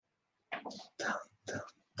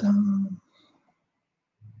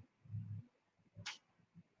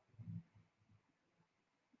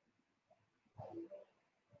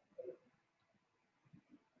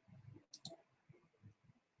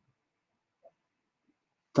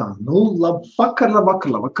Tā, nu, labvakar.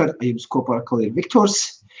 Jums kopā atkal ir Viktors.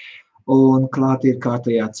 Un klāt ir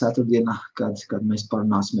kārtējā ceturtdiena, kad mēs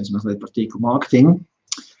parunāsimies mazliet par tīklu mārketingu.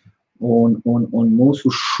 Un mūsu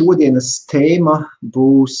šodienas tēma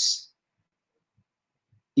būs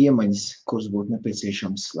iemaņas, kuras būtu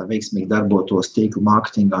nepieciešams, lai veiksmīgi darbotos tīklu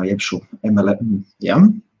mārketingā, jeb šo MLM. Ja?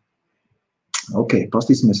 Ok,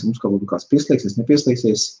 pastīsimies, mums kaut kāds pieslēgsies,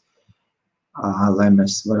 nepieslēgsies. Lai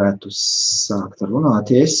mēs varētu sākt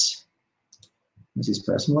runāties. Mēs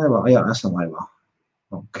vispār esam laivā? Jā, esam laivā.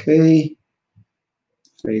 Ok.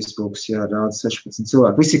 Facebooks, jā, rāda 16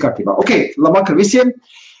 cilvēku. Viss ir kārtībā. Ok, labvakar visiem.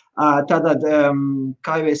 Tātad,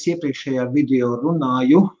 kā jau es iepriekšējā video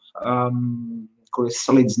runāju, kur es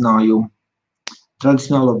salīdzināju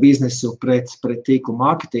tradicionālo biznesu pret tīklu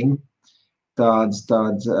mārketingu, tāds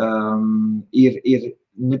ir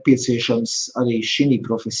nepieciešams arī šī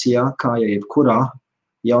profesijā, kā jau jebkurā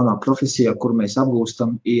jaunā profesijā, kuru mēs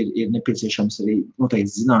apgūstam, ir nepieciešams arī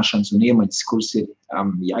noteikti zināšanas un iemaņas, kuras ir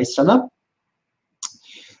jāizstrādā.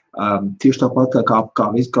 Tieši tāpat kā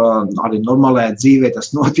arī normālajā dzīvē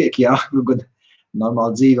tas notiek, jā,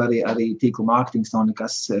 normāla dzīve arī tīklu mārketings nav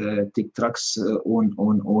nekas tik traks un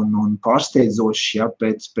pārsteidzošs, jā,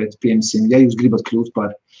 bet piemēram, ja jūs gribat kļūt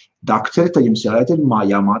par doktori, tad jums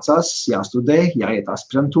jāmācās, jāstudē, jāiet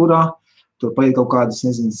aspirantūrā. Tur paiet kaut kādas,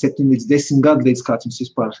 7 līdz 10 gadi, līdz kāds jums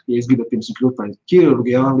vispār, ja jūs gribat pirms kļūt par ķirurgu,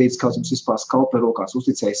 jā, līdz kāds jums vispār skalpē rokās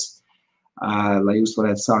uzticēs, lai jūs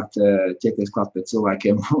varētu sākt ķerties klāt pie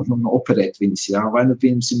cilvēkiem un operēt viņus, jā. Vai nu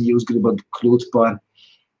pirms jūs gribat kļūt par,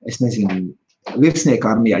 virsnieku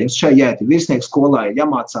armijā. Jums šai jāiet virsnieku skolā,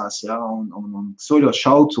 jāmācās, jā, un soļos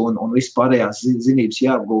šaut un vispārējās zinības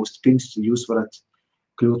jāapgūst, pirms jūs varat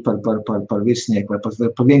kļūt par virsnieku vai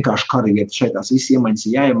par vienkārši karivietu. Šeit tās visi iemaņas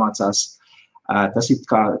ir jāiemācās. Tas ir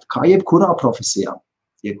kā jebkurā profesijā.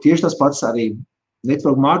 Ir tieši tas pats arī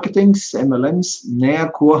network marketings, MLMs,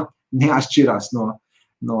 neko neatšķirās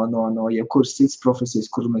no jebkuras citas profesijas,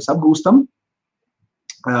 kuru mēs apgūstam.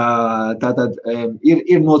 Tātad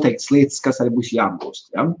ir noteiktas lietas, kas arī būs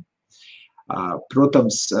jāapgūst. Ja?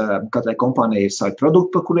 Protams, katrai kompānijai ir savi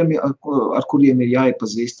produkti, ar kuriem ir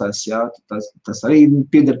jāiepazīstās, jā, tas arī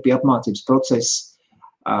pieder pie apmācības procesa,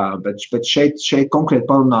 bet šeit konkrēti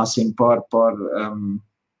parunāsim par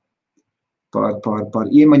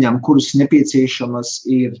iemaņām, kuras nepieciešamas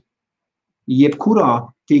ir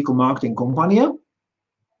jebkurā tīkla mārketinga kompānijā,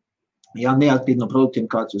 jā, neatkarīgi no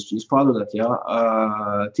produktiem, kādus jūs pārdodat, jā,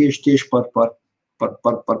 tieši par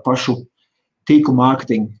pašu tīkla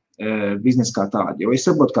mārketingu biznesu kā tādu. Jo es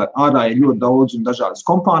saprotu, ka ārā ir ļoti daudz un dažādas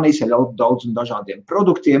kompānijas, ir ļoti daudz un dažādiem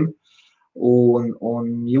produktiem,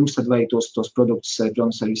 un jums tad vajag tos produktus,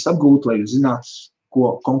 protams, arī apgūt, lai jūs zināt, ko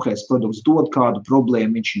konkrēts produkts dod, kādu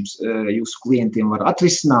problēmu viņš jūsu klientiem var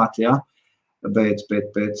atrisināt, ja? Bet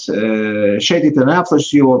šeit ir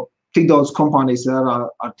neapflašs, jo tik daudz kompānijas ir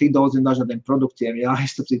ar tik daudziem dažādiem produktiem, jā,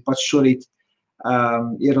 es tāpēc pats šorīt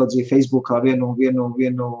ieraudzīju Facebookā vienu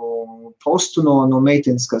postu no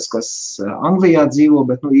meitenes, kas Anglijā dzīvo,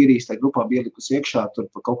 bet, īrijas tā grupā bija likusi iekšā tur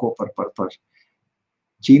par kaut ko par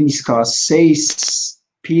ķīmiskās sejas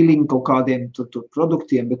pīliņu kaut kādiem tur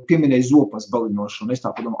produktiem, bet pieminēja zopas balinošu, un es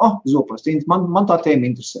tā padomāju, zopas, man tā tēma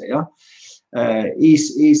interesē, ja?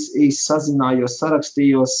 Īs sazinājos,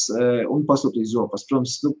 sarakstījos un pasūtīju zopas.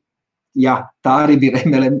 Protams, jā, tā arī bija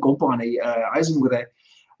MLM kompānija aizmugurē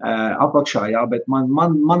apakšā, jā, bet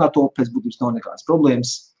man ar to pēc būtības nav nekādas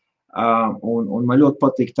problēmas. Un man ļoti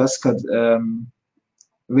patīk tas, kad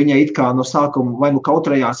viņa it kā no sākuma vai nu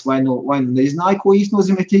kautrējās, vai nu nezināja, ko īsti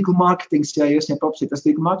nozīmē tīkla mārketings, ja jūs nepaprasīt tas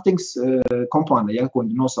tīkla mārketings kompānija, ja, ko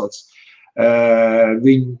viņi nosauc. Tā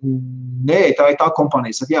ir tā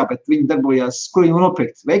kompānija, saka, jā, bet viņi darbojās, kur viņi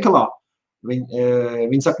nopirkt veikalā.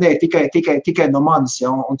 Viņi saka, nē, tikai no manis,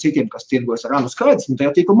 ja, un citiem, kas tirgojas ar skaidrs, tā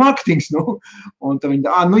jau tīkla mārketings, un tad viņi,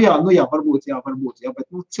 jā, varbūt, jā, bet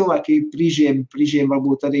cilvēki brīžiem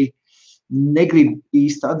varbūt arī negrib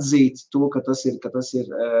īsti atzīt to, ka tas ir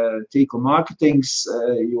tīkla mārketings,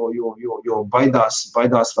 jo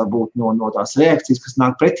baidās varbūt no tās reakcijas, kas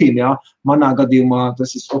nāk pretīm, jā. Manā gadījumā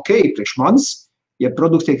tas ir ok, priekš manis, ja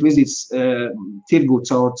produkts tiek virzīts tirgu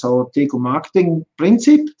caur tīkla mārketinga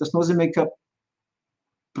principu, tas nozīmē, ka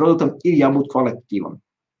produktam ir jābūt kvalitatīvam.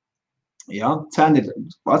 Jā, cena ir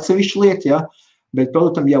atsevišķa lieta, jā. Bet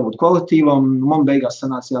produktam jābūt kvalitīvam. Man beigās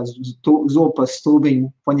sanāca, zopas stulbiņu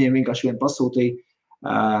paņēma vienkārši pasūtīja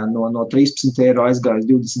no 13 eiro aizgājas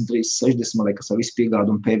 23,60, man liekas, ar visu piegādu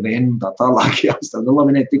un PVN un tā tālāk, jā, es tādu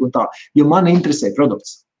labi tik un tā, jo man interesē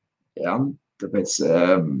produkts, jā, tāpēc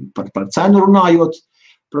par cenu runājot,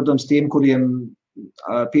 protams, tiem, kuriem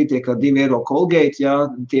pietiek ar 2 eiro Colgate, jā,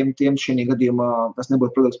 tiem šī gadījumā tas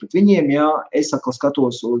nebūtu produkts pret viņiem, jā, es atkal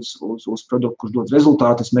skatos uz produktu, kurš dod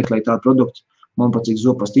rezultātu, es meklēju tādu produktu, man pat cik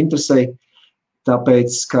zopast interesē, tāpēc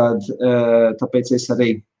es arī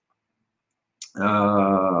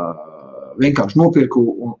vienkārši nopirku,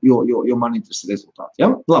 jo man interesē rezultāti. Ja?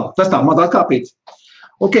 Labi, tas tā, man atkāpīt.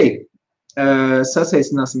 Ok,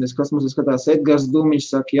 sasaicināsimies, kas mums skatās. Edgars Dumiņš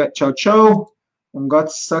saka, ja, čau, un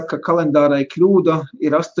Gats saka, kalendārai kļūda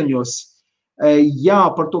ir 8. Jā,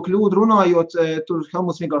 par to kļūdu runājot, tur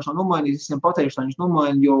Helmuts vienkārši nav nomainījis, es viņam pateikšu, tā viņš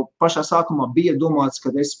nomaina, jo pašā sākumā bija domāts,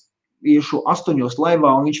 ka es iešu 8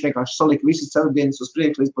 laivā, un viņš vienkārši salika visas ceturtdienas uz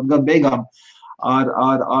priekšu līdz pat gada beigām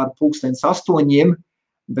ar pulkstenes 8,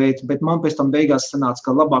 bet man pēc tam beigās sanāca,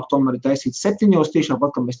 ka labāk tomēr ir taisīt 7, tiešām pat,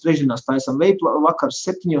 ka mēs trešdienās taisam vakars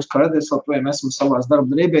 7, kā redzēs, vēl projām esmu savās darba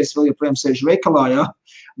driebēs, vēl joprojām sēžu veikalā, jā,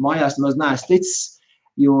 mājās nemaz neesmu ticis,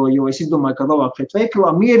 jo es izdomāju, ka labāk pret veikalā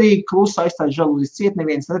mierīgi, klusa aizstāj žalūzes ciet,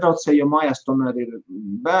 neviens netraucē, jo mājās tomēr ir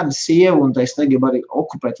bērni, sieva, un es negribu arī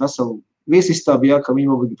okupēt veselu viesistabu, jā, ka viņi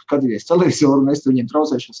vēl skatīties televizoru, un es viņiem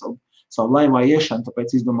traucēšu savu laivā iešanu,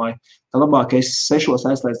 tāpēc izdomāju, ka labāk es 6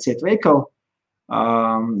 aizslēdzu ciet veikalu,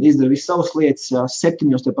 izdaru visu savas lietas, jā,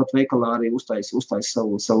 7 tepat veikalā arī uztais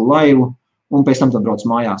savu laivu, un pēc tam tad brauc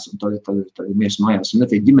mājās, un tad ir miers mājās, un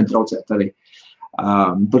netiek ģimeni traucēt arī.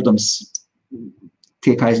 Protams,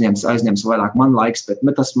 tiek aizņems vairāk man laiks, bet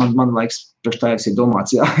tas man laiks priekš tā ir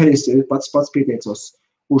domāts, jā, es pats pieteicos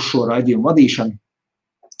uz šo raidījumu vadīšanu,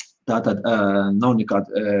 tātad nav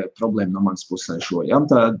nekāda problēma no manas pusē šo, jā,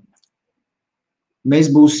 tad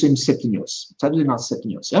mēs būsim 7, ceturtdienās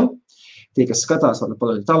 7, jā. Tie, kas skatās, var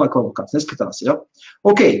padot tālāk, kaut kāds neskatās, jā.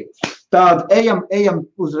 Ok, tād ejam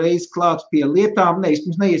uzreiz klāt pie lietām. Nē,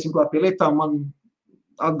 mums neiesim klāt pie lietām. Man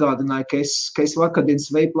atgādināja, ka es vakardienas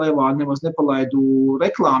veiplaivā nemaz nepalaidu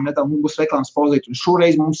reklāmu, ja tā mums būs reklāmas pauzīt, un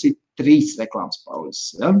šoreiz mums ir 3 reklāmas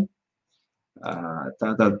pauzes, jā.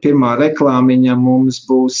 Tātad pirmā reklāmiņa mums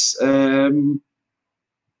būs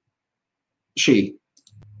šī.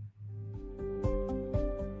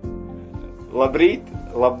 Labrīt,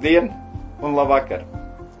 labdien un labvakar.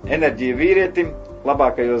 Enerģija vīrietim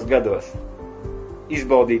labākajos gados.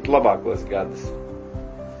 Izbaudīt labākos gadus.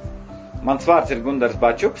 Mans vārds ir Gundars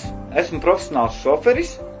Bačuks, esmu profesionāls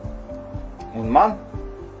šoferis, un man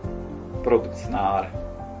produkts nāra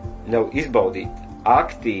ļauj izbaudīt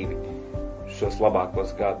aktīvi šos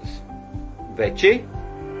labākos gadus. Veči,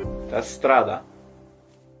 tas strādā.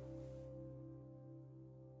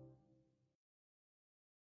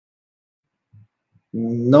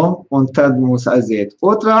 Nu, un tad mums aiziet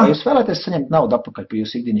otrā. Vai jūs vēlaties saņemt naudu atpakaļ par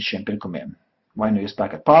jūsu ikdienišķiem pirkumiem? Vai nu jūs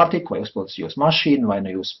pērkat pārtiku, vai uzpildat jūsu mašīnu, vai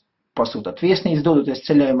nu jūs pasūtat viesnīcu dodoties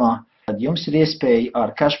ceļojumā, tad jums ir iespēja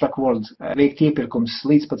ar Cashback World veikt iepirkums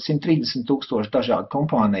līdz pat 130,000 dažādu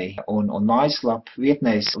kompāniju un mājaslapu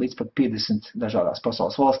vietnēs līdz pat 50 dažādās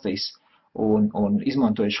pasaules valstīs. Un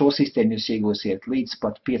izmantojot šo sistēmu, jūs iegūsiet līdz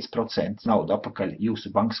pat 5% naudu atpakaļ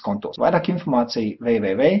jūsu bankas kontos. Vairāk informācija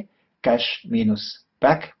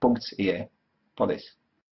www.cash-back.ie. Paldies!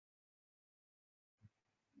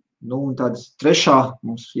 Nu, un tad trešā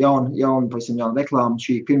mums pavisam jauna reklāma,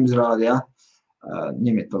 šī pirmizrāde, jā,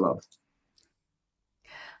 ņemiet par labu.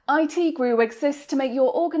 IT Grew exists to make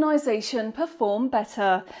your organisation perform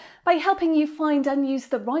better by helping you find and use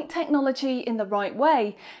the right technology in the right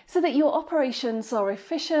way so that your operations are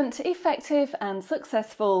efficient, effective and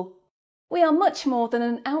successful. We are much more than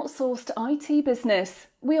an outsourced IT business.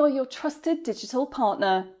 We are your trusted digital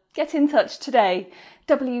partner. Get in touch today.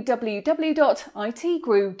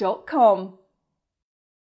 www.itgrew.com.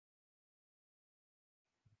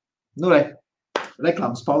 Nu,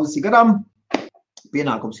 reklāmas pauzes ir garām,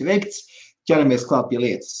 pienākums ir veikts, ķeramies klāt pie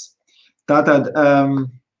lietas. Tātad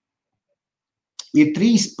ir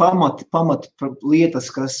 3 pamat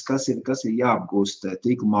lietas, kas ir jāapgūst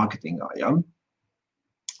tīkla mārketingā. Ja?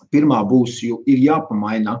 Pirmā ir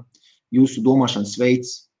jāpamaina jūsu domāšanas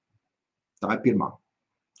veids. Tā ir pirmā.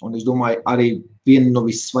 Un es domāju, arī viena no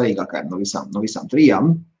vissvarīgākajām no visām 3.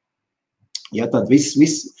 Ja, tad mēs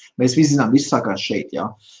visi zinām, viss sākās šeit.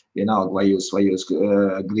 Ja? Vienalga, vai jūs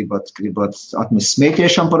gribat atmest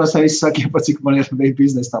smēķēšanu, parasti viss saka, ja pat cik man ir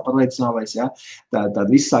biznesa tā tradicionālais. Ja? Tad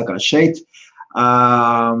viss sākās šeit.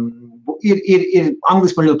 Ir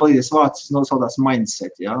angliski man ļoti palīdzies vārds, nosauktās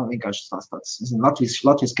mindset, ja, vienkārši tāds,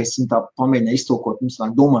 latviski es tā pamēģināju iztulkot, mums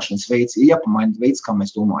nāk domāšanas veids, ir jāpamaina veids, kā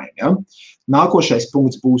mēs domājam, ja. Nākošais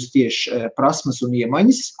punkts būs tieši prasmes un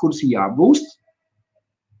iemaņas, kuras ir jāapgūst,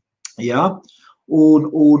 ja,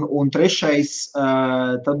 un trešais,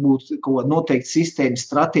 tad būtu kaut kāda noteikta sistēma,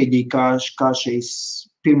 stratēģija, kā šīs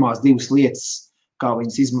pirmās divas lietas, kā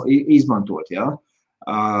viņas izmantot, ja.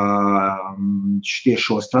 Tieši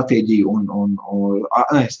šo stratēģiju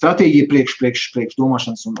stratēģiju priekš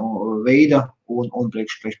domāšanas un veida un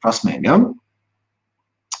priekš prasmēm, ja?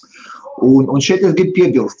 Un šeit es gribu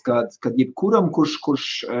piebilst, kad jebkuram,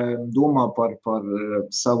 kurš domā par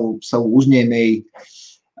savu uzņēmēju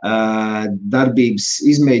darbības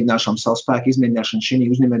izmēģināšanu, savu spēku izmēģināšanu šī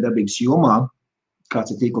uzņēmēja darbības jomā,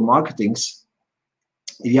 kāds ir tīkla mārketings,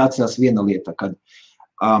 ir jāatcerās viena lieta, kad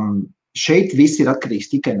šeit viss ir atkarīgs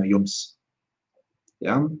tikai no jums.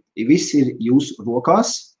 Ja? Viss ir jūsu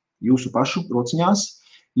rokās, jūsu pašu rociņās,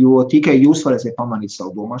 jo tikai jūs varēsiet pamanīt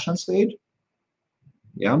savu domāšanas veidu,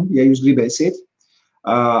 ja jūs gribēsiet,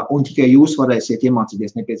 un tikai jūs varēsiet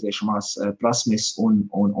iemācīties nepieciešamās prasmes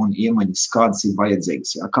un iemaņas, kādas ir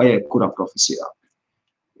vajadzīgas, ja? Kā jebkurā profesijā.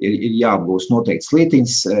 Ir jāapgūst noteikts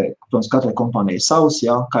lietiņas, protams, katrai kompānijai savas,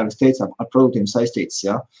 ja? Kā jūs teicāt, ar produktiem saistītas,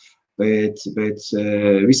 ja? Bet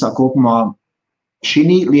visā kopumā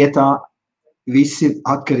šī lietā viss ir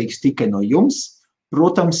atkarīgs tikai no jums.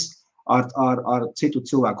 Protams, ar citu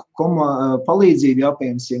cilvēku palīdzību, ja,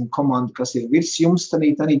 piemēram, komanda, kas ir virs jums,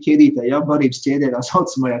 tanī ķēdītē, ja, barības ķēdē, tā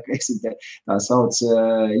saucamajā, tā sauc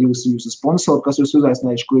jūsu sponsoru, kas jūs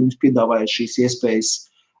uzaicinājuši, kur jums piedāvājat šīs iespējas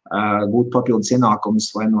gūt papildus ienākumus,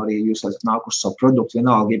 vai no arī jūs esat nākuši savu produktu,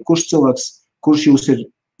 vienalga, jebkurš cilvēks, kurš jūs ir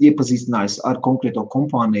iepazīstinājis ar konkrēto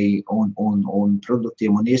kompāniju un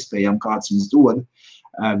produktiem un iespējām, kāds viņas dod,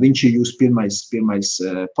 viņš ir jūs pirmais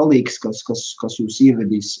palīgs, kas jūs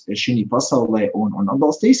ievedīs šī pasaulē un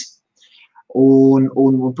atbalstīs. Un,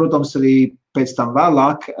 protams, arī pēc tam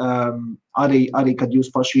vēlāk, arī kad jūs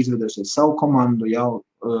paši izvedosiet savu komandu, jau,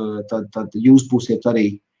 tad jūs būsiet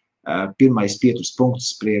arī pirmais pieturas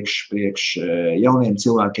punkts priekš jauniem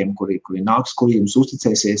cilvēkiem, kuri nāks, kuri jums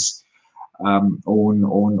uzticēsies, un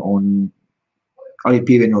arī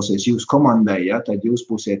pievienosies jūsu komandai, ja, tad jūs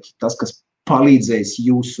būsiet tas, kas palīdzēs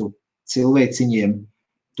jūsu cilvēciņiem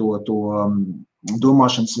to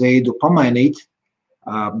domāšanas veidu pamainīt,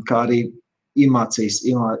 kā arī jums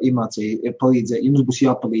būs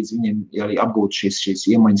jāpalīdz viņiem arī apgūt šīs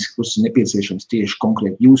iemaņas, kuras ir nepieciešams tieši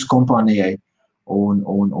konkrēti jūsu kompānijai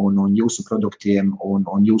un jūsu produktiem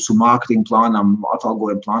un jūsu mārketinga plānam,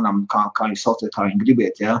 atalgojuma plānam, kā jūs saucat, kā viņi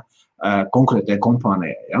gribiet, ja, konkrētajai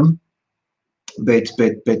kompānijai. Ja?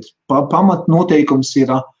 Bet pamatnoteikums ir,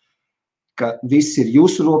 ka viss ir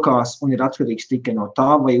jūsu rokās un ir atkarīgs tikai no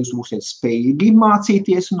tā, vai jūs būsiet spējīgi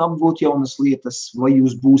mācīties un apgūt jaunas lietas, vai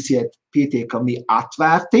jūs būsiet pietiekami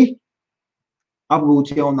atvērti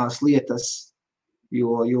apgūt jaunās lietas,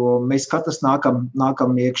 jo mēs katrs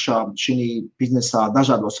nākam iekšā šī biznesā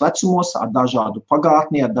dažādos vecumos, ar dažādu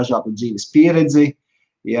pagātni, ar dažādu dzīves pieredzi.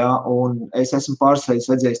 Ja, un es esmu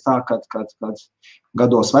pārsvarīgi redzējis tā, kad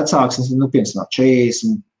gados vecāks, piemēram,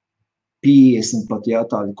 40, 50 pat, ja,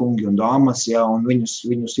 tādi kungi un dāmas, ja, un viņus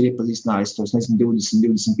ir iepazīstinājis tos, 20,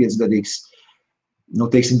 25 gadīgs,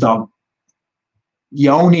 teiksim tā,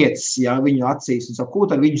 jaunietis, ja, viņu acīs, un saka, ko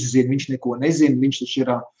tad viņš zina, viņš neko nezina, viņš taču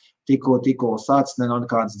ir tikko sācis, nav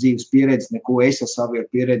nekādas dzīves pieredzes, neko es ar savu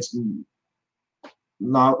pieredzi,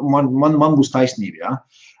 man būs taisnība, ja.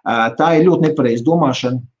 Tā ir ļoti nepareiza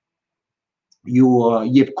domāšana, jo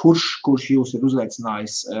jebkurš jūs ir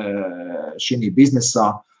uzaicinājis šī biznesā,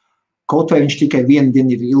 kaut vai viņš tikai vienu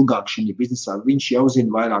dienu ir ilgāk šī biznesā, viņš jau zina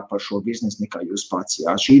vairāk par šo biznesu nekā jūs pats.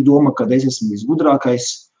 Jā. Šī doma, kad es esmu visgudrākais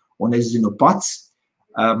un es zinu pats,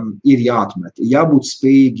 ir jāatmet. Jābūt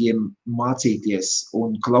spējīgiem mācīties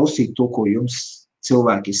un klausīt to, ko jums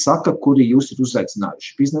cilvēki saka, kuri jūs ir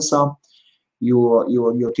uzaicinājuši biznesā.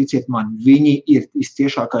 Jo ticiet man, viņi ir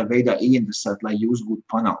tiešākā veidā ieinteresēti, lai jūs gūtu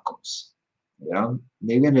panākumus. Ja?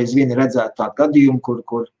 Nevienreiz redzētu tādu gadījumu,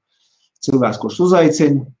 kur cilvēks, kurš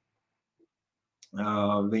uzaicina,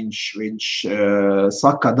 viņš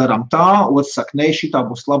saka, darām tā, otrs saka, ne, šitā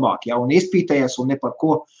būs labāk, ja? Un iespītējies un ne par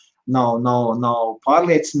ko nav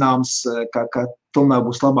pārliecināms, ka tomēr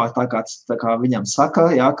būs labāk tā, kā viņam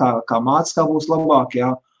saka, ja? Kā māc, kā būs labāk,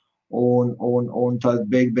 ja? Un tad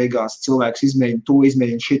beigās cilvēks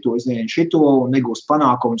izmēģina šito un negūst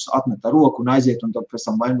panākumus, atmet ar roku un aiziet un tad pēc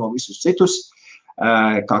tam vaino visus citus,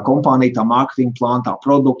 kā kompānija, tā mārketinga plāna, tā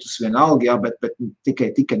produktus vienalga, ja, bet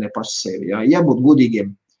tikai ne paši sevi. Ja. Jābūt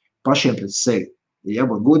godīgiem pašiem pret sevi,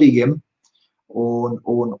 jābūt godīgiem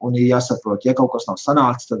un ir jāsaprot, ja kaut kas nav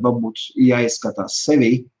sanācis, tad varbūt jāizskatās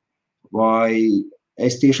sevi, vai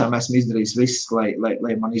es tiešām esmu izdarījis viss,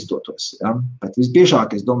 lai man izdotos. Ja? Bet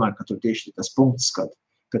visbiežāk es domāju, ka tur tieši tas punkts,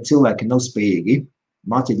 kad cilvēki nav spējīgi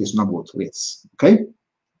mācīties un apgūt lietas. Okay?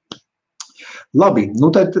 Labi, nu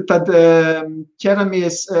tad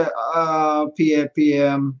ķeramies pie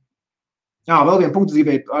vēl vienu punktu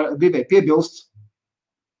gribēju piebilst.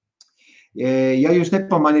 Ja jūs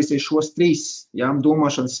nepamanīsiet šos 3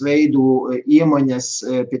 domāšanas veidu, iemaņas,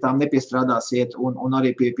 pie tām nepiestrādāsiet un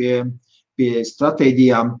arī pie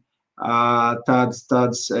stratēģijām,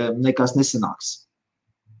 tāds nekas nesanāks.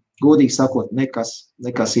 Godīgi sakot, nekas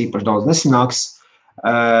īpaši daudz nesanāks.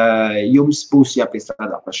 Jums būs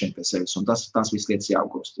jāpiestrādā pašiem pie sevis, un tās viss lietas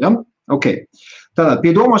jāapgūst. Ja? Okay. Tātad,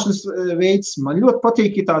 pie domāšanas veids man ļoti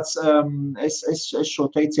patīk tāds, es šo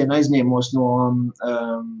teicienu aizņēmos no,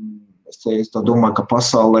 es tā domāju, ka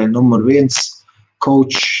pasaulē numur 1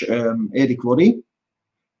 coach Erika Lorī.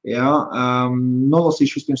 Ja?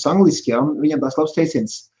 Nolasīšu vispirms angliski, ja? Viņam tās labs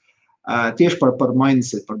teiciens tieši par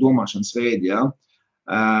mindset, par domāšanas veidu. Ja?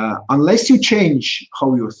 Unless you change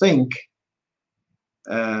how you think,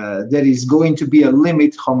 there is going to be a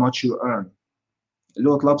limit how much you earn.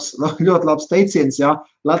 Ļoti labs teiciens, jā.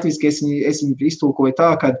 Latviski es viņu iztulkoju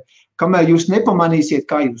tā, ka kamēr jūs nepamanīsiet,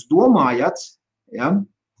 kā jūs domājat, ja,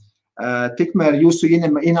 tikmēr jūsu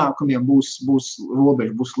ienākumiem būs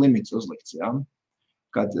robeža, būs limits uzlikts. Ja.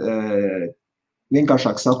 Kad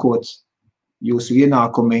vienkāršāk sakot, jūsu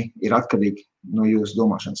ienākumi ir atkarīgi no jūsu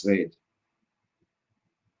domāšanas veida.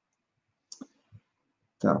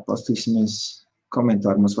 Tā, pastīsimies.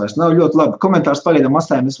 Komentāri mums vairs nav ļoti labi. Komentārs pagaidām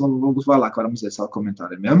atstājam, mēs būs vēlāk varam iziet savu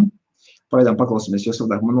komentāriem, ja? Pagaidām paklausīsimies, jo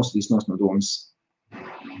savādāk man nosūtīs no domas.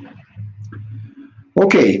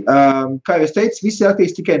 Ok, kā jau es teicu, visi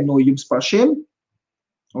attīst tikai no jums pašiem,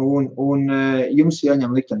 un jums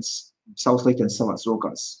jāņem savs liktenis savās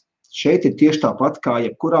rokās. Šeit ir tieši tāpat, kā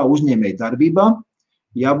jebkurā uzņēmēja darbībā,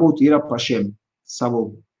 jābūt ir pašiem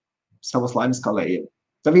savas laimes kalējiem.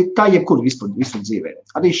 Tā jebkur visur dzīvē.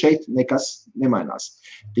 Arī šeit nekas nemainās.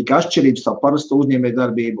 Tik atšķirības tā parasto uzņēmēju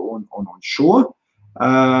darbību un šo.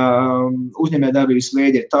 Uzņēmēju darbības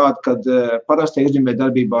veidi ir tāda, kad parastajā uzņēmēju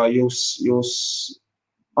darbībā jūs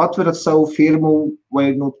atverat savu firmu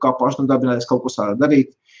vai kā pašnodarbināties kaut ko sādā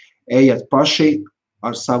darīt, ejat paši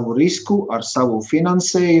ar savu risku, ar savu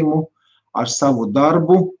finansējumu, ar savu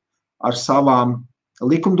darbu, ar savām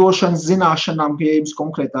likumdošanas zināšanām, pie jums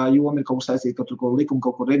konkrētā joma ir kaut kas saistīt, ka tur ko likumu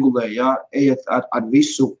kaut ko regulē, jā, ejat ar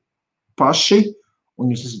visu paši, un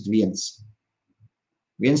jūs esat viens.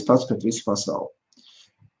 Viens pats pret visu pasauli.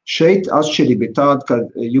 Šeit atšķirība ir tāda, ka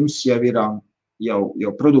jums jau ir,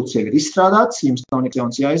 jau produkts jau ir izstrādāts, jums nav nekas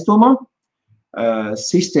jauns jāizdomā.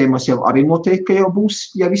 Sistēmas jau arī noteikti, ka jau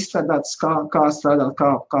būs jau izstrādāts, kā strādāt,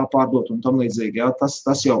 kā pārdot un tam līdzīgi. Ja?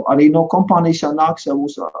 Tas jau arī no kompānijas jau nāks, jau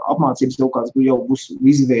būs apmācības jau būs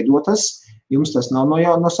izveidotas. Jums tas nav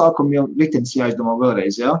no sākuma, jau liktenis jāizdomā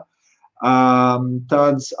vēlreiz. Ja?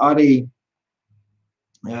 Tāds arī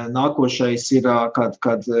nākošais ir,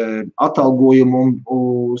 kad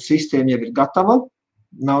atalgojumu sistēma jau ir gatava,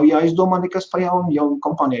 nav jāizdomā nekas pa jaunu, jau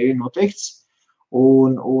kompānijai ir noteikts.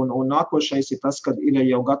 Un nākošais ir tas, kad ir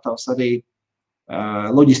jau gatavs arī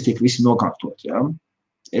loģistika visi nokārtot. Ja?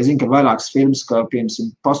 Es zinu, ka vairākas firmas, kā piemēram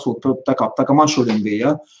pasūta, tā kā man šodien bija,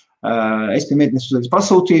 ja? Es pie meitenes uzreiz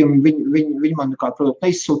pasūtīju, viņi man kādu produktu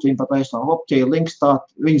neizsūta, viņi pat aizstāv opķēja links, tā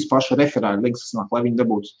viņas paša referēja links, lai viņi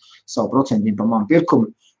dabūtu savu procentiņu par manu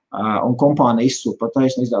pirkumu, un kompānija izsūta pat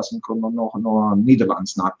aizstāv, izdās, ka no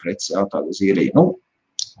Nīderlandes nāk preci, ja, tāda uz īriju. Nu,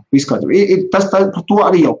 par to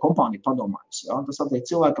arī jau kompānija padomājas. Ja? Tas attiec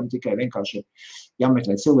cilvēkam tikai vienkārši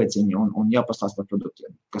jāmeklē cilvēciņi un jāpastāst par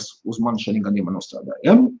produktiem, kas uz mani šeit gadījumā nostrādāja.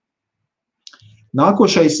 Ja?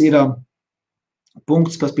 Nākošais ir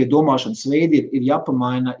punkts, kas pie domāšanas veidi ir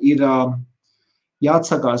jāpamaina, ir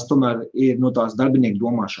jāatsakās tomēr ir no tās darbinieku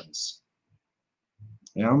domāšanas.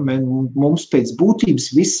 Ja? Mums pēc būtības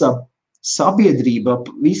visa sabiedrība,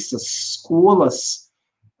 visas skolas,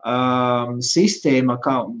 sistēma,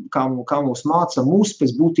 kā mūs māca, mūs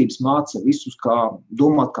pēc būtības māca visus, kā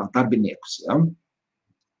domāt kā darbiniekus. Ja?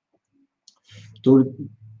 Tur,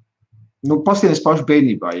 paskaties pašu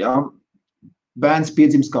bērnībā, ja? Bērns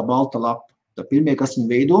piedzimst kā balta lapa. Tad pirmie, kas viņu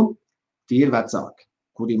veido, tie ir vecāki,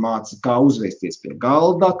 kuri māca, kā uzvēsties pie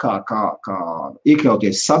galda, kā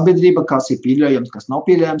iekļauties sabiedrībā, kas ir pieļaujams, kas nav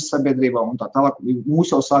pieļaujams sabiedrībā, un tā tālāk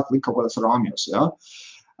mūs jau sāk likt kaut kādas rāmjos. Ja?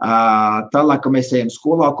 Tālāk, ka mēs ejam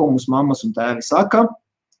skolā, ko mums mammas un tēvi saka,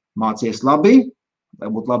 mācies labi, lai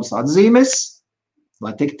būtu labas atzīmes,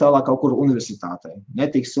 lai tiktu tālāk kaut kur universitātē.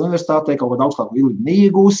 Netiks universitātē, kaut kādu augstāku vilni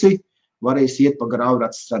neiegūsi, varēs iet pa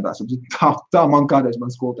grāvrats strādās. Tā man kādreiz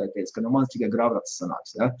man skolotāji teica, ka no manis tikai grāvrats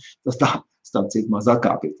sanāks. Ja? Tas tā cik maz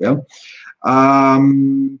atkāpīt. Ja?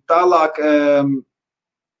 Tālāk,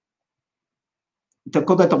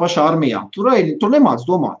 kaut kā tā pašā armijā. Tur nemāc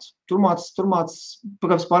domāt. Tur māc,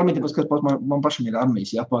 kāpēc par armiju, tāpēc, ka man pašam ir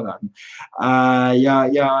armijas, pagātni.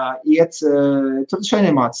 Iet, tur šai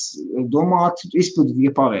nemāc domāt, izpildīt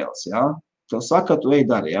tikai pavēles, Tev saka, tu ej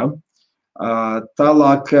dari,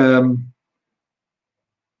 Tālāk,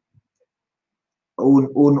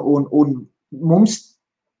 un mums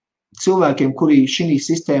cilvēkiem, kuri šī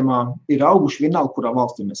sistēmā ir auguši vienalga, kurā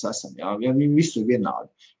valstī mēs esam, viņi visur vienādi.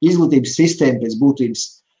 Izglītības sistēma pēc būtības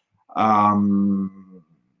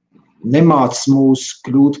nemāc mūs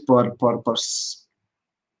kļūt par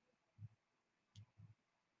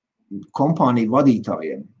kompāniju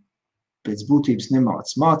vadītājiem. Pēc būtības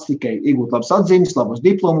nemāc. Māc tikai iegūt labas atzīmes, labus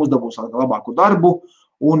diplomus, dabūs labāku darbu,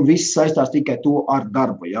 un viss saistās tikai to ar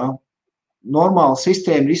darbu, Normāla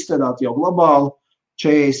sistēma ir izstrādāta jau globāli,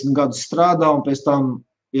 40 gadus strādā, un pēc tam,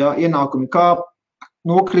 ienākumi kāp,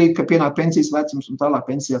 nokrīt, ka pienāk pensijas vecums, un tālāk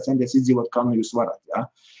pensijā centies izdzīvot, kā jūs varat,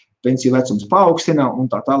 Pensiju vecums paaugstina, un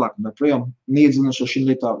tā tālāk, un projām niedzinošo šī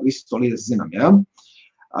lietā, visu to lietas zinām,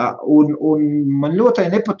 Un man ļoti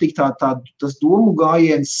nepatīk tas domu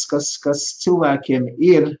gājiens, kas cilvēkiem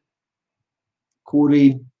ir,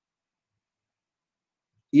 kuri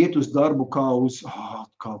iet uz darbu kā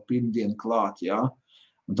pirmdien klāt,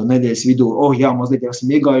 Un tad nedēļas vidū, mazliet jau esam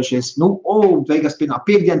iegājušies, beigās pienāk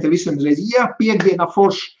piekdien, te visiem uzreiz, piekdienā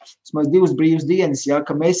forši, tas mēs 2 brīvas dienas,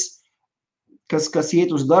 ka mēs, kas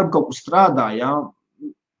iet uz darbu, kaut kur strādā,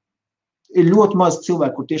 ir ļoti maz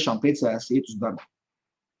cilvēku, kur tiešām priecājās iet uz darbu.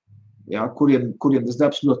 Kuriem tas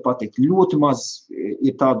darbs ļoti patīk. Ļoti maz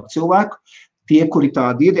ir tādu cilvēku. Tie, kuri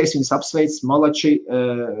tādi ir, es viņus apsveicu, malači,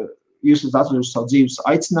 jūs esat atraduši savu dzīves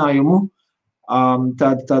aicinājumu,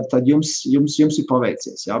 tad jums ir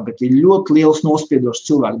paveicies. Bet ir ļoti liels nospiedošs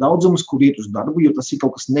cilvēku daudzums, kur iet uz darbu, jo tas ir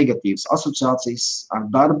kaut kas negatīvs. Asociācijas ar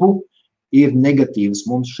darbu ir negatīvas.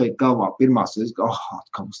 Mums šeit galvā pirmās reizes,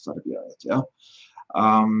 kā mums darbi jāiet.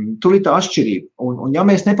 Tur ir tā atšķirība. Un ja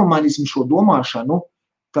mēs nepamainīsim šo domāšanu,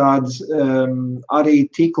 tad arī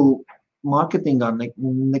tīklu mārketingā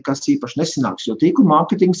nekas īpaši nesanāks, jo tīklu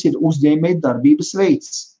mārketings ir uzņēmēja darbības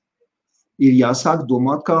veids. Ir jāsāk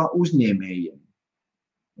domāt kā uzņēmējiem.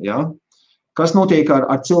 Kas notiek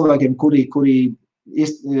ar cilvēkiem, kuri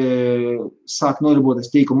sāk nodarboties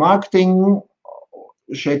tīklu mārketingu?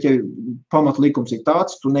 Šeit jau pamatlikums ir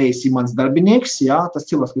tāds, tu neesi mans darbinieks, tas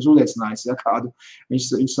cilvēks, kas uzliecinājis kādu,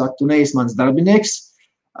 viņš saka, tu neesi mans darbinieks,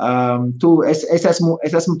 es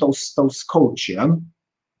esmu tavs coach,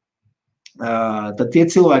 Tad tie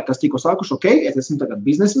cilvēki, kas tikko sākuši, es esmu tagad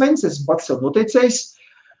biznesmenis, esmu pats sev noteicējis,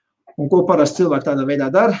 un ko parasti cilvēki tādā veidā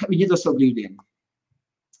dara, viņi iedod savu brīvdienu.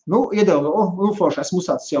 Forši, esmu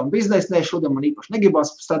uzsācis jaunu biznesu, šodien man īpaši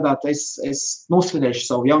negribas strādāt, es nosvinēšu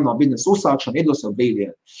savu jauno biznesu uzsākšanu, iedod savu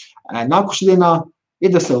brīvdienu. Nākuši dienā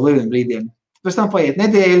iedod savu brīvdienu. Pēc tam paiet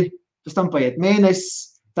nedēļa, pēc tam paiet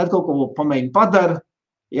mēnesis, tad kaut ko pamēģina padara,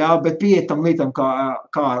 bet pieiet tam lietam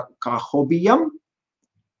kā hobijam,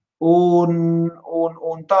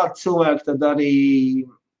 un tādi cilvēki tad arī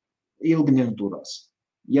ilgi nenoturās.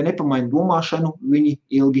 Ja nepamaina domāšanu, viņi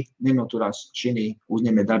ilgi nenoturās šī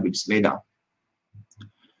uzņēmē darbības veidā.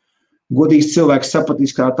 Godīgs cilvēks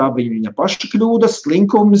sapratīs, kā tā bija viņa paša kļūdas,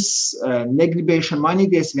 slinkums, negribēšana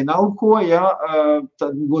mainīties vienalga ko,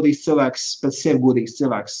 tad godīgs cilvēks, pēc sevi godīgs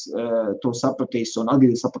cilvēks to sapratīs un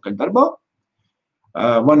atgriezīsies atpakaļ darbā.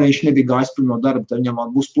 Vai nu viņš nebija gājis prom no darba, tad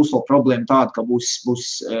viņam būs pluso problēma tāda, ka būs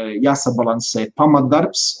jāsabalansē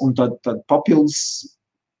pamatdarbs un tad papildus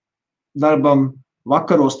darbam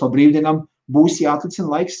vakaros pa brīvdienam būs jāatlicina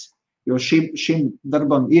laiks, jo šim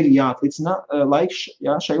darbam ir jāatlicina laiks,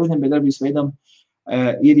 šai uzņēmējdarbības veidam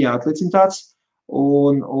ir jāatlicina tāds,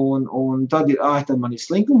 un tad ir, tad man ir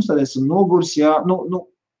slinkums, tad esmu noguris,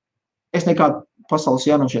 es nekādu pasaules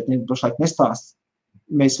jaunu šeit pašlaik nestāstu,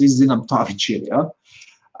 mēs visi zinām, tā viņš ir,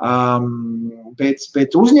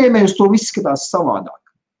 bet uzņēmēji uz to viss skatās savādāk.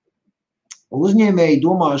 Uzņēmēji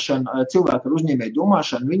domāšana, cilvēki ar uzņēmēju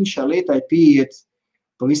domāšanu, viņi šā lietai pieiet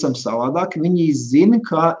pavisam savādāk. Viņi zina,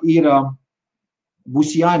 ka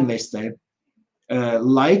būs jāinvestē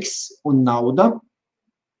laiks un nauda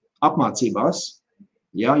apmācībās,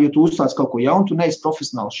 jo tu uzsāc kaut ko jaunu, tu neesi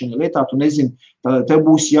profesionāls šajā lietā, tu nezini, tev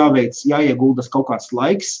būs jāieguldas kaut kāds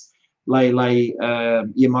laiks, lai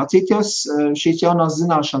iemācīties šīs jaunās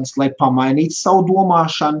zināšanas, lai pamainītu savu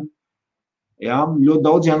domāšanu. Ļoti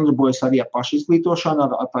daudz jānodarbojas arī ar pašizglītošanu,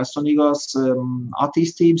 ar personīgās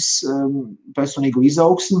attīstības, personīgu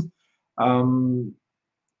izaugsmu.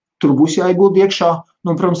 tur būs jāiegulda iekšā,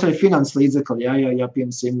 nu, protams, arī finanses līdzekļi, ja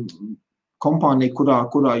piemēram, kompānija,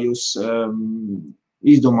 kurā jūs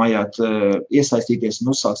izdomājāt iesaistīties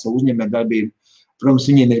un uzsākt savu uzņēmējdarbību, protams,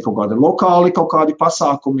 viņiem ir kaut kādi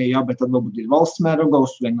pasākumi, bet tad varbūt ir valsts mērogā,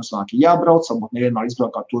 uz turien noslāk jābrauc, varbūt nevienmēr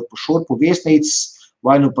izbraukāt turpu šurpu viesnīcas,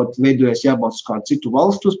 vai nu pat veidojas jābrauc uz kādu citu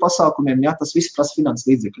valstu uz pasākumiem, tas viss prasa finanses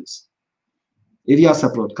līdzekļus. Ir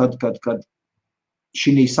jāsaprot, kad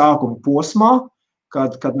šī sākuma posmā,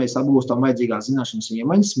 kad mēs apgūstam vajadzīgās zināšanas un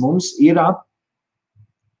iemaņas, mums ir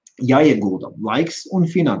jāiegulda laiks un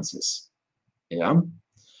finanses. Ja?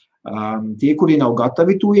 Tie, kuri nav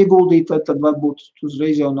gatavi to ieguldīt, tad varbūt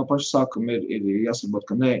uzreiz jau no paša sākuma ir jāsaprot,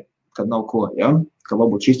 ka nē, kad nav ko, ja? Ka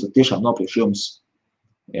varbūt šis tad tiešām nav priekš jums.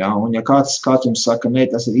 Ja? Un ja kāds jums saka, nē,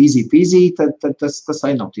 tas ir easy peasy, tad tas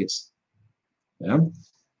arī nav tiesa. Ja?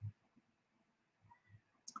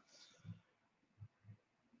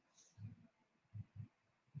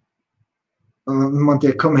 Man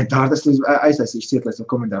tie komentāri, tas aiztaisīšu ciet, lai to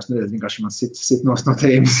komentārus neredz, vienkārši man sit no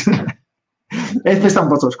tēmas. Es pēc tam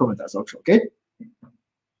pacošu komentārus augšu, ok?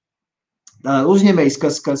 Uzņēmējs,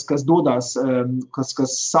 kas dodās,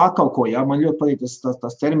 kas sāk kaut ko, ja? Man ļoti patīk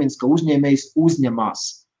tas termins, ka uzņēmējs uzņemās.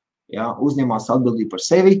 Ja? Uzņemās atbildību par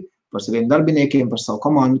sevi, par saviem darbiniekiem, par savu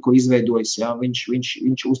komandu, ko izveidojas, ja?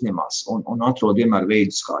 Viņš uzņemās un atrod vienmēr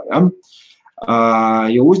veidus kā. Ja?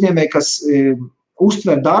 Jo uzņēmēji, kas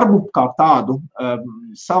uztver darbu kā tādu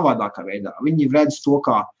savādākā veidā, viņi redz to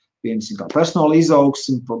kā personāla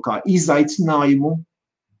izaugsmu, kā izaicinājumu,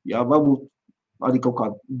 ja, varbūt arī kaut kā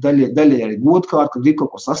daļai arī godkārt, kad grib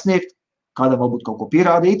kaut ko sasniegt, kādam varbūt kaut ko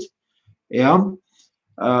pierādīt. Ja.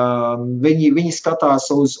 Viņi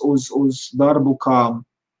skatās uz darbu kā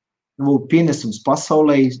pienesums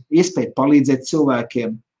pasaulē, iespēja palīdzēt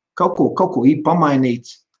cilvēkiem, kaut ko pamainīt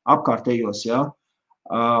apkārtējos. Ja.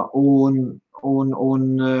 Un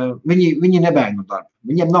viņi nebēg no darba.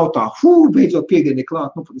 Viņiem nav tā, beidzot piegrieni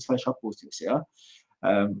klāt, nu, pat es vairs apkūsties, ja.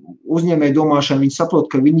 Uzņēmēju domāšana, viņi saprot,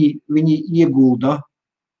 ka viņi iegulda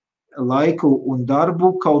laiku un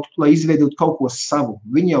darbu, lai izveidot kaut ko savu.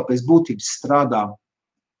 Viņi jau pēc būtības strādā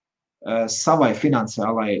savai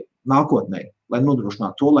finansiālai nākotnē, lai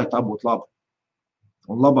nodrošinātu to, lai tā būtu laba.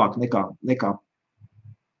 Un labāk nekā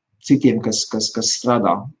citiem, kas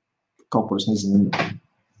strādā kaut kur, es nezinu,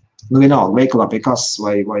 nu vienalga, veikalā pie kases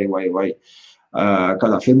vai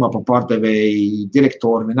kādā firmā par pārdevēju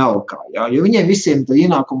direktoru vienalga kā. Ja? Jo viņiem visiem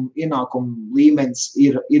ienākumu līmenis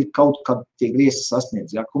ir kaut kad tiek griezti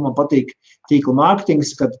sasniedz. Ja? Ko man patīk tīkla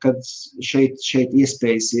mārketings, kad šeit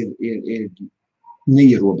iespējas ir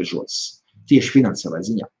neierobežotas tieši finansiālai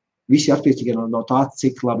ziņā. Visi attiecīgi no tā,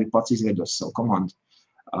 cik labi pats izveidos savu komandu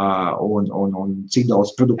un cik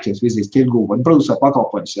daudz produktīvas virzīs tirgū vai produkts vai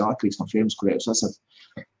pakalpojums, ja, atkarīgs no firmas, kurē jūs esat.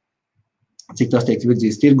 Cik tas tiek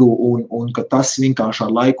virzīts tirgu un ka tas vienkārši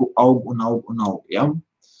ar laiku aug un aug. Ja?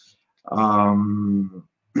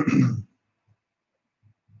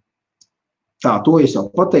 Tā, to es jau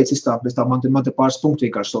pateicu, man te pāris punkti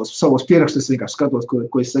vienkārši savos pierakstus vienkārši skatos,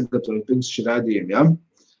 ko es sagatavoju pirms šī rādījuma. Ja?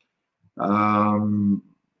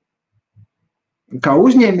 Kā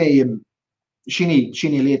uzņēmējiem šī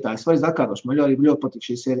lietā, es vairs atkārtošu, man ļoti patīk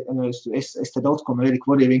šīs, es te daudz ko no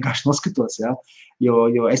Erika Vorija vienkārši noskatos, ja?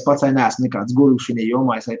 Jo es pats arī neesmu nekāds guru šī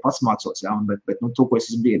jomā, es arī pats mācos, ja? Bet to, ko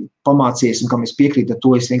es esmu pamācījies un kam es piekrītu,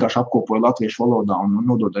 to es vienkārši apkopoju latviešu valodā un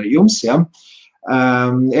nododu arī jums. Ja?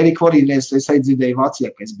 Erika Vorija, es arī dzirdēju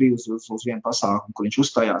Vācijā, ka es biju uz vienu pasākumu, kur viņš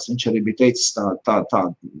uzstājās, viņš arī bija teicis tā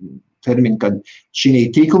terminu, kad šī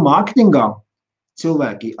tīkla mārketingā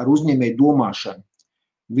cilvēki ar uzņēmēju domāšanu,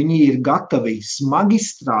 viņi ir gatavi smagi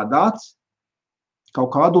strādāt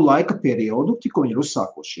kaut kādu laika periodu, tikko viņi ir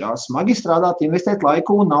uzsākuši. Jā, smagi strādāt, investēt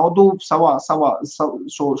laiku un naudu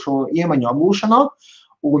šo iemaņu apgūšanā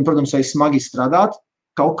un, protams, arī smagi strādāt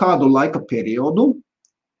kaut kādu laika periodu,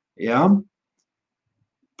 jā,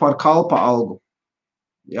 par kalpa algu,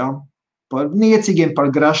 jā, par niecīgiem, par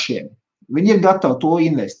grašiem. Viņi ir gatavi to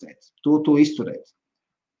investēt, to izturēt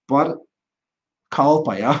par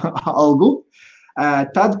kalpa, jā, algu.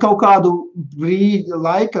 Tad kaut kādu brīdi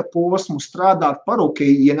laika posmu strādāt par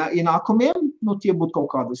ienākumiem, nu tie būtu kaut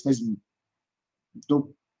kādi, es nezinu,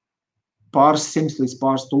 pāris simts līdz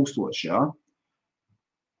pāris tūkstoši, jā.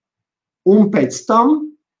 Un pēc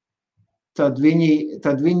tam, tad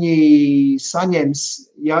viņi saņems,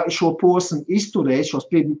 ja šo posmu izturēs,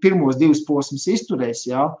 šos pirmos divus posmus izturēs,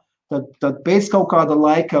 jā, tad pēc kaut kāda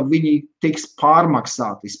laika viņi tiks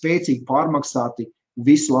pārmaksāti, spēcīgi pārmaksāti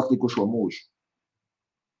visu atlikušo mūžu.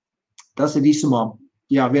 Tas ir visumā,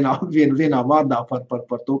 jā, vienā vārdā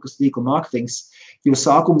par to, kas tīkla mārketings, jo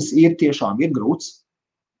sākums tiešām ir grūts.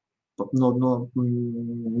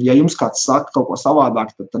 ja jums kāds saka kaut ko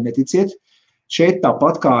savādāk, tad neticiet. Šeit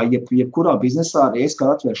tāpat kā jebkurā biznesā, arī es,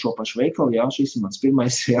 kad atvēru šo pašu veikalu, jā, šis ir mans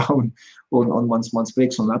pirmais, jā, un mans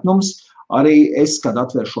prieks un lepnums. Arī es, kad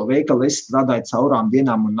atvēru šo veikalu, es strādāju caurām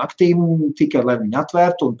dienām un naktīm, tikai lai viņi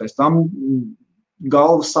atvērtu, un pēc tam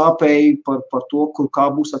galva sāpēja par to, kā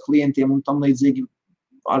būs ar klientiem un tam līdzīgi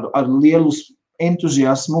ar lielu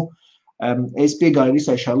entuziasmu. Es piegāju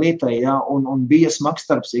visai šai lietai, jā, un bija smags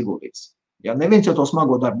darbs ieguldīts. Ja, neviens jau to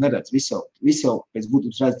smago darbu neredz, viss jau pēc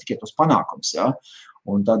būtības redz tikai tos panākums, ja?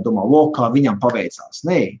 Un tad domā, kā viņam paveicās.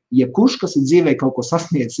 Nē, jebkurš, kas ir dzīvē kaut ko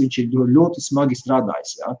sasniedz, viņš ir ļoti smagi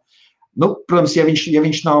strādājis. Ja? Nu, protams, ja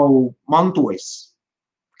viņš nav mantojis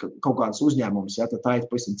kaut kādas uzņēmumus, ja, tad tā ir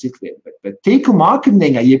pavisam cita lieta. Bet tīkla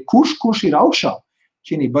mārketingā, kurš ir augšā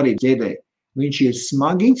šī barība ķēdē, viņš ir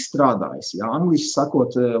smagi strādājis. Ja? Angliski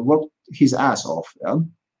sakot, work his ass off. Ja?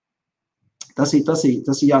 Tas ir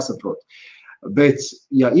jāsaprot. Bet,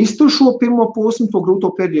 ja iztur šo pirmo posmu, to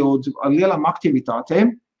grūto periodu ar lielām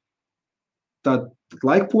aktivitātēm, tad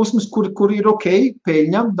laika posms, kur ir ok,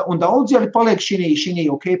 peļņa, un daudzi arī paliek šī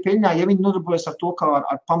ok peļņā, ja viņi nodarbojas ar to kā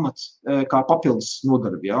ar pamat, kā papildus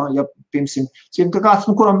nodarbi. Ja, piemēram, kāds,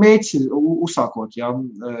 kuram mērķis ir uzsākot, ja,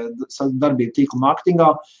 darbību tīkla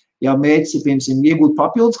mārketingā, ja mērķis ir, piemēram, iegūt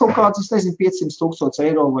papildus kaut kāds, es nezinu, 500,000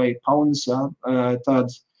 eiro vai pounds, ja,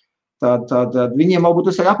 tad viņiem varbūt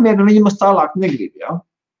tas ir apmierina, viņi maz tālāk negrib, ja?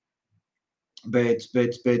 Bet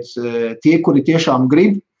tie, kuri tiešām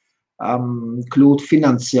grib kļūt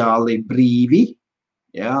finansiāli brīvi,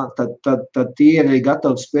 ja? Tad tie ir arī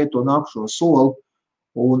gatavi spēt to nākušo soli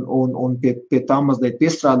un pie tā mazliet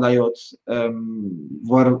piestrādājot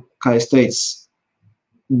var, kā es teicu,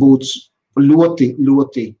 būt ļoti,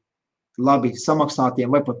 ļoti labi samaksātiem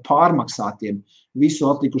vai pat pārmaksātiem visu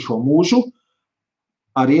atlikušo mūžu,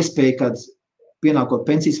 ar iespēju, kad pienākot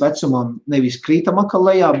pensijas vecumam nevis krītam atkal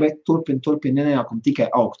lejā, bet turpin nenākumu tikai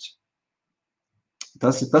augt.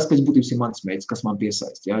 Tas pēc būtības ir mans mērķis, kas man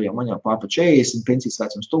piesaist. Ja? Jo man jau pārpa 40, pensijas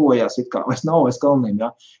vecums tuvojās, it kā vairs nav vairs kalniem.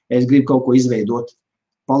 Ja? Es gribu kaut ko izveidot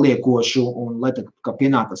paliekošu, un lai tā kā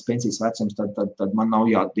pienāk tas pensijas vecums, tad man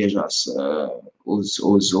nav jāatgriežās uz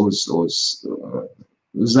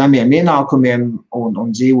zemiem ienākumiem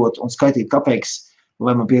un dzīvot un skaitīt kapeikas,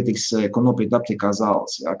 vai man pietiks, ko nopirkt aptikā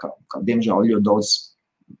zāles, ja, kā diemžēl ļoti daudz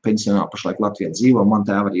pensionāru pašlaik Latvijā dzīvo, man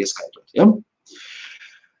tā var ieskaitot. Ja?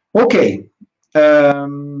 Ok.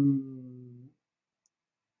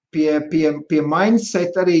 Pie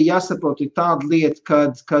mindset arī jāsaprot ir tāda lieta,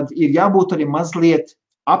 kad ir jābūt arī mazliet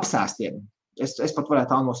apsēstiem. Es pat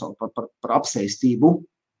varētu tā nosaukt par apsēstību.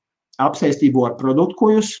 Apsēstību ar produktu,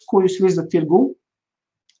 ko jūs virzat tirgu.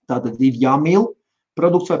 Tātad ir jāmīl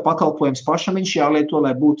produkts vai pakalpojums pašam, viņš jālieto,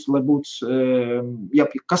 lai būtu, ja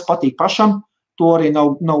kas patīk pašam, to arī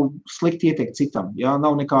nav slikti ieteikt citam. Ja?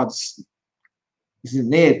 Nav nekādas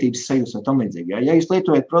neērtības sajūtas vai tam līdzīgi. Ja jūs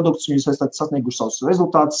lietojat produktus un jūs esat sasnieguši savus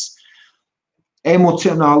rezultātus,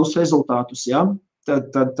 emocionālus rezultātus, ja?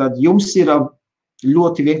 tad jums ir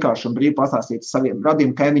ļoti vienkārši un brīvi pastāstīt saviem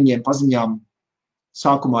radiem, kaimiņiem, paziņām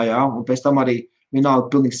sākumā, ja? Un pēc tam arī vienalga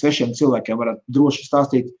pilnīgi svešiem cilvēkiem varat droši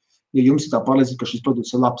stāstīt, ja jums ir tā pārliecība, ka šis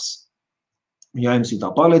produkts ir labs. Ja jums ir tā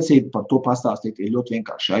pārliecība, par to pastāstīt ir ļoti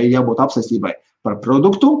vienkārši. Ja ir jābūt apsēstībai par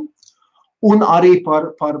produktu un arī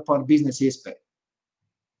par biznesa iespēju.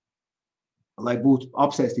 Lai būtu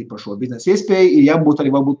apsēstība par šo biznesa iespēju, ir jābūt arī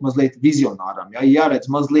varbūt mazliet vizionāram. Ja? Jāredz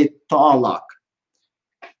mazliet tālāk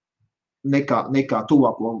nekā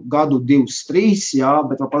tuvāko gadu, 2, 3, ja?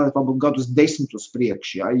 Bet varbūt gadus 10 uz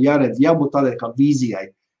priekš. Ja? Jāredz, jābūt tādai kā vīzijai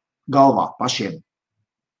galvā pašiem.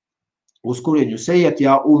 Uz kurien jūs ejat,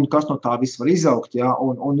 ja, un kas no tā viss var izaugt, ja,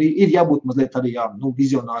 un ir jābūt mazliet arī, ja,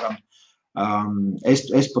 vizionāram.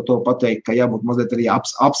 Es par to pateiktu, ka jābūt mazliet arī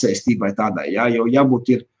apsēstībai tādai, ja, jo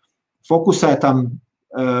jābūt ir fokusētam,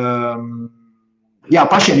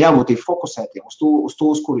 pašiem jābūt ir fokusētiem uz to,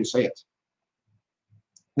 uz kur jūs ejat.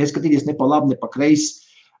 Neskatīties ne pa labi, ne pa kreisi.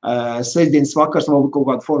 Sestdienas vakars varbūt kaut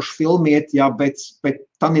kādu foršu filmiet, ja, bet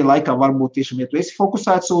tādā laikā varbūt tiešām, ja tu esi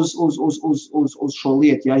fokusēts uz šo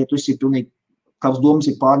lietu, ja tu esi pilnīgi, tavs domas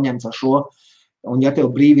ir pārņemts ar šo, un ja tev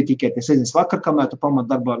brīvi tikai te sestdienas vakar, kamēr tu pamat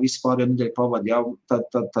darbā visu pārējo nedēļu pavadi, ja,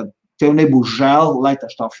 tad tev nebūs žēl, lai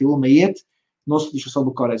tā filma iet, noskatīšos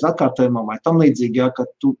varbūt kādreiz atkārtojumā vai tam līdzīgi, ja, ka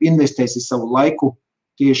tu investēsi savu laiku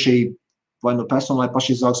tieši vai no personālai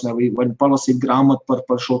pašizaugsmē, vai palasīt grāmatu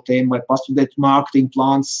par šo tēmu, vai pastudēt mārketinga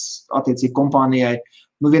plāns attiecīgi kompānijai.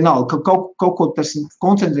 Vienalga, kaut ko tas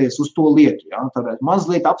koncentrēties uz to lietu, ja? Tāpēc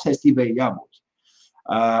mazliet apsēstībai jābūt.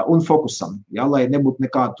 Un fokusam, ja? Lai nebūtu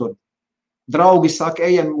nekādu tur. Draugi saka,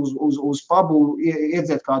 ejam uz pubu,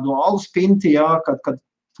 iedzēt kādu alus pinti, ja? Kad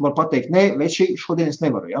tu vari pateikt, nē, vai šodien es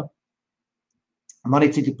nevaru, ja? Man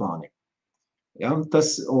ir citi plāni. Ja?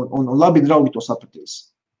 Tas, un labi draugi to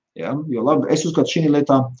sapratīs. Ja? Jo labi, es uzskatu, šī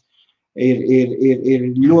lietā ir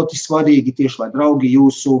ļoti svarīgi tieši, lai draugi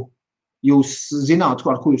jūs zinātu,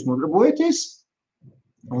 ar ko jūs nodarbojaties,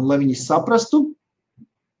 un lai viņi saprastu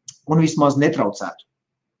un vismaz netraucētu.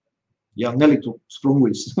 Ja? Neliktu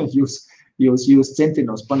sprunguļus jūs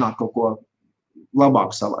centienos panākt kaut ko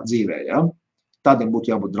labāku savā dzīvē. Ja? Tādiem būtu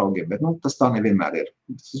jābūt draugiem, bet tas tā nevienmēr ir.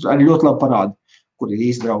 Tas arī ļoti labi parāda, kur ir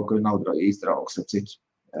īsti draugi, kur nav īsti draugs ar citu.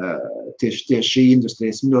 Tieši šī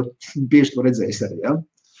industrija, esmu ļoti bieži to redzējis arī. Ja?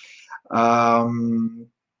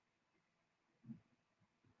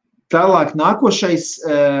 Tālāk nākošais,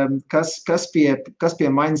 kas pie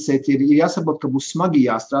mindset ir jāsaprot, ka būs smagi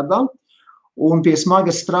jāstrādā. Un pie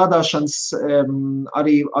smagas strādāšanas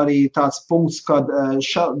arī tāds punkts, kad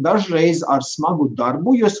dažreiz ar smagu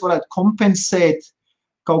darbu jūs varētu kompensēt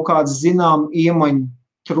kaut kāds zinām iemaņu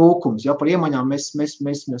trūkums. Ja, par iemaņām mēs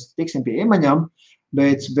tiksim pie iemaņām,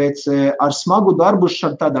 bet ar smagu darbu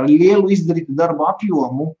tādā lielu izdarītu darbu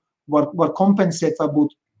apjomu var kompensēt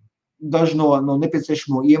varbūt daži no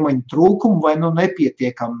nepieciešamo iemaņu trūkumu vai no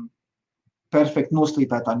nepietiekam perfekti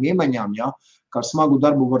noslīpētām iemaņām, ja, kā ar smagu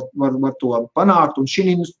darbu var to panākt, un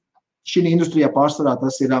šī industrijā pārsvarā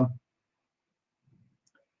tas ir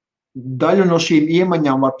daļu no šīm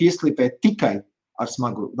iemaņām var pieslīpēt tikai ar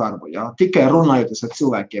smagu darbu, ja, tikai runājoties ar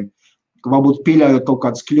cilvēkiem, ka varbūt pieļaujot kaut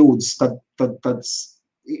kādas kļūdas, tad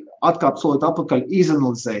atkāpt solīt atpakaļ,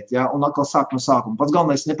 izanalizēt, ja, un atkal sākt no sākuma. Pats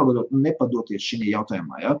galvenais nepadoties šī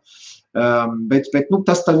jautājumā, ja. Bet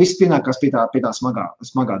tas viss pienākās pie tā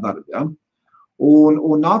smagā darba, ja.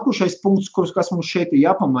 Un nākošais punkts, kas mums šeit ir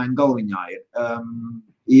jāpamaina galviņā,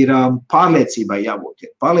 ir pārliecībai jābūt.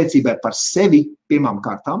 Pārliecībai par sevi pirmām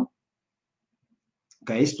kārtām,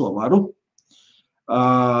 ka es to varu,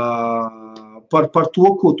 par to,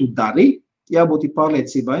 ko tu dari, jābūt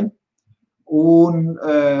pārliecībai, un,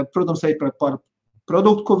 protams, arī par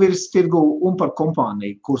produktu, ko virs tirgu, un par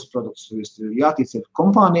kompāniju, kuras produktus virs tirgu. Jātic ir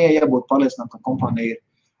kompānijai, jābūt pārliecinām, ka kompānija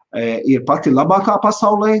ir pati labākā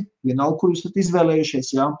pasaulē, vienalga, kur jūs esat izvēlējušies,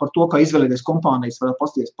 jā, par to, kā izvēlēties kompānijas, varat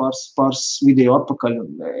pasties pāris video atpakaļ,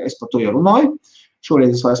 es par to jau runāju,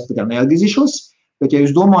 šoreiz es vairs pēc tā neatgriezīšos, bet ja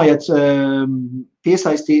jūs domājat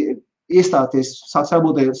iestāties,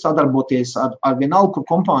 sadarboties ar vienalga, kur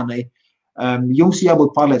kompānija, jums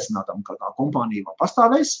jābūt pārliecinātam, ka tā kompānija vēl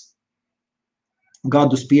pastāvēs,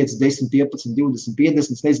 gadus 5, 10, 15, 20,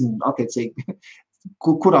 50, nezinu, attiecīgi,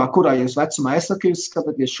 kurā jūs vecumā esat, ka jūs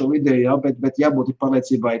skatāties šo video, jā, bet jābūt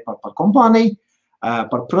pārliecībai par kompāniju,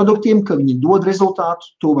 par produktiem, ka viņi dod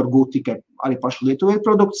rezultātu, to var gūt tikai arī pašu lietuvietu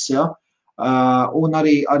produktus, jā, un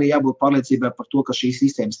arī jābūt pārliecībai par to, ka šī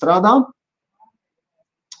sistēma strādā,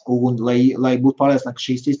 un lai būtu pārliecināta, ka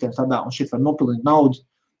šī sistēma strādā, un šeit var nopelnīt naudu,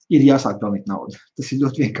 ir jāsāk pelnīt naudu. Tas ir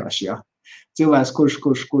ļoti vienkārši, jā. Cilvēks,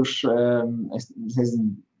 kurš es nezinu,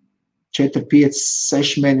 4, 5,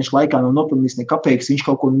 6 mēnešu laikā nav nopelnījis nekapeiks, viņš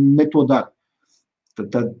kaut ko ne to dara.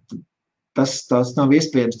 Tad tas nav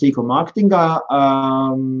iespējams tīkla mārketingā.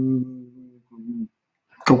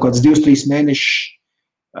 Kaut kāds 2-3 mēneši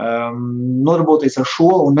nodarboties ar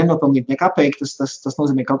šo un nenopelnīt nekapeiku, tas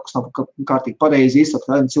nozīmē, ka kaut kas nav kārtīgi pareizi izsakt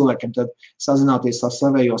tādiem cilvēkiem, tad sazināties ar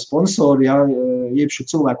savējo sponsoru, ja, jeb šo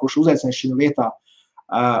cilvēku, kurš uzaicinās šī lietā,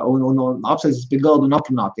 un apsēsties pie galda un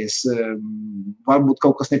aprunāties. Varbūt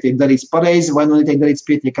kaut kas netiek darīts pareizi, vai netiek darīts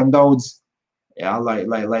pietiekami daudz, ja, lai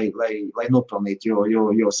nopelnītu,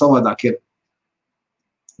 jo savādāk ir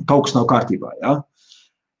kaut kas nav kārtībā, ja.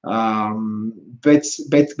 Bet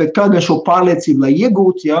kā gan šo pārliecību, lai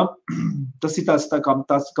iegūt, ja, tas ir tāds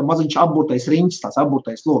kā maziņš apburtais riņķis, tāds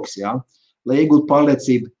apburtais loks, ja. Lai iegūt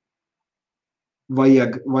pārliecību,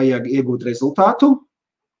 vajag iegūt rezultātu,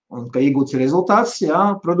 un ka iegūts ir rezultāts,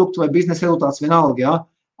 ja, produktu vai biznesa rezultāts vienalga, ja,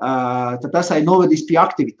 tad tas arī novedīs pie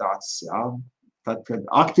aktivitātes, ja. Tad,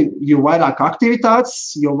 jo vairāk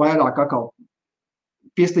aktivitātes, jo vairāk atkal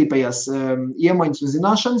pieslīpējās iemaņas un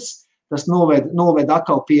zināšanas, tas noved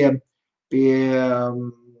atkal pie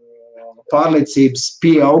pārliecības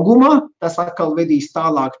pieauguma, tas atkal vedīs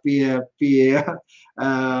tālāk pie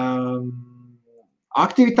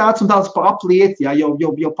aktivitātes un tāds apliet, ja,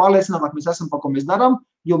 jo pārliecinātāk mēs esam, par ko mēs darām,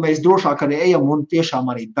 jo mēs drošāk arī ejam un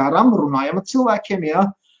tiešām arī darām, runājam ar cilvēkiem, ja.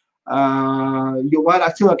 Jo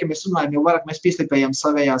vairāk cilvēkiem mēs runājam, jo vairāk mēs pieslīpējam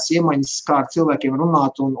savējās iemaņas, kā ar cilvēkiem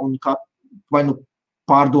runāt un kā vai nu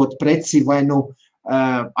pārdot preci, vai nu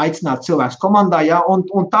aicināt cilvēks komandā, ja, un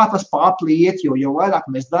tā tas pārpliet, jo vairāk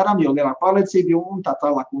mēs darām, jo lielāk pārliecība, un tā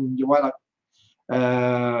tālāk, un jo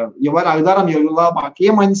vairāk darām, jo labāk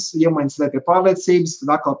iemaņas liek pie pārliecības,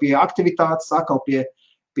 tad atkal pie aktivitātes, atkal pie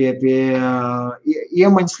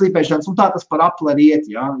iemaņas slīpēšanas, un tā tas par apli arī iet,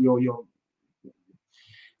 ja, jo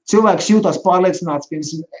cilvēks jūtās pārliecināts,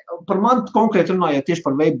 par mani konkrēti runājot tieši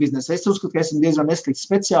par vape biznesu. Es uzskatu, ka esmu diezgan neslikts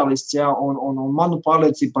speciālists, ja, un manu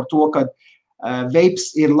pārliecību par to, ka vapes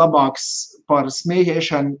ir labāks par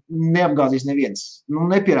smēķēšanu, neapgāzīs neviens.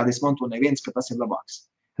 Nepierādīs man to neviens, ka tas ir labāks.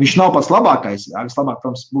 Viņš nav pats labākais, jā, vislabāk,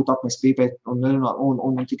 protams, būtu atmest pīpēt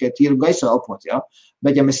un tikai tīru gaisu elpot, jā.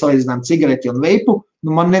 Bet, ja mēs salīdzinām cigareti un veipu,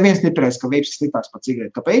 man neviens nepierādīs, ka veips ir sliktāks par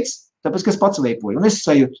cigareti. Kāpēc? Tāpēc, ka es pats veipoju, un es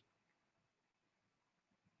sajūtu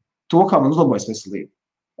to, kā man uzlabojas veselība.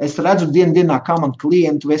 Es redzu dienā, kā man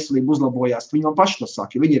klientu veselība uzlabojās. Viņi man paši to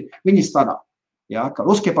saka, jo viņi starā. Ja, ka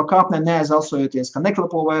uzkie pa kāpnē neaizalsojoties, ka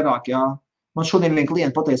neklepo vairāk. Ja. Man šodien vien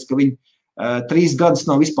klienti pateica, ka viņi 3 gadus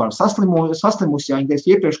nav vispār saslimusi. Ja. Viņi teica,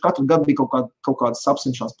 iepriekš katru gadu bija kaut kādas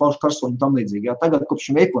apsinšanās, plaušu karsoņu un tam līdzīgi. Ja. Tagad, kopš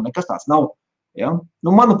viņi veipo, nekas tāds nav. Ja.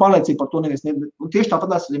 Manu pārliecību par to neviens neviens. Un tieši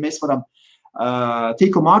tāpatās, ja mēs varam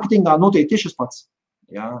tīkla mārketingā notiek tieši tas pats.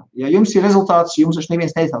 Ja jums ir rezultāts, jums taču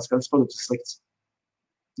neviens neiztās, ka tas produkts ir slikts.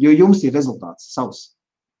 Jo jums ir rezultāts savs,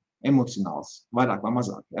 emocionāls, vairāk vai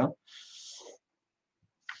mazāk. Ja?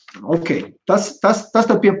 Ok, tas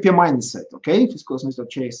tad pie mindset, ok? Fiskos mēs jau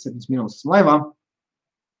 47 minūtes esmu laivā.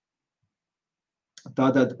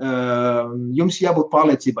 Tātad jums jābūt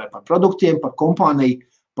pārliecībai par produktiem, par kompāniju,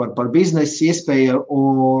 par biznesu iespēju,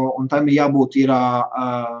 un tam jābūt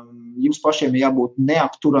jums pašiem jābūt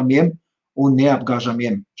neapturamiem un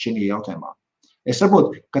neapgāžamiem šī jautājumā. Es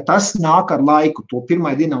saprotu, ka tas nāk ar laiku, to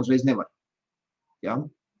pirmā dienā uzreiz nevar. Ja?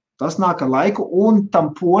 Tas nāk ar laiku un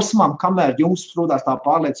tam posmam, kamēr jums rodās tā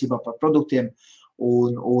pārliecība par produktiem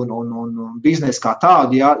un biznesu kā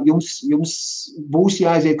tādu, ja? Jums būs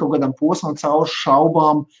jāaiziet kaut kādam posmam caur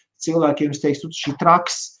šaubām, cilvēkiem teiks, tu šī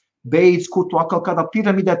traks, beidz, kur tu atkal kādā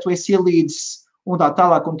piramidē tu esi ielīdzis, un tā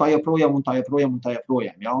tālāk, un tā joprojām, un tā joprojām, un tā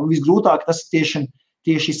joprojām. Ja? Un visgrūtāk tas tieši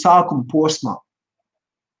sākuma posmā.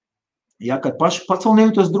 Ja, kad pats vēl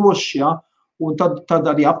nejūtas drošs, ja, un tad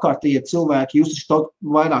arī apkārtējie cilvēki, jūs taču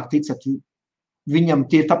vairāk ticat viņam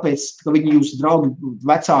tie tāpēc, ka viņi jūsu draugi,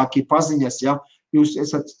 vecāki, paziņas, ja, jūs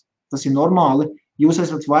esat, tas ir normāli, jūs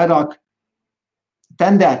esat vairāk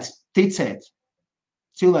tendēti ticēt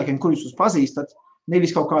cilvēkiem, kurus jūs pazīstat,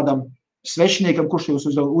 nevis kaut kādam svešiniekam, kurš jūs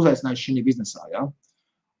uzaicinājis šī biznesā, ja.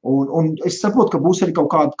 Un es saprotu, ka būs arī kaut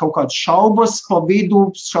kādas šaubas pa vidu,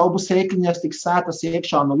 šaubas ēkliņas tiks sētas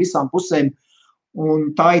iekšā no visām pusēm, un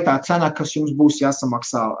tā ir tā cena, kas jums būs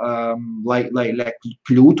jāsamaksā, lai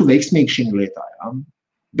kļūtu veiksmīgi šī lietā. Ja?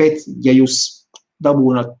 Bet, ja jūs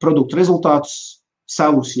dabūnat produktu rezultātus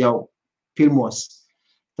savus jau pirmos,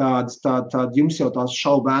 tad jums jau tās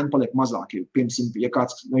šaubēni paliek mazāk. Piemēram, ja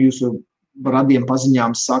kāds no jūsu radiem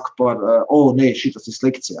paziņām saka par, nē, šitas ir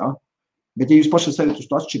slikts, ja? Bet, ja jūs paši sevi uz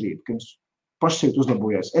to atšķirību, ka jums paši sevi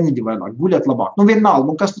uzlabojas, enerģija vairāk, guļat labāk,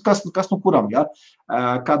 vienalga, kas no kuram, ja,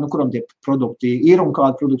 kāda no kuram tie produkti ir un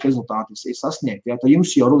kāda produktu rezultāti ir sasniegt, ja, tad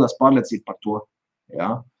jums jau rodās pārliecība par to,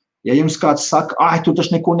 ja. Ja jums kāds saka, tu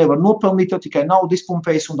taču neko nevar nopelnīt, tev tikai naudu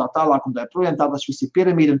izpumpējis un tā tālāk, un tā projām tādas viss ir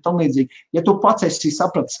piramīda un tam līdzīgi, ja tu pats esi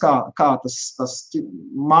sapratis, kā tas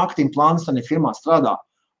mārketinga plāns tādā firmā strādā,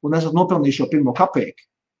 un esat nopelnījuši jau pirmo kapeiku,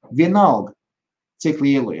 vienalga, cik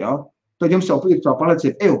lielu, ja, tad jums jau ir tā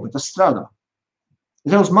pārliecība, bet tas strādā.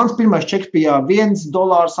 Mans pirmais čeks bija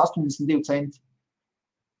 $1,82.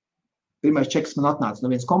 Pirmais čeks man atnāca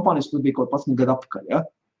no vienas kompānijas, kur bija kaut 11 gadu atpakaļ. Ja?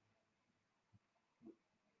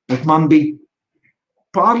 Bet man bija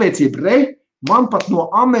pārliecība, man pat no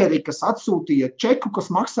Amerikas atsūtīja čeku,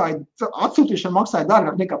 kas atsūtīšana maksāja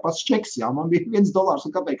dārgāk nekā pats čeks. Ja? Man bija $1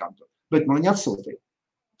 un kāpēkām, bet man viņi atsūtīja.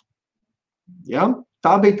 Ja?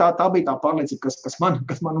 Tā bija tā pārliecība, kas man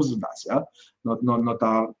uzrādās, ja? No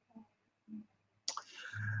tā.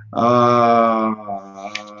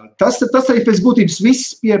 Tas arī pēc būtības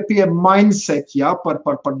viss pie mindset, ja?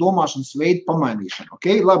 par domāšanas veidu pamainīšanu.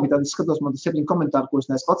 Okay? Labi, tad es skatos, man 7 komentāri, ko es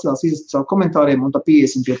neesmu pacēlis, izlasīt savu komentāriem, un tā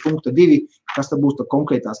 50 pie punkta 2, kas tad būs tā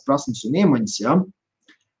konkrētās prasmes un iemaņas. Ja?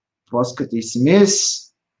 Paskatīsimies.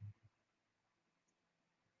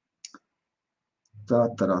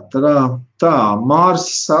 Tā, Māris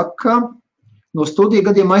saka, no studiju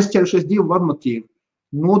gadiem aizķērušies 2 vadmotīvi.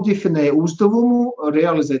 Nodefinēja uzdevumu,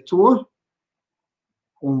 realizē to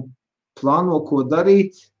un plāno, ko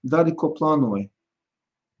darīt, dari, ko plānoja.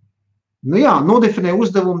 Nodefinēja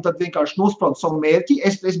uzdevumu, tad vienkārši nospraudu savu mērķi,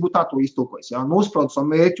 es būtu tā to iztulkojis, nospraudu savu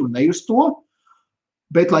mērķi un ne uz to,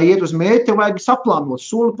 bet, lai iet uz mērķi, tev vajag saplānot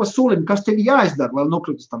soli pa solim, kas tev jāizdara, lai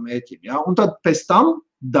nokļūtu uz tam mērķim, ja? Un tad pēc tam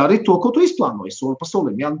dari to, ko tu izplānoji, soli pa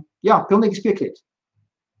solim. Jā, pilnīgi piekrīt.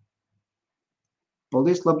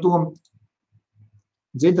 Paldies, labi doma.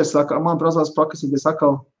 Dzintars saka, man prasās pakasīties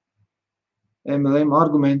atkal MLM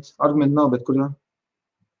argumenti nav, bet kur,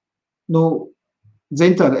 nu,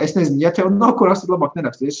 Dzintar, es nezinu, ja tev nav kur rakstīt, labāk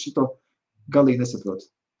nerakstīt, es šito galīgi nesaprotu.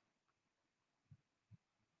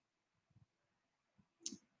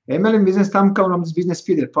 MLM biznesa tam, kam tas biznesa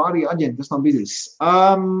pieder pārī aģenti, tas nav biznesa.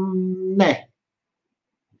 Nē.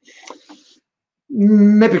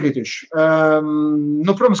 Nepiekrītuši.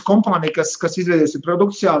 Nu, protams, kompānija, kas izveidojas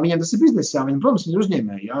produkcijā, viņiem tas ir biznesā, viņi, protams, viņi ir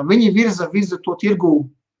uzņēmēji. Jā. Viņi virza to tirgu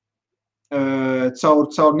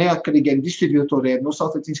caur neatkarīgiem distributoriem, nu,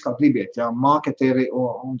 sauciet viņus kā gribiet, jā, marketeri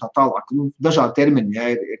un tā tālāk. Nu, dažādi termini,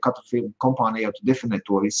 jā, katra kompānija jau definē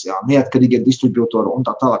to visu, jā, neatkarīgie distributori un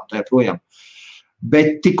tā tālāk, tā projām.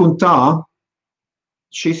 Bet tik un tā,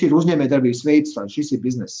 šis ir uzņēmējdarbības veids, šis ir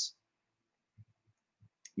bizness.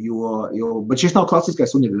 Bet šis nav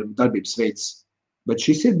klasiskais uzņēmējdarbības veids, bet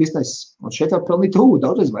šis ir bizness. Un šeit var pelnīt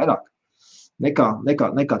daudzreiz vairāk nekā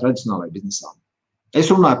tradicionālajā biznesā. Es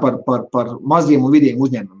runāju par maziem un vidiem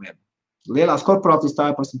uzņēmumiem. Lielās korporācijas tā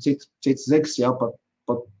ir par cits zegs, jā,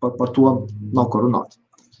 par to nav ko runāt.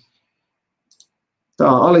 Tā,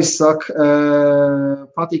 Alis saka,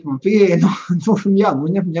 patīk man pieeja, jā,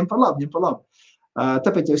 ņem par labu.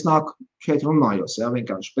 Tāpēc es nāku šeit runājos, jā,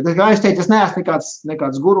 vienkārši. Bet, kā es teicu, es neesmu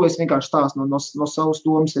nekāds guru, es vienkārši stāstu no savas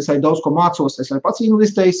domas, es arī daudz ko mācos, es arī pats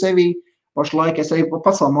investēju sevi, pašlaik es arī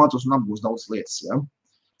pats vēl mācos un apgūstu daudz lietas, jā.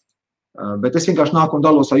 Bet es vienkārši nāku un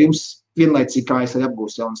dalos ar jums vienlaicīgi, kā es arī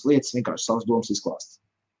apgūstu jaunas lietas, vienkārši savas domas izklāstu.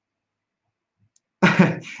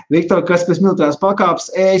 Viktoru, kas pēc militārās pakāpes,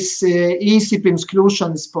 es īsi pirms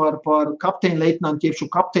kļūšanas par kapteini leitnantu, tiepšu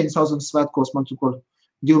kapteini sauszemes svētkos, man tur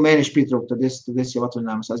 2 mēneši pietrūk, tad es jau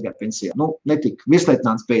atvaļinājumos aizgāju pensijā. Nu, netika,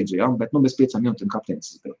 virsleitnants beidzu, jā, bet nu bez 5 minūtēm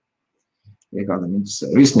kapteinis es biju. Ja kādam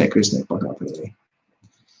interesē, virsnieku pakāpē.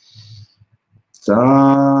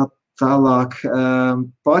 Tālāk,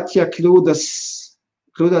 pat ja kļūdās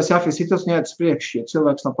jāfies citos jāiet uz priekšu, ja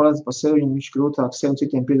cilvēks nav paredzis par sevi, viņš grūtāk sev un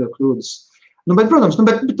citiem piedod kļūdas. Nu, bet, protams,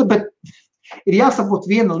 bet ir jāsaprot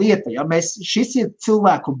viena lieta, ja šis ir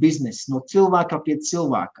cilvēku biznes, no cilvēka pie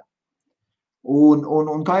cilvēka.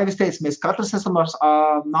 Un kā jau es teicu, mēs katrs esam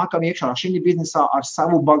nākam iekšā šī biznesā ar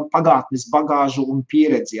savu pagātnes bagāžu un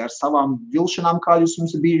pieredzi, ar savām vilšanām, kā jūs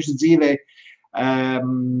mums ir bijušas dzīvē,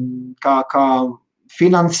 kā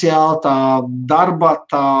finansiāli, tā darba,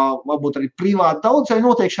 tā varbūt arī privāti. Daudz arī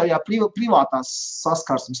notiek šajā privātās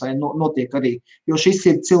saskarsmes, arī notiek arī, jo šis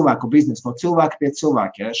ir cilvēku biznes, no cilvēka pie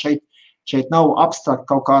cilvēka. Ja? Šeit nav abstrakt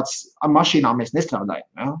kaut kāds, ar mašīnām mēs nestrādājam.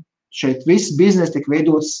 Ja? Šeit viss biznes tiek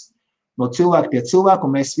veidots no cilvēka pie cilvēka,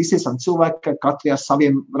 un mēs visi esam cilvēki, katri ar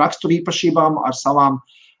saviem raksturīpašībām, ar savām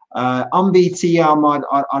ambīcijām,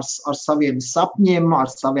 ar saviem sapņiem, ar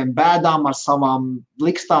saviem bēdām, ar savām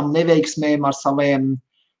likstām neveiksmēm, ar saviem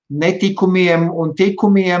netikumiem un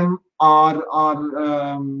tikumiem, ar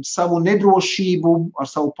savu nedrošību,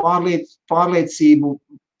 ar savu pārliecību.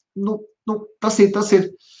 Nu, tas ir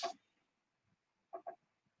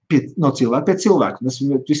no cilvēka pie cilvēka. Tas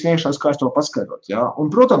visvienkāršāk, kā es to paskaidrot. Ja?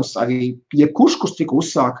 Un, protams, arī jebkurš, kurš tika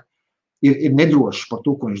uzsāk, ir nedrošs par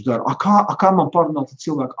to, ko viņš dara. Kā man parunāt ar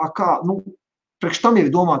cilvēku? Nu, priekš tam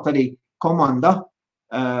ir domāt arī komanda,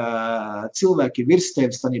 cilvēki virs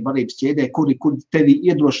tevis, tādā vadības ķēdē, kuri tevi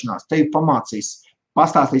iedrošinās, tevi pamācīs,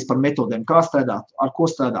 pastāstīs par metodēm, kā strādāt, ar ko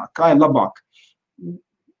strādāt, kā ir labāk.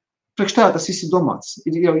 Priekš tā tas viss ir domāts.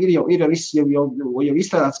 Ir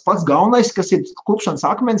izstrādāts pats galvenais, kas ir klupšanas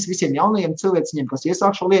akmens visiem jaunajiem cilvēciņiem, kas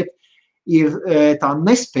iesāk šo lietu, ir tā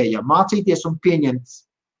nespēja mācīties un pieņemt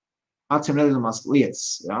acīm redzamās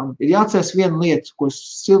lietas. Ja? Ir jāatceras viena lieta, ko es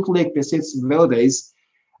silti lieku pie sirds vēlreiz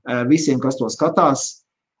visiem, kas to skatās.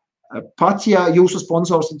 Pat ja jūsu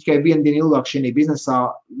sponsors ir tikai vienu dienu ilgāk šajā biznesā,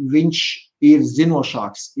 viņš ir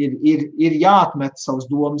zinošāks, ir jāatmet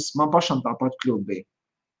savas domas. Man pašam tāpat kļūt bija.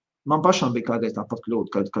 Man pašam bija kādreiz tāpat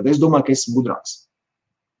kļūt, kad es domāju, ka esmu gudrāks.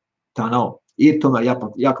 Tā nav. Ir tomēr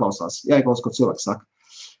jāklausās, ko cilvēks saka.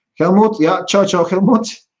 Helmut, jā, čau,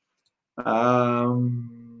 Helmut.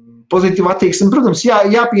 Pozitīva attieksme, protams,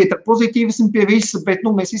 jāpiet ar pozitīvismu pie visa, bet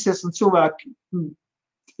mēs visi esam cilvēki.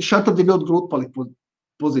 Šādi tad ir ļoti grūti palikt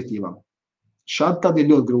pozitīvām. Šādi tad ir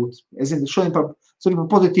ļoti grūti. Es zinu, šodien par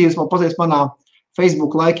pozitīvismu pazies manā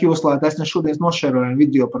Facebook laika joslā, es šodien nošēroju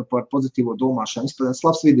video par pozitīvo domāšanu. Izpēdējums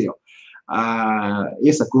labs video.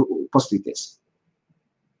 Iesaku paskatīties.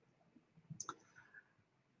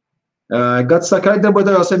 Gads saka,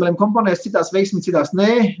 darbojos MLM kompānijās, citās veiksmi, citās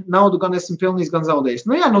nē, naudu gan esmu pelnījis, gan zaudējis.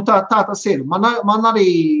 Nu jā, tā tas ir. Man arī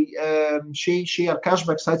šī ar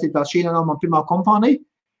cashback saistītā, šī nav man pirmā kompānija,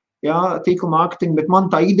 jā, Tīkla Mārketinga, bet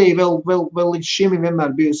man tā ideja vēl līdz šim ir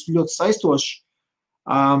vienmēr bijusi ļoti saistoša.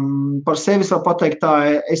 Par sevi var pateikt tā,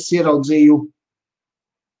 es ieraudzīju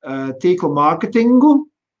tīkla mārketingu,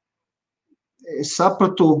 es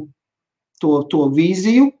sapratu to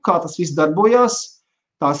vīziju, kā tas viss darbojās,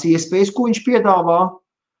 tās iespējas, ko viņš piedāvā.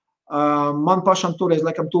 Man pašam toreiz,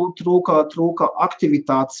 laikam, trūka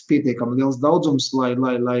aktivitātes pietiekami liels daudzums, lai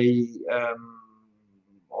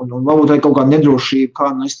un varbūt arī kaut kāda nedrošība, kā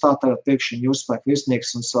es tā tagad pēkšņi uzspēku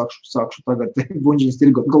virsnieks un sākšu tagad buņģiņas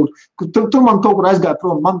tirgot. Tur man kaut kur aizgāja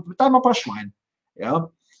prom, tā ir man pašvaina. Ja?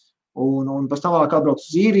 Un pēc tam vēlāk atbrauc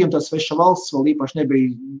uz īriju, un tas sveša valsts vēl īpaši nebija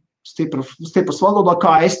stipras valodā,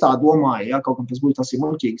 kā es tā domāju. Ja? Kaut kam tas būtu tas ir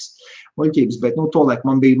muļķības, bet tolaik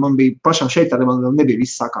man bija pašam šeit arī man nebija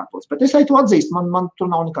viss sakārtots. Bet es to atzīstu, man tur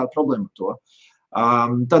nav nekāda problēma ar to.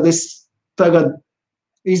 Tad es tagad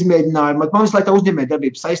izmēģināju, man visu laiku tā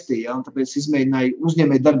uzņēmējdarbība saistīja, ja, un tāpēc izmēģināju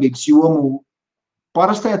uzņēmējdarbības jomu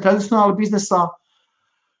parastajā tradicionāla biznesā.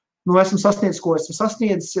 Esmu sasniedzis, ko esmu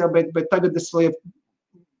sasniedzis, ja, bet tagad es vēl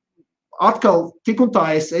atkal tik un tā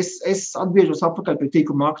es atgriežos atpakaļ pie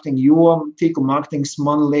tīkla mārketinga, jo tīkla mārketings,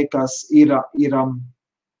 man liekas, ir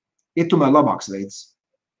tomēr labāks veids.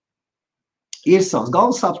 Ir savs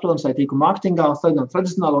galvasāps, protams, vai tīkla mārketingā,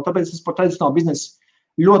 tradicionālo, tāpēc es par tradicionālu biznesu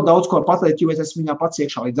ļoti daudz ko pateikt, jo es esmu viņā pats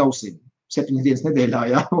iekšā līdz ausīm, 7 dienas nedēļā,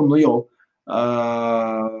 ja, un jau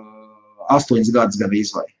 8 gadus gan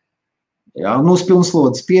izvai. Ja,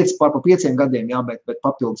 pilnslodzes 5 par 5 gadiem, ja, bet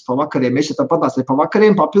papildus pa vakariem, es jau tā patās, pa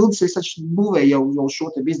vakariem papildus, es taču būvēju jau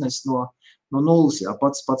šo te biznesu no nulles, ja,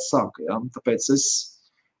 pats sāku, ja, tāpēc es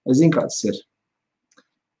zinu, kā tas ir.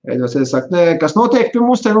 Es saku, kas notiek pie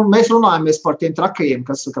mums, te, mēs runājamies par tiem trakajiem,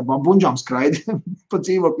 kas kā buņģām skraida pa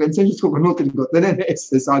dzīvokļiem, cenšas kaut ko notirgot.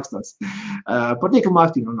 Es ākstos. Par tīkla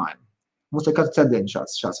mārketingu runājam. Mums te katru ceturtdienu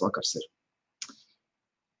šāds vakars ir.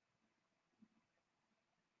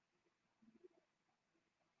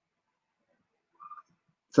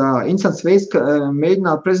 Tā, interesants veids, ka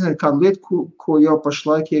mēģināt prezentēt kādu lietu, ko jau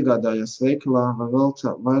pašlaik iegādājās veikalā, vai vēl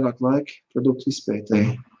vairāk laika produktu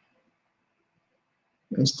izpētēji.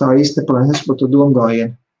 Es tā īsti nepalēju par to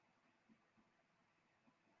domgājienu.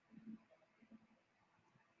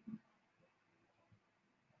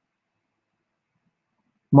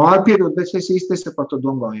 Māri piedod, bet es īsti nesaku par to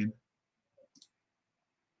domgājienu.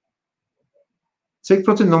 Cik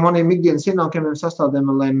procenti no maniem ikdienas ienākumiem sastāv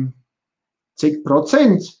MLM? Cik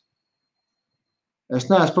procenti?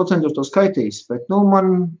 Es neesmu procentos to skaitījis, bet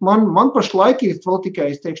man pašlaik ir vēl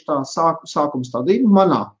tikai, es teikšu tā, sākuma stadija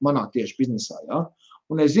manā tieši biznesā, ja.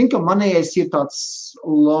 Un es zinu, ka manējais ir tāds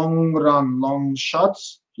long run, long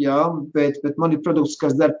shots, ja, bet man ir produkts,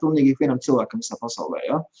 kas der pilnīgi vienam cilvēkam visā pasaulē,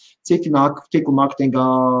 ja. Citi nāk tīkla mārketingā,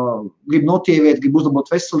 grib notievēt, grib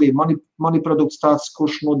uzlabot veselību, man ir produkts tāds,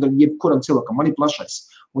 kurš noder jebkuram cilvēkam, man ir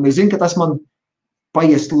plašais. Un es zinu, ka tas man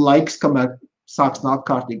paies laiks, kamēr sāks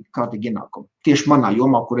nākt kārtīgi ienākumi. Tieši manā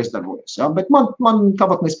jomā, kur es darbojos, ja, bet man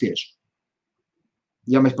tāpat nespiež.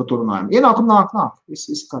 Ja mēs par to runājam. Ienākumi nāk,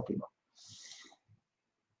 viss kārtībā.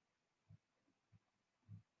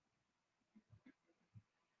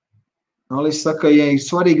 Alis saka, ja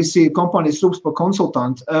svarīgas ir kompānijas rūpes par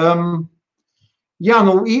konsultantu. Jā,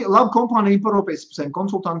 labi kompānija parūpēs par saviem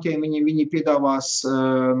konsultantiem, viņi piedāvās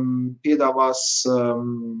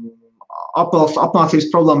apmācības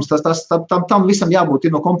problēmas, tam visam jābūt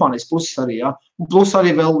ir no kompānijas puses arī, ja. Un plus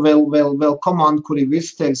arī vēl komanda, kur ir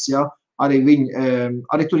virsitevis, ja, arī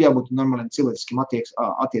tur jābūt normāliem cilvēciskiem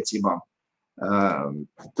attiecībām.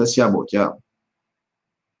 Tas jābūt, jā.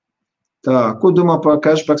 Tā, ko domā par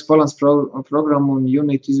cashbacks balance programmu un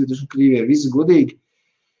unit izvietošanu Krievijā? Viss godīgi?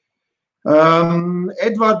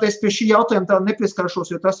 Edvard, es pie šī jautājuma tā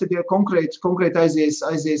nepieskaršos, jo tas ir konkrēti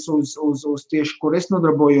aizies uz tieši, kur es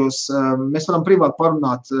nodarbojos. Mēs varam privāti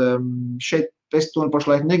parunāt. Šeit es to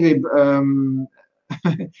pašlaik negribu.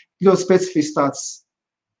 Ļoti specifisks tāds.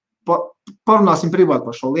 Parunāsim privāti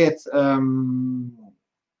par šo lietu.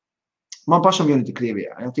 Man pašam unity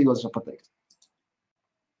Krievijā, ja, tīklos var pateikt.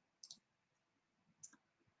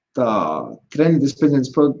 Tā, trendes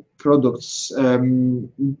prezentētas produkts.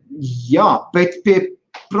 Jā, bet pie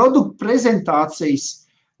produktu prezentācijas,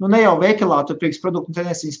 ne jau veikalā, tur priekš produktu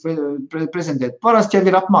tendences prezentēt. Parasti jau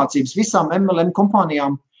ir apmācības. Visām MLM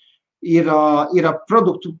kompānijām ir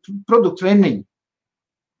produktu treniņi.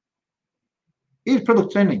 Ir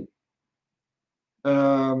produktu treniņi.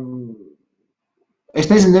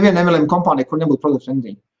 Es nezinu nevienu MLM kompāniju, kur nebūtu produktu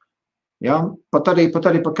treniņi. Ja? Pat arī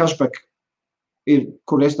par cashback. Ir,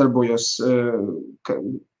 kur es darbojos,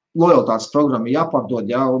 lojalitātes programma jāpārdod,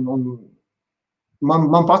 ja, un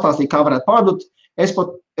man pastāstīja, kā varētu pārdot. Es par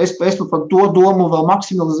to domu vēl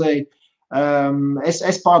maksimalizēju.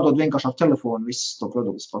 Es pārdodu vienkārši ar telefonu visus to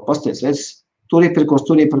produktus. Pasties, tur iepirkos,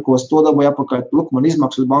 to dabūju apakaļ, lūk, man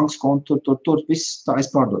izmaksas bankas kontu, tur, viss tā es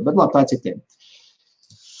pārdodu, bet labi, tā ir citiem.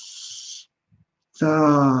 Tā,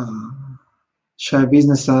 šai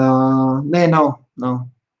biznesā, nē, nav.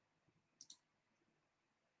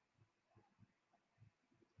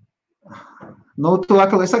 Nu, tu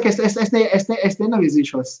atkal, es saku, es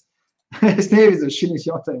nenavizīšos. Es neievizīšu šīs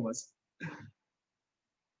jautājumos.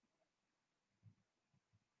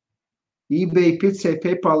 eBay, Picē,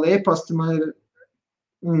 PayPal, e-pasti, man ir,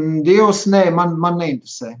 Dievs, nē, man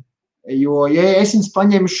neinteresē. Jo, ja es viņus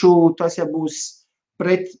paņemšu, tas jau būs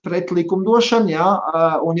pret likumdošana, jā,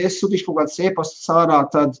 un ja es sūtīšu kaut kāds e-pastus ārā,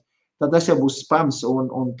 tad tas jau būs spams,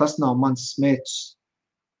 un tas nav mans mērķis.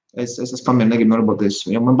 Es spamiem negribu norboties,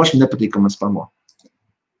 jo man pašam nepatīk, ka man spamo.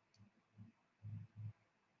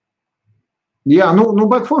 Jā, nu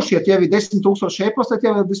baigi forši, ja tev ir 10 000 e-pasta, tad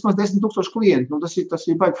tev ir vismaz 10 000 klienti, nu tas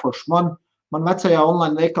ir baigi forši. Man vecajā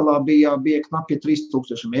online veikalā bija knapi 3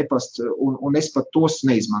 000 e-pasta, un es pat tos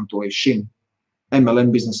neizmantoju šim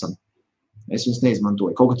MLM biznesam. Es viņus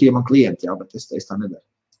neizmantoju. Kaut kā tie man klienti, jā, bet es tā nedaru.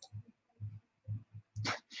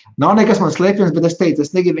 Nav nekas man slēpjams, bet es teicu,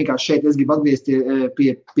 es negribu vienkārši šeit, es gribu atgriezt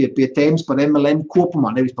pie tēmas par MLM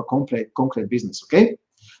kopumā, nevis par konkrētu biznesu, ok?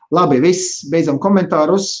 Labi, viss, beidzam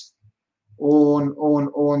komentārus un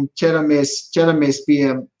ķeramies pie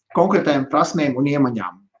konkrētajām prasmēm un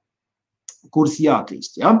iemaņām, kuras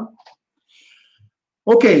jāattīst, jā?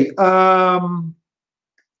 Ok,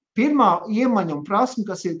 pirmā iemaņa un prasme,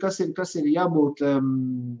 kas ir jābūt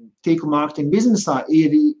tīkla mārketinga biznesā,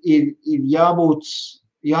 ir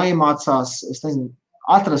jāiemācās, es nezinu,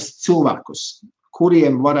 atrast cilvēkus,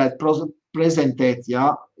 kuriem varētu prezentēt,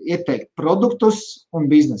 jā, ieteikt produktus un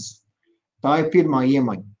biznesu. Tā ir pirmā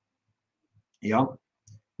iemaņa. Jā.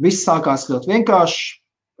 Viss sākās ļoti vienkārši.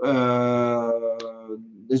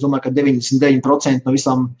 Es domāju, ka 99% no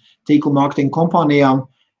visām tīkla mārketinga kompānijām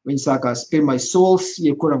viņi sākās pirmais solis,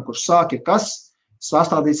 jebkuram, kurš sāk, ir kas?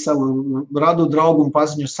 Sastādīt savu radu, draugu un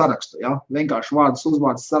paziņu sarakstu. Ja? Vienkārši vārdus,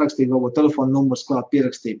 uzvārdus sarakstīt, varbūt telefonu numurs klāt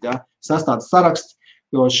pierakstīt. Ja? Sastādīt sarakstu,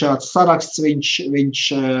 jo šāds saraksts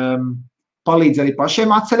viņš palīdz arī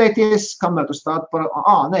pašiem atcerēties, kamēr tu stādi par,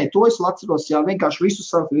 nē, to es atceros, jā, vienkārši visu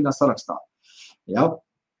sarakstu vienā sarakstā. Ja?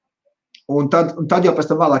 Un tad jau pēc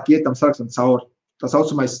tam vēlāk iet tam sarakstam cauri. Tā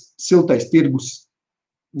saucamais siltais tirgus,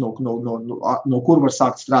 no kur var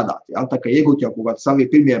sākt strādāt. Ja? Tā kā iegūt jau kaut kādi savi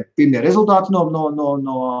pirmie rezultāti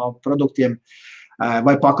no produktiem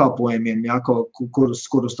vai pakalpojumiem, ja? kurus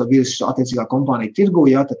tad virs attiecīgā kompānija tirgu,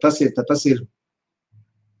 ja? Tad tas ir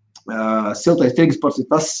siltais tirgus,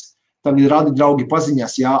 tam ir radi draugi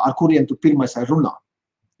paziņas, ja? Ar kuriem tu pirmais runā,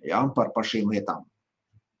 ja? par šīm lietām.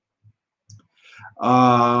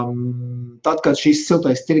 Tad, kad šis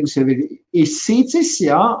siltais tirgus jau ir izsīcis,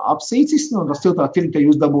 jā, apsīcis, no tas siltā tirgu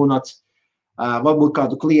jūs dabūnāt varbūt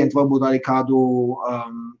kādu klientu, varbūt arī kādu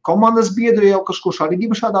komandas biedru, jau kurš arī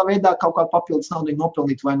grib šādā veidā kaut kādu papildus naudu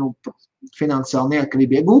nopelnīt vai nu finansiāli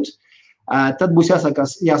neatkarību iegūt, tad būs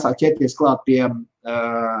jāsāk ķerties klāt pie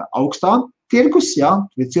augstā tirgus, jā,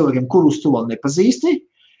 pie cilvēkiem, kurus tu vēl nepazīsti.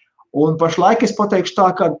 Un pašlaik es pateikšu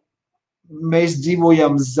tā, ka mēs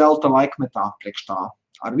dzīvojam zelta laikmetā priekš tā.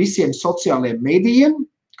 Ar visiem sociālajiem medijiem,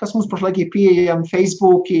 kas mums pašlaik ir pieejami,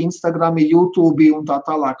 Facebook, Instagram, YouTube un tā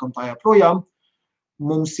tālāk un tā joprojām,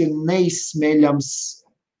 mums ir neizsmeļams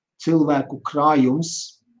cilvēku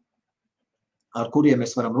krājums, ar kuriem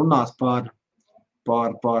mēs varam runāt par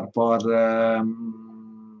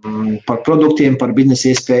produktiem, par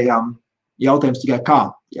biznesa iespējām. Jautājums tikai kā.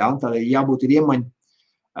 Ja? Tad jābūt ir iemaņa.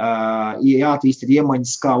 Jāattīst ir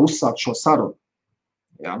iemaņas, kā uzsākt šo sarunu.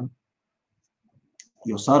 Ja?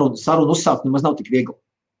 Jo sarunu uzsākt nemaz nav tik viegli.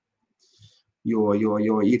 Jo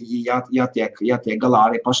ir jātiek galā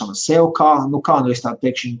arī pašam ar sev, kā nu es tā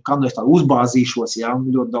teikšu, kā nu es tā uzbāzīšos, ja?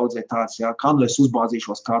 Ļoti daudz ir tāds, ja? Kā nu es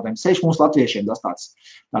uzbāzīšos kādiem. Sevišķi mums latviešiem tas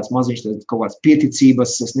tāds maziņš, kaut kāds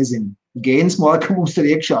pieticības, es nezinu, gēns, ka mums ir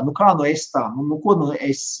iekšā, nu kā nu es tā, nu ko nu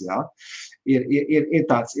es, ja? Ir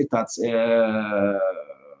tāds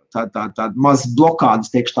tāda maz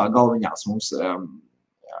blokādas, teikšu tā, galviņās mums.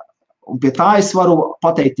 Un pie tā es varu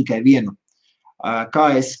pateikt tikai vienu.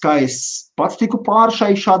 Kā es pats tiku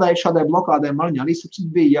pāri šādai blokādai, man arī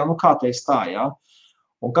bija, nu kā teiks tā, jā.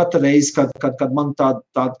 Un katru reizi, kad man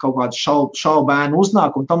tāda kaut kāda šaubēna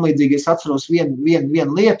uznāk, un tam līdzīgi es atceros vienu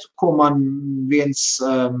lietu, ko man viens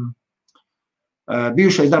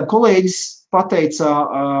bijušais darba kolēģis pateica,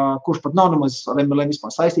 kurš pat nav nemaz ar MLM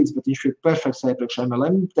vispār saistīts, bet viņš ir perfekts priekš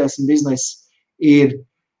MLM, tēsim biznes, ir,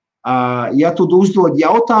 ja tu uzdod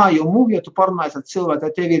jautājumu, ja tu parunājies ar cilvēku,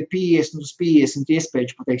 tad tev ir 50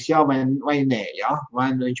 iespējas pateiks jā vai nē, jā?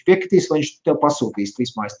 Vai viņš piekritīs, vai viņš tev pasūtīs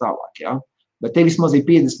 3 mājas tālāk, jā? Bet te vismaz ir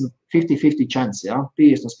 50-50 chance, ja?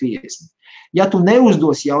 50/50. Ja tu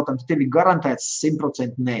neuzdos jautājumu, tad tev ir garantēts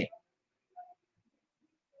 100% nē.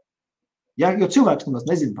 Ja, jo cilvēks nemaz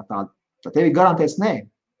nezina par tādu, tad tev ir garantēts nē,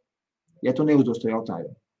 ja tu neuzdos to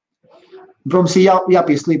jautājumu. Protams, ir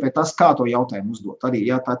jāpieslīpē tas, kā to jautājumu uzdot. Arī,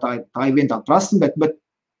 ja, tā ir viena tāda prasme, bet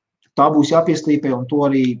tā būs jāpieslīpē, un to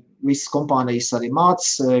arī visas kompānijas arī māc,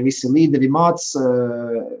 visi līderi māc,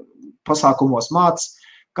 pasākumos māc,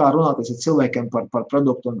 kā runāties ar cilvēkiem par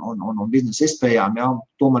produktu un biznesa iespējām. Ja?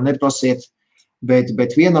 To man neprasiet,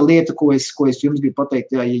 bet viena lieta, ko es jums gribu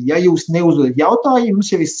pateikt, ja jūs neuzdodat jautājumu, jums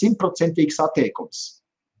jau ir 100% atteikums.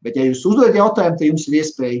 Bet ja jūs uzdodat jautājumu, tad jums ir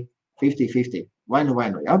iespēja 50-50. Vai nu,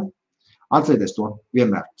 ja? Atcerieties to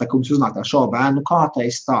vienmēr. Tā, ka jums uznāk tā šauba, nu kā tā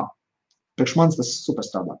es tā? Priekš manis tas super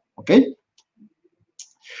strādā. Okay?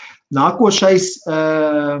 Nākošais,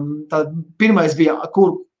 tad pirmais bija,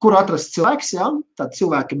 kur atrast cilvēks, ja? Tad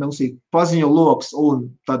cilvēki mums ir paziņo loks un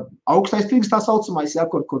tad augstais tirgus tā saucamais, ja?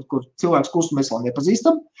 kur cilvēks, kurus mēs vēl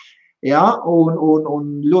nepazīstam. Ja? Un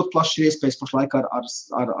ļoti plaši iespējas pašlaik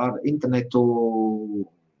ar internetu,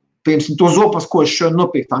 piemēram, to zopas, ko es šodien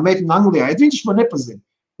nopirku. Tā meitene Anglijā, viņš man nepazina.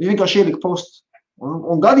 Viņš vienkārši ielika postu.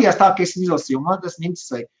 Un gadījās tā, ka es izlasīju, man tas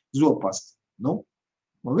interesēja zopast. Nu,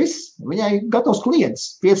 un viss, viņai gatavs klients.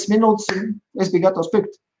 5 minūtes, es biju gatavs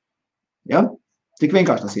pirkt. Ja? Tik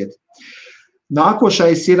vienkārši tas iet.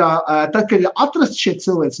 Nākošais ir, tad, kad atrast šie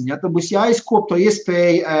cilvēci, ja, tad būs jāizkop to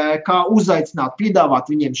iespēju, kā uzaicināt, piedāvāt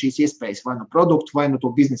viņiem šīs iespējas, vai no produktu, vai no to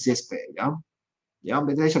biznesa iespēju. Ja? Ja,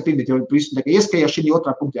 bet es jau pirmīt, jau ieskajās šī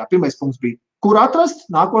otrā punktā. Pirmais punkts bija, kur atrast,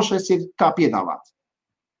 nākošais ir, kā piedāvāt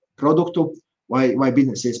produktu vai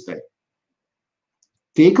biznesa iespēju.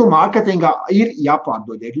 Tīkla mārketingā ir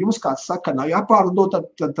jāpārdod. Ja jums kāds saka, ka nav jāpārdod,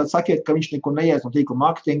 tad sakiet, ka viņš neko neies no tīkla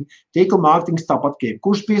mārketinga. Tīkla mārketings tāpat, ka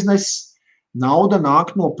jebkurš bizness, nauda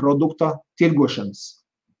nāk no produkta tirgošanas.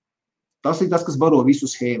 Tas ir tas, kas baro visu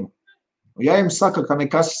schēmu. Un ja jums saka, ka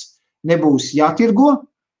nekas nebūs jātirgo,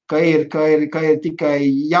 ka ir tikai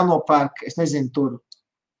jānopērk, es nezinu, tur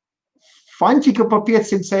faņķika par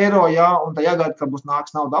 500 eiro, jā, un tā jāgāda, ka būs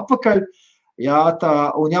nāks nauda apakaļ, jā,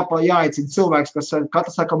 un jāaicina cilvēks, kas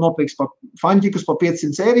katrs saka nopirks par faņķikus par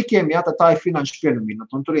 500 eirikiem, jā, tā ir finanšu piramīda,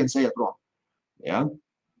 un turienes ejiet prom. Jā.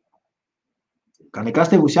 Ka nekas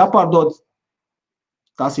nebūs jāpārdod,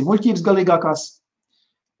 tās ir muļķības galīgākās,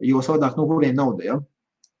 jo savādāk no kuriem nauda, jā.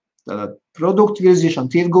 Tātad produktu virzīšana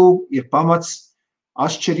tirgū ir pamats,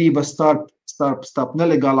 atšķirība starp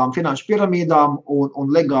nelegālām finanšu piramīdām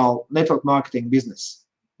un legālu network marketing biznesu.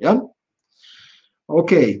 Ja?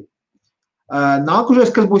 Ok.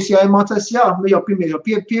 Nākošais, kas būs jāiemācās, jā, jau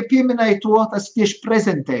pieminēju to, tas tieši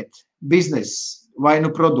prezentēt biznesu vai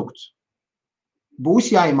nu produktu.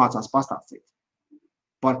 Būs jāiemācās pastāstīt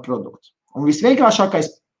par produktu. Un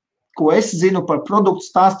visvienkāršākais, ko es zinu par produktu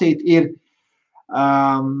stāstīt, ir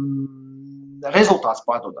rezultāts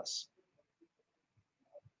pārdodas.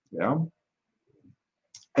 Ja?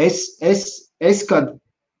 Es kad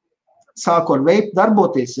sāku ar veipu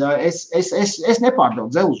darboties, ja, es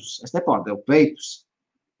nepārdevu dzelžus, es nepārdevu veipus.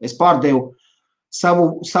 Es pārdevu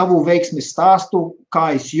savu veiksmes stāstu, kā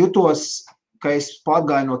es jutos, ka es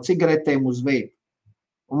pārgāju no cigaretēm uz veipu.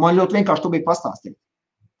 Un man ļoti vienkārši to bija pastāstīt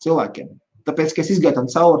cilvēkiem. Tāpēc, ka es izgāju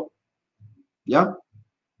tam cauri. Ja?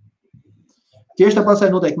 Tieši tāpēc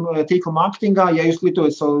ir noteikti tīkla mārketingā, ja jūs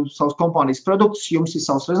lietojat savus kompānijas produktus, jums ir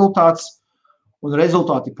savs rezultāts un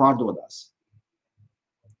rezultāti pārdodās.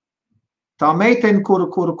 Tā meitene, kur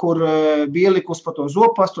bija ielikusi par to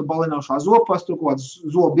zopastu, balinošā zopastu, kaut kādas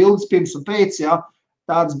zobu bildes pirms un pēc, ja,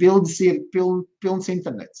 tādas bildes ir pilns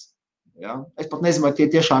internets. Ja. Es pat nezinu, vai tie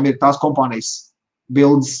tiešām ir tās kompānijas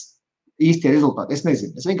bildes īstie rezultāti. Es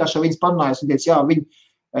nezinu. Es vienkārši ar viņas parunājos un teicu, jā,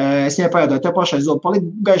 es viņai pajautāju, tev pašai zobi palika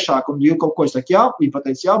gaišāk, un kaut ko es saku, jā, viņa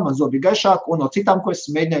pateica, jā, man zobi bija gaišāk, un no citām, ko es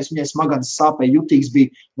mēģināju, viņai smaganas sāpēja, jutīgs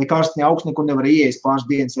bija, ne karsts, ne augsts, neko nevarēja ieiest pāris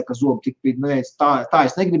dienas, ja, ka zobi tik bija, tā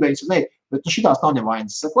es negribēju, ne, bet nu šitās nav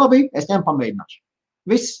nevainas. Es saku, labi, es ņemu pamēģināšu.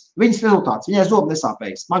 Viss, viņas rezultāts, viņai zobi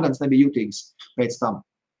nesāpējas, smaganas nebija jutīgas pēc tam.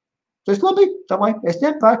 Tas labi, tavai, es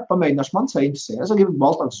ņemu pērku, pamēģināšu, man sevi interesē, es gribu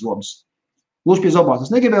balstāks zobus. Lūdzu pie zobās,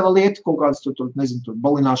 es negribēju vēl lietu, kaut kādas tur, nezinu, tur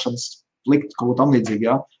balināšanas likt kaut ko tam līdzīgi,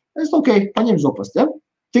 jā. Es, ok, paņem zopast, ja?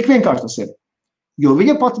 Tik vienkārši tas ir. Jo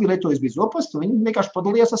viņa pati lietojas bija zopast, un viņa vienkārši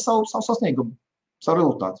padalījās ar savu sasniegumu, savu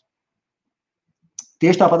rezultātu.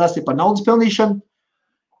 Tieši tāpat tas ir par naudas pelnīšanu.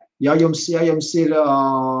 Ja jums ir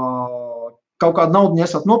kaut kāda nauda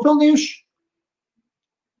esat nopelnījuši,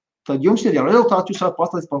 tad jums ir jau rezultāti, jūs varat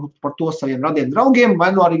pastāstīt par to saviem radiem draugiem,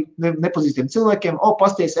 vai no arī nepazīstiem cilvēkiem,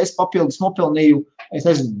 pasties, es papildus nopelnīju, es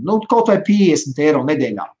nezinu, nu, kaut vai 50 eiro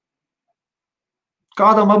nedēļā.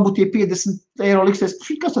 Kādam varbūt tie 50 eiro liksies,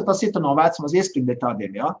 kas tas ir no vecumaz ieskrindē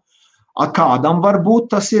tādiem, ja? Kādam varbūt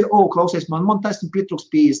tas ir, klausies, man taisni pietrūks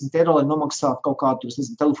 50 eiro, lai nomaksātu kaut kādu,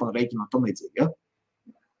 telefonu rēķinu un tam līdzīgi, ja?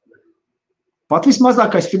 Pat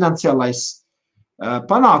vismazākais finansiālais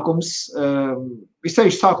panākums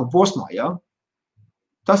vissevišķi sākuma posmā, ja?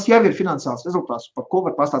 Tas jau ir finansiāls rezultāts, par ko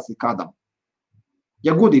var pastāstīt kādam.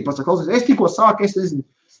 Ja godīgi pasaka, klausies, es tikko sāku,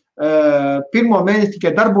 pirmo mēnesi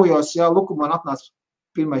tikai darbojos, ja, luku man atnāca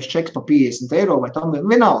pirmais čeks pa 50 eiro vai tam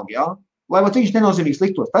vienalga, ja, lai vai viņš nenozīmīgs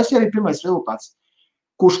liktos. Tas jau ir pirmais rezultāts,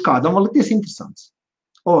 kurš kādam var likties interesants.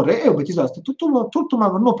 Bet izrādās, tur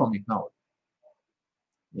tomēr var nopelnīt naudu.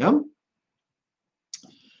 Ja?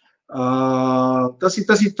 Tas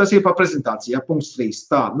ir par prezentāciju, ja, punkts 3.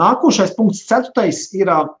 Tā, nākošais punkts 4. ir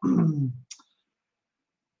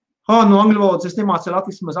no angļu valodas es nemācu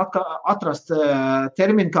atrast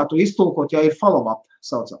terminu, kā to iztulkot, ja ir follow-up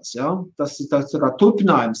saucās, ja. Tas ir kā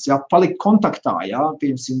turpinājums, ja, palikt kontaktā, ja,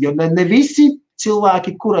 piemēram, jo ne visi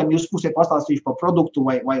cilvēki, kuriem jūs pusē pastāstījuši par produktu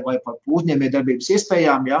vai par uzņēmējdarbības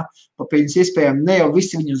iespējām, ja, par peļņas iespējām, ne jau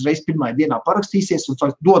visi viņi uzreiz pirmajā dienā parakstīsies un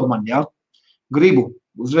saka, dod man, ja, gribu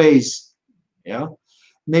uzreiz, ja,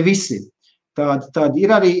 ne visi. Tad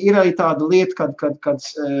ir arī tāda lieta, kad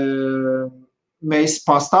mēs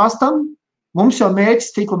pastāstam, mums jau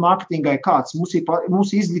mērķis tīkla mārketingai kāds,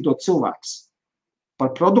 mums izglītot cilvēks par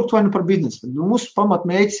produktu vai par biznesu. Mūsu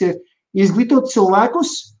pamatmērķis ir izglītot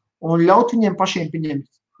cilvēkus un ļaut viņiem pašiem pieņemt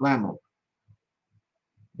lēmumu.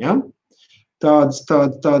 Ja?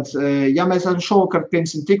 Ja mēs esam šovakar,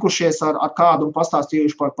 piemēram, tikušies ar kādu un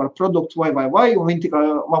pastāstījuši par produktu vai, un viņi tikai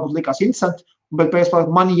varbūt likās interesanti, bet pēc tam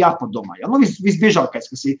man jāpadomā. Ja? Visbiežākais,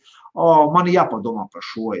 kas ir, man jāpadomā par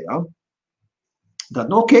šo, ja? Tad,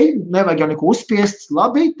 nevajag jau neko uzspiest,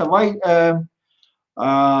 labi, tā vai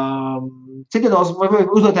cik daudz, vai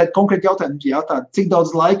uzdotēt konkrēti jautājumu, ja, cik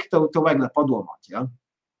daudz laika tev vajag, lai padomāt, ja.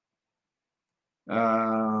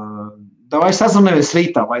 Vai sazvanīties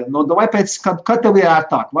rītā, vai pēc, kad tev ir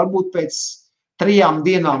ērtāk, varbūt pēc 3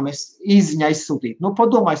 dienām mēs izziņā izsūtīt.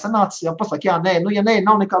 Padomāj, sanāc, ja pasaka, jā, nē, ja nē,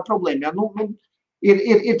 nav nekā problēma, ja,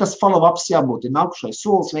 ir tas follow-ups jābūt, ir nākušais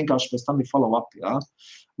solis, vienkārši pēc tam ir follow-up, ja.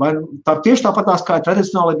 Vai tieši tāpatās, kā ir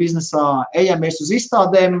tradicionālajā biznesā, ejam mēs uz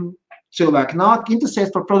izstādēm, cilvēki nāk, interesēs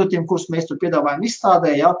par produktiem, kurus mēs tur piedāvājam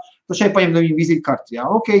izstādē, ja, tad šeit paņem viņu vizītkarti, ja,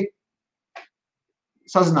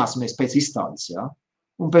 sazināsimies pēc izstādes, ja,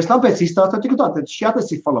 un pēc tam pēc izstādes, tad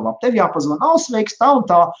tas ir follow-up, tev jāpazvan, sveiks, tā un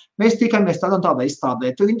tā, mēs tikamies tādā un tādā izstādē,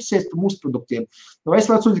 tu interesēs par mūsu produktiem, vai es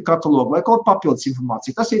varu sūtīt katalogu, vai kaut papildus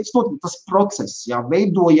informāciju, tas process, ja,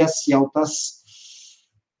 veidojas jau tas,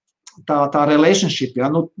 tā relationship, ja,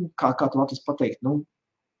 kā tu latviski pateikt,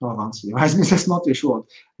 aizmirsies latviešu valodu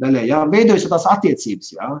daļai, ja, veidojas tās attiecības,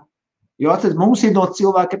 ja, jo mums ir no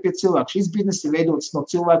cilvēka pie cilvēka, šis biznes ir veidots no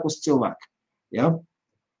cilvēku uz cilvēku, ja,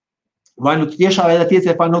 vai tiešā veidā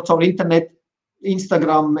tieciet, vai caur internetu,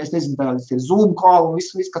 Instagram, es nezinu, tas ir Zoom call un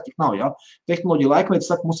viss, ka tik nav, ja, tehnoloģija laikmets,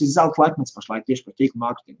 saka, mums ir zelta laikmets pašlaik tieši par tīkla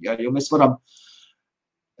mārketingu, ja, jo mēs varam.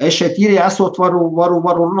 Es šeit īrijā esot varu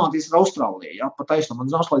runāties ar Austrāliju, ja, pat taisno, man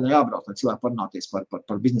uz Austrālijā jābrauc, lai cilvēki parunāties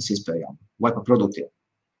par biznesa iespējām vai par produktiem.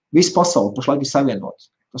 Visu pasauli pašlaik ir savienot.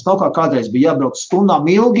 Tas nav kā kādreiz bija jābrauc stundām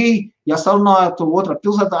ilgi, ja sarunājot, tu otrā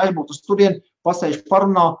pilsētā aizbūt uz turien, pasēž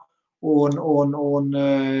parunā un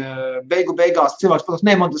beigās cilvēks patās,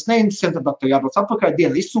 nē, man tas neinteresē, tad tev jābrauc atpakaļ,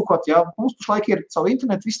 dienu izsūkot, ja, mums pašlaik ir caur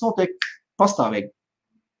internetu, viss notiek pastāvīgi.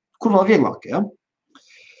 Kur vēl vieglāk, ja?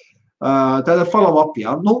 Tātad follow-up,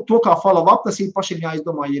 ja. To kā follow-up, tas ir pašiem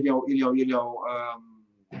jāizdomā, ir jau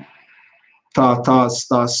tās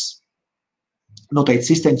noteikti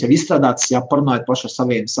sistēmas jau izstrādātas, ja parunājot paši ar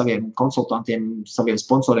saviem konsultantiem, saviem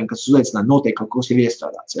sponsoriem, kas uzaicināja noteikti kaut kas ir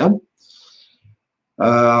iestrādāts, ja.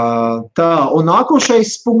 Un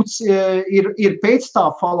nākošais punkts ir pēc tā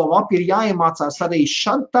follow-up, ir jāiemācās arī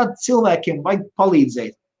tad cilvēkiem vajag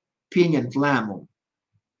palīdzēt pieņemt lēmumu.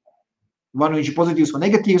 Vai viņš ir pozitīvs vai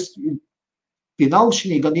negatīvs, vienalga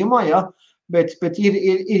šī gadījumā, ja, bet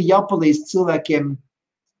ir jāpalīdz cilvēkiem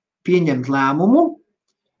pieņemt lēmumu,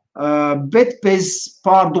 bet bez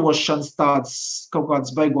pārdošanas tādas kaut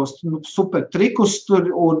kādas baigos super trikus tur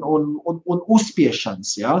un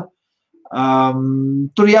uzspiešanas, ja.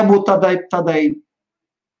 Tur jābūt tādai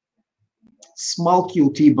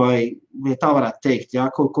smalkjūtībai, ja tā varētu teikt, ja,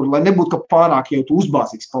 kur lai nebūtu, ka pārāk jau tu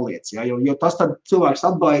uzbāzīgs paliec, ja, jo tas tad cilvēks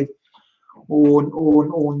atbaida. Un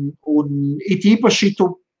it īpaši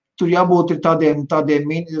tur jābūt ir tādiem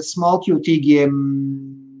smalkjūtīgiem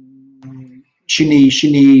šī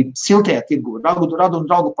siltajā tirgu, radu un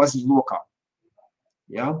draugu paziņu lokā.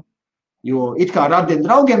 Ja? Jo it kā radiem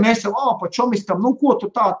draugiem mēs jau, pa čomiskam, nu ko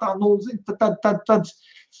tu tā, nu, tad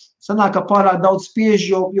sanāk, ka pārāk daudz spiež,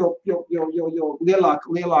 jo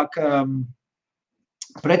lielāk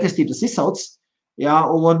pretestība tas izsauc, jā,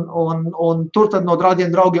 un tur tad no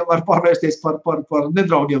radiem draugiem var pārvērsties par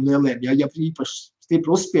nedraugiem lieliem, jā, ja īpaši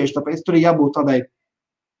stipri uzspiež, tāpēc tur ir jābūt tādai,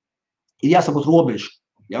 ir jāsabūt robežu,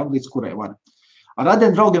 jā, līdz kurai var. Ar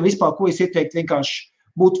radiem draugiem vispār, ko es ieteiktu, vienkārši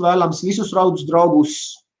būtu vēlams visus raudus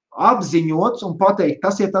draugus apziņot un pateikt,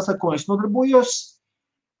 tas ir tas, ar ko es nodarbojos,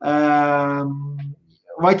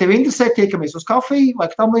 vai tev interesē, tiekamies uz kafiju, vai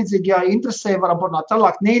tam līdzīgi, jā, interesē, varam parunāt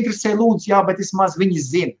tālāk, neinteresē, lūdzu, jā, bet vismaz viņi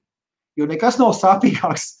zina. Jo nekas nav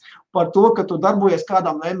sāpīgāks par to, ka tu darbojies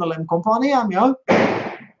kādām no MLM kompānijām, jā.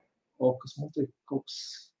 Kas mums ir kaut kas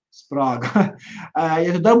sprāga.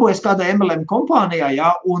 Ja tu darbojies kādā MLM kompānijā,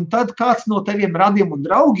 jā, un tad kāds no teviem radiem un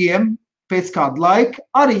draugiem pēc kādu laiku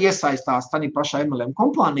arī iesaistās tādā pašā MLM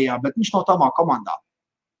kompānijā, bet viņš nav tamā komandā.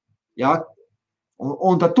 Ja?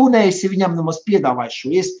 Un tad tu neesi viņam nemaz piedāvājis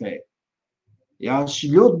šo iespēju. Ja?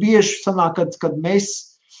 Ļoti bieži sanāk, kad mēs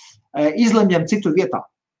izlemjam citu vietā.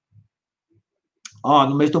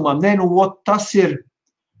 Nu mēs domājam, tas ir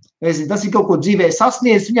kaut ko dzīvē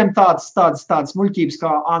sasniedz, viņam tādas muļķības,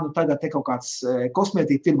 kā, nu tagad te kaut kāds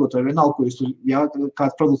kosmētika tirgot vai vienalga, ko jūs tur, ja,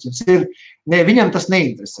 kāds produkts jums ir. Nē, viņam tas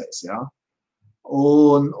neinteresēs, ja.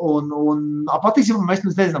 Un patiesībā mēs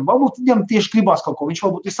nezinām, varbūt viņam tieši gribās kaut ko, viņš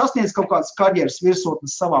varbūt ir sasniedz kaut kādas karjeras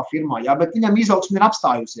virsotnes savā firmā, ja, bet viņam izaugsme ir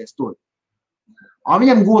apstājusies tur.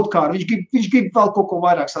 Viņam godkāri, viņš grib vēl kaut ko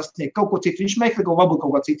vairāk sasniegt, kaut ko citu, viņš meklē varbūt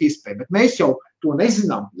kaut kā citu iespēju, bet mēs jau to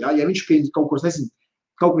nezinām, ja viņš kaut ko nezin,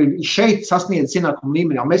 kaut ko šeit sasniedz ienākumu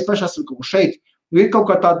līmenī, mēs paši esam kaut ko šeit, ir kaut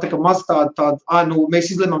kā tāda maz tāda, nu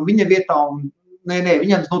mēs izlemam viņa vietā un nē,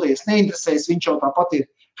 viņam tas noteikti neinteresēs, viņš jau tāpat ir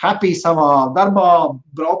happy savā darbā,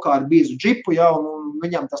 braukā ar bīzu džipu, ja, un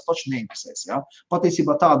viņam tas taču neinteresēs, ja.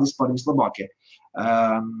 Patiesībā tādi vispār vislabākie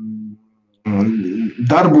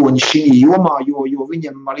darboņi šī jomā, jo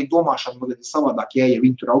viņam arī domāšana ir savādāk, ja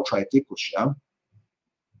viņi tur augšā ir tikuši, ja.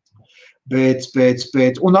 Bet,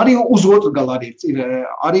 un arī uz otru galu ir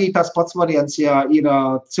arī tāds pats variants, ja ir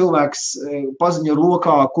cilvēks paziņo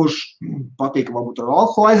rokā, kurš patīk varbūt ar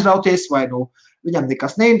alkoholu aizrauties, vai nu viņam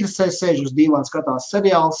nekas neinteresē, sēž uz dīvāna, skatās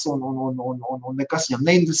seriāls un nekas viņam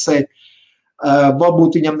neinteresē.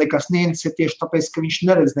 Varbūt viņam nekas neinteresē tieši tāpēc, ka viņš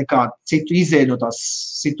neredz nekādu citu izēju no tās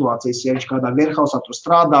situācijas, ja viņš kādā warehousā tur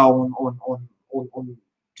strādā un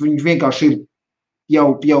viņš vienkārši ir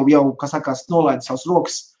jau kas sakās, nolaida savas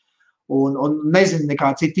rokas un nezinu nekā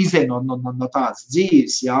citu izēju no tādas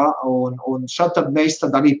dzīves, jā, un šad tad mēs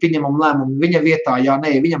tad arī pieņemam lēmumu viņa vietā, jā,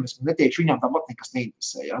 nē, viņam es neteikšu, viņam tāpat nekas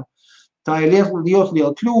neinteresē, jā. Tā ir ļoti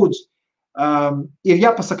liela kļūda, ir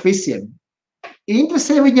jāpasaka visiem.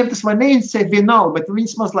 Interesē viņiem tas vai neinteresē vienalga, bet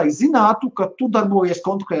viņas mazliet zinātu, ka tu darbojies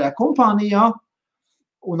konkrētajā kompānijā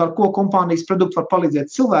un ar ko kompānijas produktu var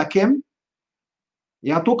palīdzēt cilvēkiem.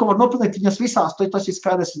 Jā, to, ka var nopelnīt viņas visās, tas ir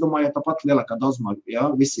skaidrs, es domāju, tāpat lielākā daudzumā, jā,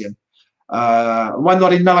 visiem. Vai nu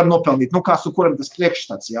arī nevar nopelnīt, nu kāds, kuram tas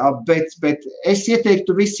priekšstats, jā, bet es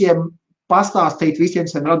ieteiktu visiem pastāstīt visiem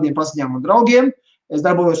saviem radiem paziņām un draugiem. Es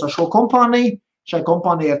darbojos ar šo kompāniju, šai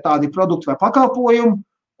kompānijai ir tādi produkti vai pakalpojumi,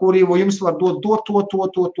 kuri jums var dot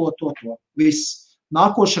to. Viss.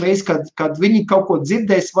 Nākošais reiz, kad viņi kaut ko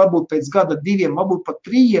dzirdēs, varbūt pēc gada 2, varbūt pat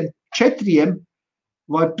 3, 4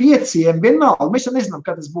 vai 5, vienalga, mēs jau nezinām,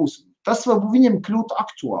 kad tas būs. Tas varbūt viņiem kļūt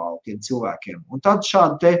aktuāli tiem cilvēkiem. Un tad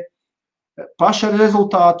šādi te paša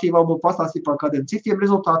rezultāti, varbūt pastāstīt par kādiem citiem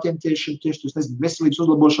rezultātiem, tieši veselības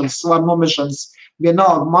uzlabošanas, svaru nomešanas,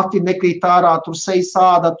 vienalga, mati nekrīt ārā, tur sejas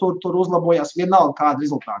āda, tur uzlabojās, vienalga kāda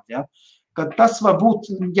rezultāti, ja. Kad tas var būt,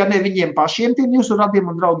 ja ne viņiem pašiem, tiem jūsu radiem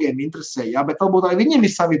un draugiem interesē, ja, bet varbūt arī viņiem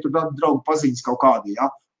ir savi draugu paziņas kaut kādi, ja,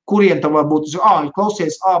 kuriem tam var būt,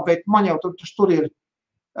 klausies, bet man jau tur ir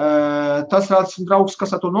tas rāds un draugs,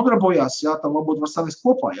 kas ar to nodarbojās, ja, tam varbūt var savest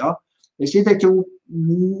kopā, ja. Es ieteiktu,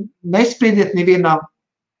 nespriediet nevienā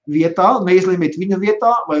vietā, neizlēmiet viņa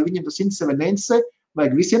vietā, vai viņam tas interesē vai neinteresē,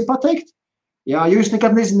 vajag visiem pateikt, ja, jo jūs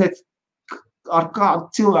nekad neziniet, ar kādu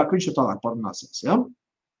cilvēku viņš jau tālāk parunāsies, ja.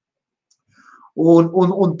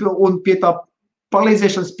 Un pie tā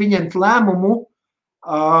palīdzēšanas pieņemt lēmumu,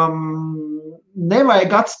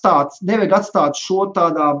 nevajag atstāt šo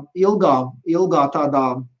tādā ilgā tādā,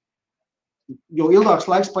 jo ilgāks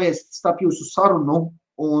laiks paiet starp jūsu sarunu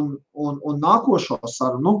un nākošo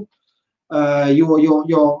sarunu, jo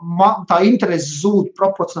tā interese zūd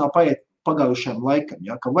proporcionāli paiet pagājušajam laikam,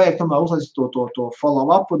 ja, ka vajag tomēr uzlaist to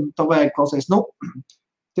follow-up un tā vajag klausies,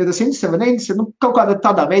 ja tas interesē vai neinteresē, kaut kādā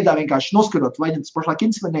tādā veidā vienkārši noskarot, vai tas pašlaik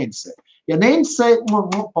interesē vai neinteresē. Ja neinteresē,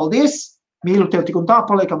 paldies, mīlu tev tik un tā,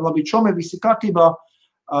 paliekam labi čomi, viss ir kārtībā,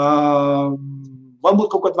 varbūt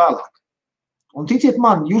kaut kad vēlāk. Un ticiet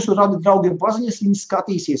man, jūsu radi draugiem paziņas, viņi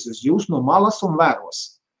skatīsies uz jūs no malas un vēros.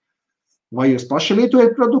 Vai jūs paši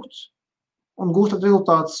lietojat produktu un gūstat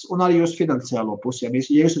rezultātus, un arī jūsu finansiālo pusi. Ja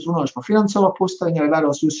jūs runājuši par finansiālo pusi, tad viņi arī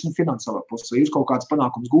vēros jūsu finansiālo pusi. Vai jūs kaut kāds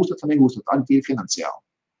panākums gūstat vai negūstat, arī tīri finansiāli.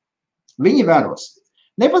 Viņi vēros.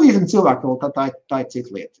 Nepazīstam cilvēku, tā ir cita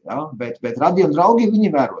lieta, ja? Bet radi un draugi, viņi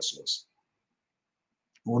vēros jūs.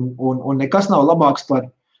 Un nekas nav labāks par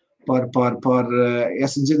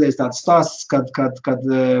esmu dzirdējis tāds stāsts, kad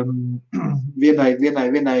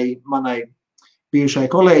vienai manai bijušai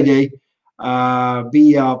kolēģei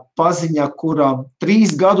bija paziņa, kura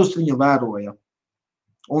 3 gadus viņu vēroja.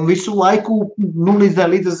 Un visu laiku,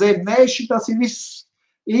 līdz zem, šitas ir viss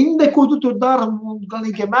inde, ko tu tur dari,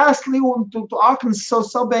 galīgie mēsli, un tu aknes savu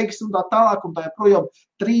sabeigas, un tā tālāk, un tā joprojām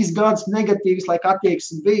 3 gadus negatīvas, laik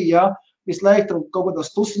attieksmi bija, ja? Visu laiku kaut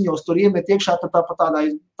kādos tusiņos tur iemet iekšā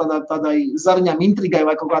tādai zariņām intrigai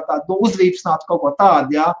vai kaut kā tādu uzvīpsnātu kaut ko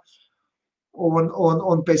tādu, ja.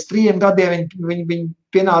 Un pēc 3 gadiem viņi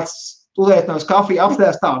pienāca uzētinājus kafiju,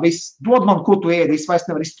 apstājās tā, viss, dod man, ko tu ēdi, viss vairs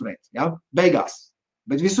nevar izturēt, ja, beigās.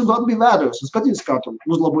 Bet visu to bija vērojos, un skatījos, kā tu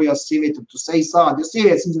uzlabojās sievieti, tu seji sādi, jo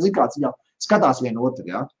sievietes, viņas zin kāds, jā, skatās vienu otru,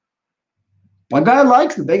 ja. Pagāja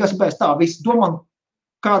laiks, beigās tā, viss, dod man,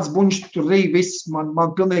 kāds buņš tur rīja, viss,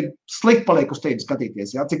 man pilnīgi slikti paliek uz tevi skatīties,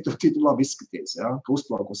 ja? Cik tu labi izskaties, ja? Ka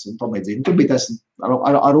uzplaukus un tomēdzīgi. Tur bija tas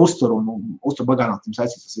ar uzturu un uzturu bagānātiem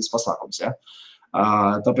saistīts tas viss pasākums, ja?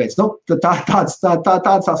 Tāpēc,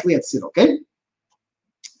 tādas lietas ir, ok?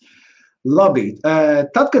 Labi.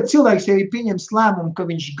 Tad, kad cilvēks jau ir pieņems lēmumu, ka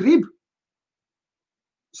viņš grib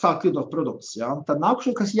sākt lietot produktus, ja? Tad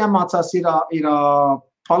nākušo, kas jāmācās, ir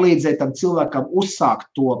palīdzēt tam cilvēkam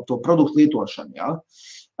uzsākt to produktu lietošanu, ja?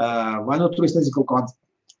 Vai tur es nezinu kaut kādu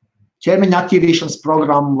ķermeņa attīrīšanas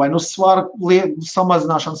programmu, vai svaru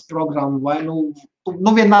samazināšanas programmu, vai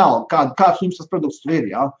vienalga, kāds jums tas produkts tur ir,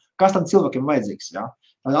 ja? Kas tam cilvēkiem vajadzīgs, ja?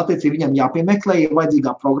 Tad attiecīgi viņam jāpiemeklē, ir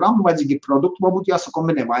vajadzīgā programma, vajadzīgi produkti, varbūt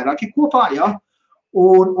jāsakombinē vairāki kopā, ja?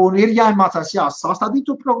 Un ir jāiemācās, sastādīt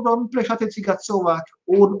to programmu priekš attiecīgā cilvēku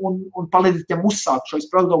un palīdzēt viņam uzsākt šīs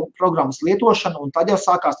programmas lietošanu, un tad jau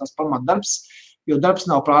sākās tas pamatdarbs, jo darbs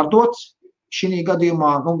nav pārdot šī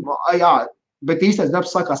gadījumā, bet īstais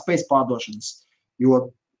darbs sākās pēc pārdošanas, jo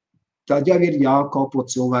tad jau ir jākalpo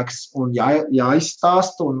cilvēks un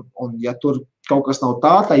jāizstāst, un ja tur kaut kas nav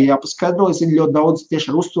tā, tad jāpaskaidro, es zinu ļoti daudz tieši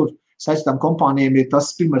ar uzturu saistām kompānijiem ir tas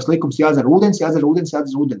pirmais likums jādzer ūdens. Ja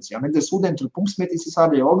nedzers ūdeni, tur pumps metīsies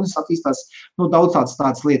ārējā organisms attīstās, daudz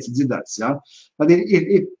tādas lietas ir dzirdētas, ja. Tad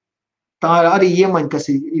tā ir arī iemaņa, kas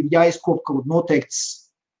ir jāizkop kaut noteikts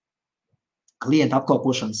klienta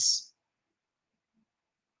apkalpošanas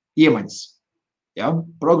iemaņas, ja.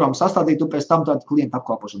 Programmu sastādīt un pēc tam tāda klienta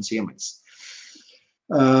apkalpošanas iemaņas.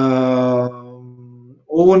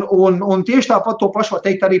 Un tieši tāpat to pašu var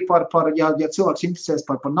teikt arī ja cilvēks interesēs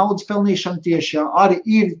par naudas pelnīšanu tieši, ja arī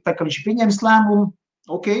ir, tā kā viņš pieņems lēmumu,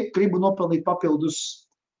 ok, gribu nopelnīt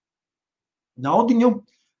papildus naudiņu,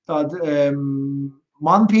 tad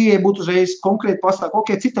man pieeja būtu uzreiz konkrēti pasāk,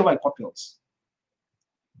 ok, cik tev vajag papildus.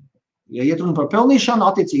 Ja iet runa par pelnīšanu,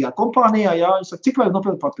 attiecīgā kompānijā, jā, viņš saka, cik vajag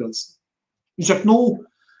nopelnīt papildus? Viņš saka,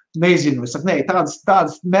 nezinu, es saku, nē,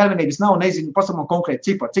 tādas mērvienības nav, nezinu, pasaka man konkrēti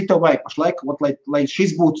cipari, cik tev vajag pašlaik, lai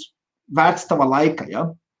šis būtu vērts tava laika, ja?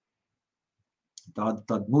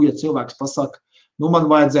 Tad, ja cilvēks pasaka,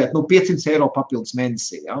 man vajadzētu, 500 eiro papildus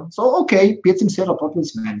mēnesī, ja? So, ok, 500 eiro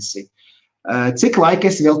papildus mēnesī. Cik laika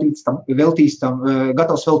esi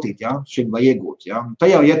gatavs veltīt, ja, šim, lai iegūt, ja?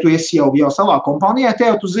 Tā jau, ja tu esi jau savā kompānijā, te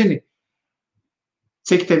jau tu zini,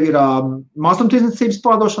 cik tev ir mazumtirdzniecības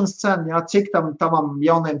pārdošanas cena, ja, cik tavam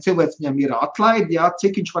jaunajam cilvēciņam ir atlaidi, ja,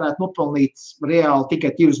 cik viņš varētu nopelnīt reāli tikai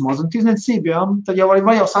tīri uz mazumtirdzniecību, ja, tad jau var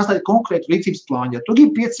jau sastādīt konkrētu rīcības plānu. Ja tu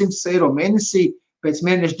gribi 500 eiro mēnesī, pēc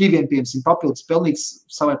mēneša 2, 500 papildus pelnīts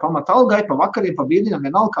savai pamata algai, pa vakariem, pa brīvdienām,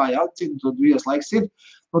 vienalga, ja, cik tur brīvais laiks ir,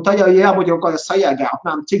 tad jau jābūt jau kādā sajēgā,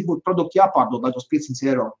 apmēram, cik būtu produktu jāpārdod, lai tos 500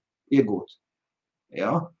 eiro iegūtu.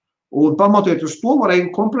 Ja. Un pamatojot uz to,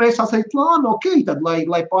 varēja komprēs sasādīt plānu, ok, tad,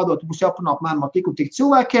 lai pārdotu, būs jāpanāk mēmā tik un tik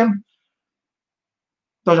cilvēkiem,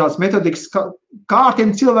 dažādas metodikas, kā ar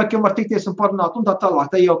tiem cilvēkiem var tikties un parunāt un tā tālāk.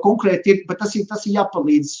 Tā jau konkrēti ir, bet tas ir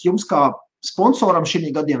jāpalīdz jums kā sponsoram šī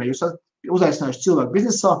gadījumā, jūs uzaicinājuši cilvēku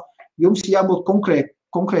biznesā, jums jābūt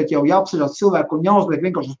konkrēti jau jāapsažās cilvēku un jāuzliek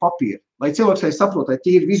vienkārši uz papīra. Lai cilvēks arī saprot, lai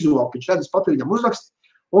tīri vizuāli, viņš redz papīriem uzrakst,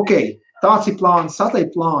 ok, tāds ir plāns,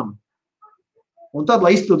 sastādīt plānu. Un tad,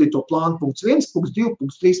 lai izpildītu to plānu punkts 1, punkts 2,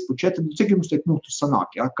 punkts 3, punkts 4, cik jums tiek punktus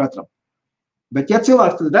sanāk, ja, katram. Bet ja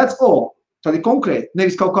cilvēks tad redz, Tad ir konkrēti,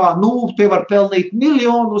 nevis kaut kā, tie var pelnīt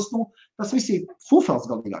miljonus, tas viss ir fufels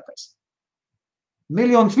galīgākais.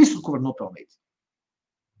 Miljonus visur, ko var nopelnīt.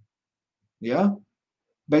 Ja?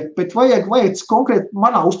 Bet vajag konkrēti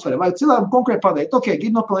manā uztverē, vajag cilvēkam konkrēti pateikt, ok,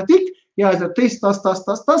 grib nopelnīt tik, jāizdara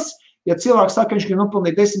tas. Ja cilvēks saka, ka viņš grib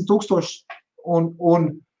nopelnīt 10 000 un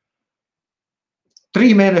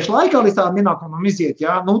 3 mēnešu laikā līdz tādam ienākumam iziet,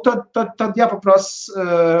 ja? Tad jāpaprasa,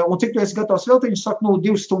 un cik tu esi gatavs veltīt, viņš saka,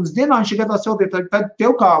 2 stundas dienā viņš ir gatavs veltīt, tad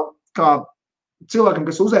tev kā cilvēkam,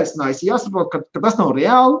 kas uzaicinājis, jāsaprot, ka tas nav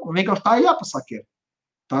reāli, un vienkārši tā jāpasaka ir.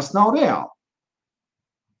 Tas nav reāli.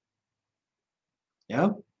 Ja?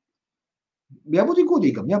 Jābūt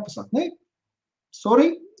godīgam, jāpasaka, ne?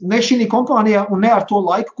 Sorry, ne šī kompānijā un ne ar to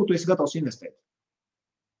laiku, ko tu esi gatavs investēt.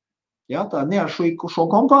 Ja, tā ne ar šo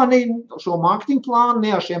kompāniju, šo mārketinga plānu,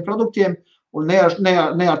 ne ar šiem produktiem un ne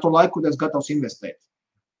ar to laiku, ko tu esi gatavs investēt.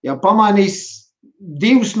 Ja pamainīs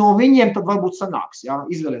 2 no viņiem, tad varbūt sanāks, ja,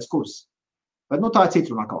 izvēlies kurs. Bet tā ir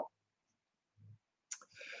cita runā.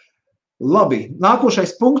 Labi,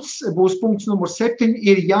 nākošais punkts būs punkts numur 7,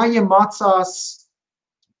 ir jāiemācās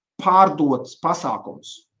pārdot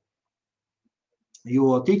pasākumus.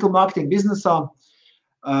 Jo tīkla mārketinga biznesā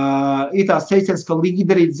ir tās teiciens, ka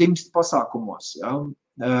līderi dzimst pasākumos. Ja?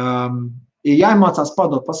 Ir jāiemācās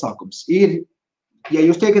pārdot pasākums. Ja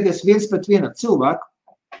jūs tiekaties viens pret vienu cilvēku,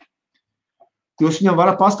 jūs viņam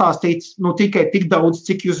varat pastāstīt tikai tik daudz,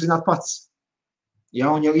 cik jūs zināt pats.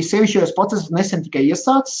 Ja? Un ja sevišķi jūs pats esat nesen tikai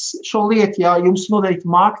iesācis šo lietu, ja jums noteikti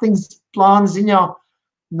mārketinga plāna ziņā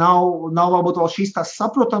nav varbūt vēl šīs tās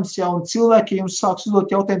saprotams, ja, un cilvēki jums sāks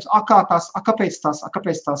uzdot jautājums, kāpēc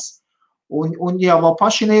tas? Un ja vēl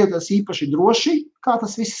paši nejūtas īpaši droši, kā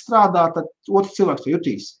tas viss strādā, tad otrs cilvēks to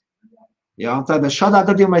jutīs. Ja, tad šādā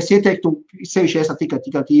gadījumā es ieteiktu, sevišķi esat tikai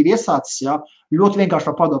tīri iesācis, ja, ļoti vienkārši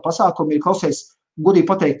par pārdot pasākumu ir klausies godīgi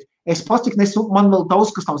pateikt, es pats tik nesu, man vēl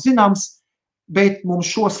daudz, kas nav zināms, bet mums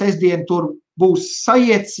šo sestdienu tur būs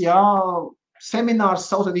sajiets, ja, seminārs,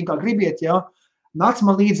 sauciet kā gribiet, ja, nāc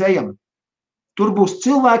man līdzi ejam. Tur būs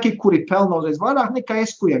cilvēki, kuri pelna uzreiz vairāk nekā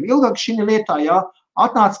es, kuriem ilgāk šī lietā, ja,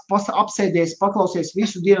 atnāc, apsēdies, paklausies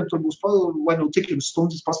visu dienu, tur būs vai cik jums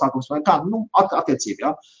stundas pasākums, vai kā, attiecība,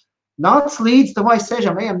 ja. Nāc līdzi, vai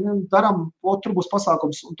sēžam, ejam, daram, tur būs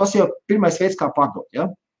pasākums, un tas jau pirmais veids, kā pārdot,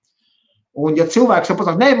 ja. Un ja cilvēks jau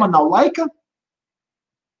pasaka, nē, man nav laika,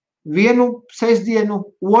 vienu sestdienu,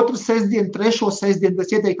 otru sestdienu, trešo sestdienu,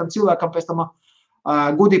 tas ieteiktam cilvēkam pēc tam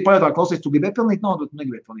godīgi pajautāt, klausies, tu gribēji pelnīt naudu, vai tu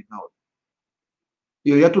negribēji pelnīt naudu.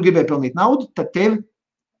 Jo, ja tu gribēji pelnīt naudu, tad tev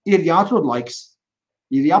ir jāatrod laiks.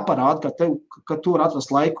 Ir jāparāda, ka tu var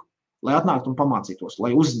atrast laiku, lai atnāktu un pamācītos,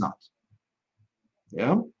 lai uzzinātu.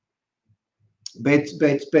 Ja? Bet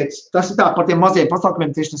tas ir tā par tiem maziem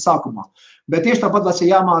pasākumiem tieši sākumā. Bet tieši tāpat tas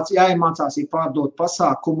ir jāiemācās pārdot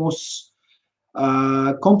pasākumus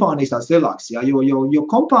kompānijas tās lielākas. Ja? Jo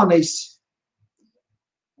kompānijas,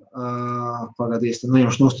 pagadies,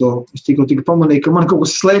 es tikko pamanīju, ka man kaut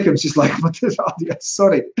kas slēpjams visu laiku, man ir rādījās,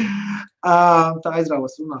 sorry. Tā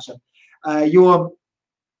aizrāvas runāšana. Jo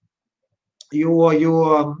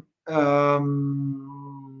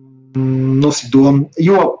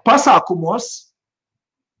pasākumos,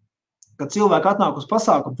 kad cilvēki atnāk uz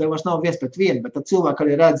pasākumu, tev vairs nav viens pret vienu, bet tad cilvēki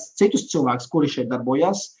arī redz citus cilvēkus, kuri šeit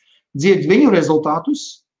darbojās, dzird viņu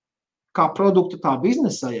rezultātus, kā produktu tā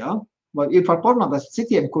biznesā, ja? Vai ir par parunātās ar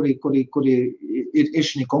citiem, kuri ir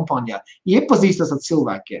šī kompānijā, iepazīstas ar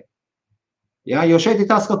cilvēkiem. Ja, jo šeit ir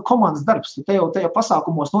tāds kā komandas darbs, tajā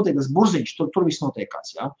pasākumos notiek tas burziņš, tur viss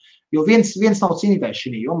notiekās. Ja. Jo viens nav cīnītājs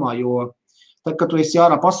šī jomā, jo tad, kad tu esi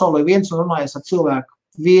ārā pasaulē viens un runājies ar cilvēku,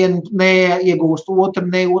 vienu neiegūst, otru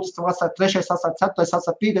ne, otrs atsāk, trešais atsāk, ceturtais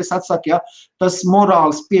atsāk, pietais atsāk, ja, tas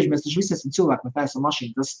morāls spiež, mēs taču visi esam cilvēki, mēs neesam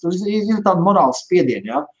mašīni, tas ir tāda morāls spiediena,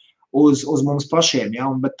 ja, uz mums pašiem, ja,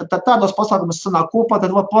 bet tādos pasākumus sanāk kopā,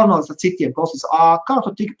 tad var parunāt ar citiem, klausies, kā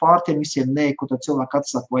tu tiki pār tiem visiem nē, ko tad cilvēki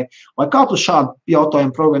atsaka, vai kā tu šādu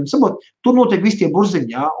jautājumu problēmu, sabot, tur notiek visi tie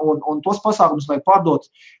burziņi, ja, un tos pasākumus vajag pārdot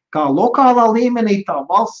kā lokālā līmenī, tā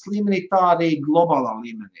valsts līmenī, tā arī globālā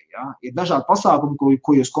līmenī, ja. Ir dažādi pasākumi,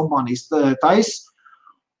 ko jūs kompānijas tais,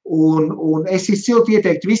 un es silti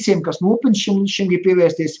ieteiktu visiem, kas nopietni šim ir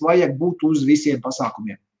pievērsties, vajag būt uz visiem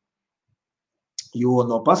pasākumiem. Jo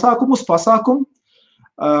no pasākumu uz pasākumu,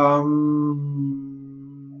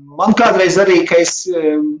 man kādreiz arī, ka es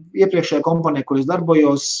iepriekšējā kompānijā, kur es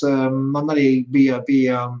darbojos, man arī bija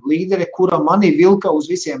līderi, kura mani vilka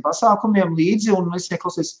uz visiem pasākumiem līdzi, un es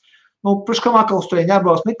ieklausies, priekš kam atkal uz to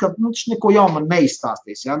jābrauc, neko jau man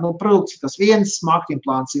neizstāstīs, ja, produkts ir tas viens, mārketinga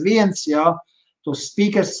plāns ir viens, ja, tos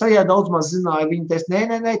speakers sajā daudz maz zināja, viņi teica,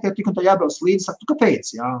 nē, tev tik un tā jābrauc līdzi, saka, tu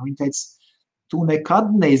kāpēc, ja, viņi teica, tu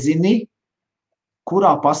nekad nezini,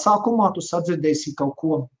 kurā pasākumā tu sadzirdēsi kaut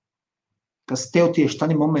ko, kas tev tieši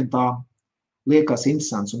tajā momentā liekas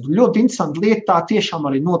interesants. Un ļoti interesanti lieta tā tiešām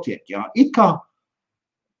arī notiek. Jā. It kā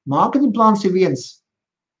mārketinga plāns ir viens,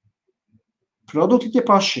 produkti tie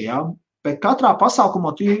paši, jā, bet katrā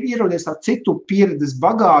pasākumā tu ierodies ar citu pieredzes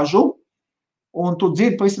bagāžu un tu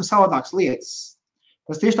dzirdi pavisam savādākas lietas.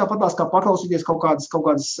 Tas tieši tāpatās, kā paklausīties kaut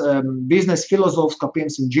kādas biznesa filozofas, kā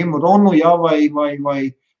piemēram Jimu Ronu, jā, vai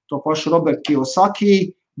to pašu Robertu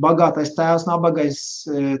Kiyosaki, bagātais tēvs, nabagais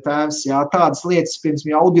tēvs, jā, tādas lietas,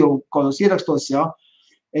 piemēram, audio kādos ierakstos, jā.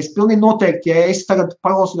 Es pilnīgi noteikti, ja es tagad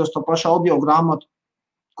paklausījos to pašu audio grāmatu,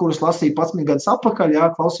 kuras lasīju 11 gadus atpakaļ, jā,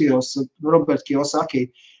 klausījos Robertu Kiyosaki,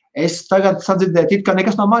 es tagad sadzirdēju, it kā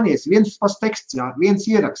nekas nav mainījies, viens pats teksts, jā, viens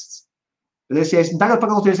ieraksts. Bet ja es tagad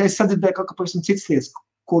paklausījos, es sadzirdēju kaut kā pavisam citas lietas,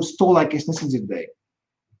 kuras tolaik es nesadzirdēju.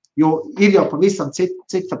 Jo ir jau pavisam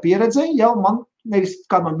cita pieredze, jau man, nevis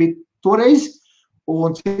kā man bija toreiz,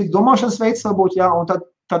 un cita domāšanas veids varbūt, jā, un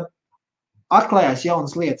tad atklājās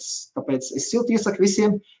jaunas lietas. Tāpēc es silti iesaku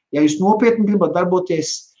visiem, ja jūs nopietni gribat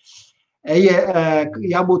darboties,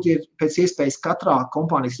 jābūt ir pēc iespējas katrā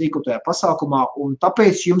kompānijas rīkotajā pasākumā, un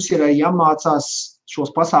tāpēc jums ir jāmācās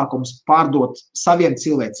šos pasākumus pārdot saviem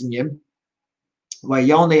cilvēciņiem, vai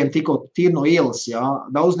jaunajiem tikko tīri no ielas, jā.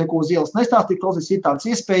 Daudz neko uz ielas nestāstīt, klausies, ir tādas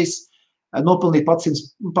iespējas, nopelnīt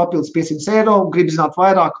papildus 500 eiro, grib zināt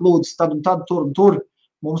vairāk, lūdzu, tad un tad, tur un tur,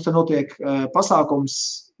 mums te notiek pasākums,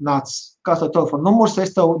 nāc, kāds tev telefona numurs,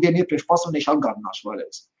 es tev dienu iepriekš pasvanīšu, atgādināšu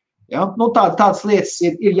vēlreiz. Ja? Nu, tādas lietas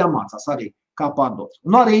ir jāmācās arī, kā pārdot.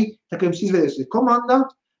 Un arī, tā kā jums izveidojas komanda,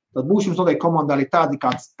 tad būs jums noteikti komanda arī tādi,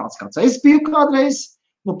 kāds es biju kādreiz,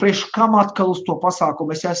 nu, priekš kam atkal uz to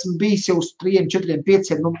pasākumu, es esmu bijis jau uz 3, 4,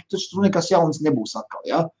 5, nu, tur nekas jauns nebūs atkal,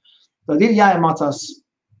 ja? Tad ir jāiemācās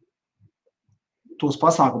tos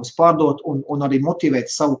pasākumus pārdot un arī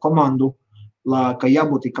motivēt savu komandu, ka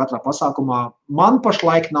jābūt ir katrā pasākumā. Man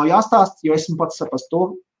pašlaik nav jāstāst, jo esmu pats saprast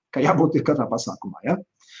to, ka jābūt ir katrā pasākumā, ja?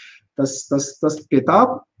 Tas pie tā.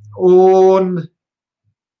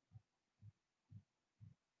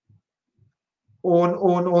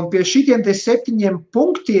 Un pie šitiem te 7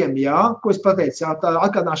 punktiem, jā, ko es pateicu, jā, tā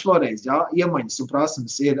atgādināšu vēlreiz, jā, iemaņas un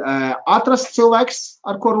prasmes ir atrast cilvēks,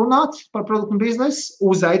 ar ko runāt par produktu un biznesu,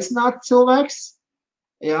 uzaicināt cilvēks,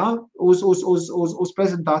 jā, uz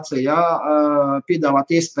prezentāciju, jā,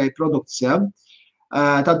 piedāvāt iespēju produktus, jā.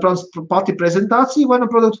 Tad, protams, pati prezentācija vai no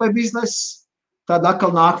produktu vai biznesu, tad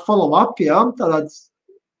atkal nāk follow-up, jā, tad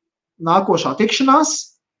nākošā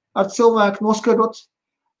tikšanās ar cilvēku noskaidrot.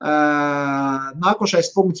 Nākošais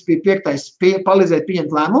punkts bija 5. Palīdzēt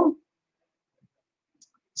pieņemt lēmumu.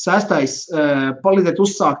 6. Palīdzēt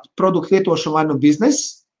uzsākt produktu lietošanu vai no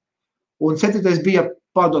biznesa. Un 7. bija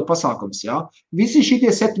pārdot pasākums. Jā. Visi šitie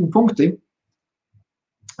 7 punkti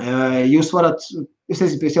jūs varat, es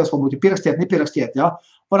nezinu, pie sevis varbūt pierakstīt, nepierakstīt, jā,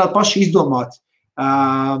 varat paši izdomāt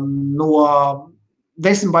no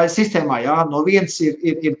 10 bailes sistēmā, jā, no 1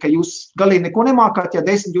 ir, ka jūs galīgi neko nemākāt, ja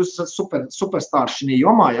 10 jūs esat superstārs šī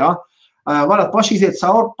jomā, jā, varat paši iziet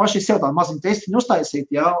cauri, paši sev tādu maziņu testiņu uztaisīt,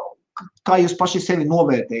 jā, kā jūs paši sevi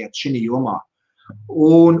novērtējat šī jomā.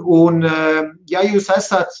 Un ja jūs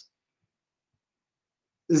esat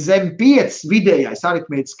zem 5 vidējais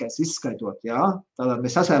aritmētiskais izskaitot, jā, tad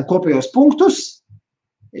mēs esam kopējos punktus,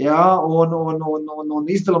 jā, un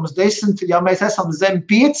izdalums 10, ja mēs esam zem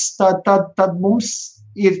 5, tad mums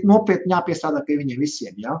ir nopietni jāpiestrādā pie viņiem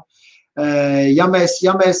visiem, jā. Ja mēs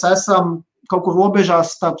esam kaut kur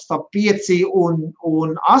robežās starp 5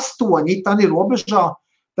 un 8, tad ir robežā,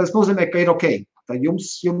 tas nozīmē, ka ir ok. Tad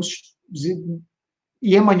jums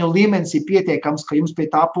iemaņu līmenis ir pietiekams, ka jums pie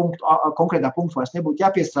tā konkrētā punkta vairs nebūtu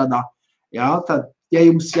jāpiestrādā, jā, tad, ja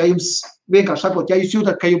jums vienkārši sakot, ja jūs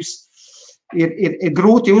jūtat, ka jums ir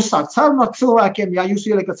grūti uzsākt sarunu ar cilvēkiem, ja jūs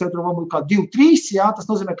ieliekat sev tur varbūt kā 2, 3, jā, tas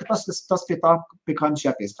nozīmē, ka tas pie tā, pie kā jums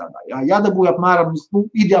jāpiestrādā. Jā, jādabūja apmēram, nu,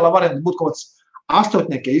 ideālā varianta būt kaut kāds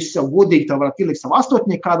 8, ja jūs jau godīgi tā varat ielikt savu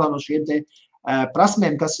 8 kādā no šiem te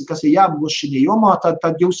prasmēm, kas ir jābūt šī jomā,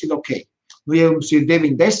 tad jūs ir ok. Nu, ja jums ir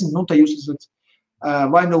 9, 10, nu, tad jūs esat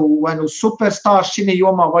vai nu superstārs šī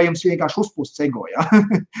jomā, vai jums vienkārši uzpūsts ego, jā.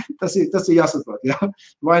 Tas ir jāsaprot, jā.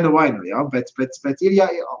 Vai nu, jā. Bet ir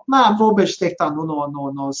robežas teikt tā, nu,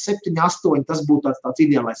 no 7, 8, tas būtu tāds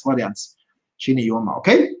ideālais variants šī jomā, ok?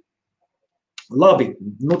 Labi,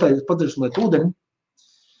 nu, tad padarīšu liet ūdeni.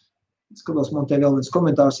 Skatos, man te vēl viens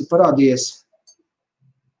komentārs ir parādījies.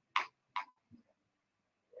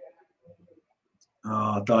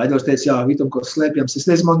 Tā Edvards teica, jā, Vitam, ko slēpjams. Es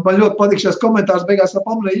nezinu, man ļoti patīk šās komentārs, beigās vēl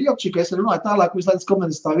pamanīju, ka es runāju tālāk, visu laikas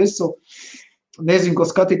komentārs tā visu. Nezinu, ko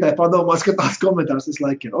skatītāji padomās, ka tās komentārs visu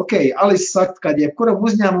laiku ir. Ok, Alis saka, ka jebkuram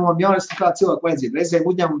uzņēmumam jānesam kā cilvēku vajadzību. Reizēm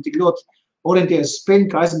uzņēmumam tik ļoti orientējas uz peļņu,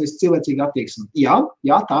 ka aizmirst cilvēcīgu attieksmi. Jā,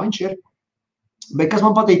 tā viņš ir. Bet kas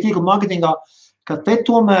man patīk tīkla mārketingā, ka te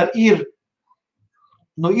tomēr ir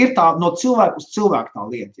tā no cilvēku uz cilvēku tā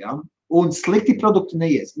lieta, ja? Un slikti produkti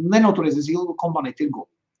neies. Nenoturies uz ilgu kompāniju tirgu.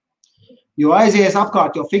 Jo aizies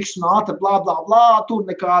apkārt jau fiks un ātri, blā, tur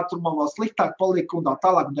nekā, tur man vēl sliktāk palika un tā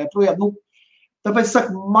tālāk un tā projām. Tāpēc,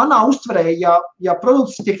 saku, manā uztverē, ja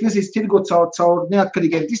produkts tiek virzīts tirgot caur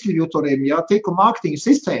neatkarīgiem distribūtoriem, ja tīkla mārketinga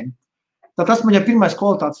sistēmu, tad tas man ir pirmais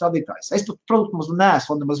kvalitātes radītājs. Es pat produktu mums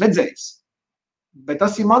neesmu vēl nemaz redzējis. Bet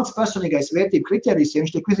tas ir mans personīgais vērtību kriterijs. Ja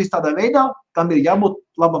viņš tiek virzīts tādā veidā, tam ir jābūt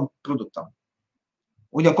labam produktam.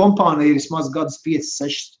 Un ja kompānija ir vismaz gadus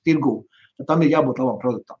 5-6 tirgū, tad tam ir jābūt labam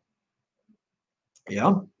produktam. Ja?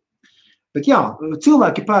 Bet jā,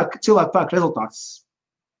 cilvēki pērk rezultātus.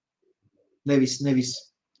 Nevis.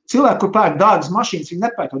 Cilvēki, kur pērk dārgas mašīnas, viņi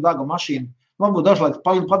nepērk to dārgo mašīnu. Varbūt dažlaik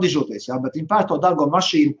padižoties, jā, bet viņi pērk to dārgo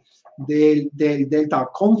mašīnu dēļ tā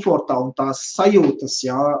komforta un tās sajūtas,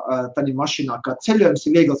 jā, tādā mašīnā, kā ceļojums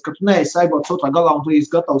ir viegls, ka tu neesi aizbrauc otrā galā un tu esi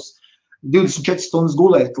gatavs 24 stundas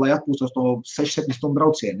gulēt, lai atpūstos no 6-7 stundu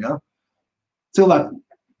braucienu, jā. Cilvēki,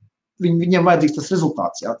 viņiem vajadzīgs tas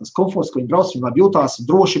rezultāts, jā, tas komforts, ka viņi brauc, viņi labi jūtās,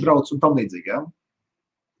 droši brauc un tam līdzīgi, jā.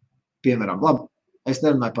 Piemēram, labi. Es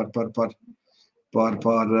nerunāju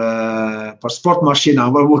par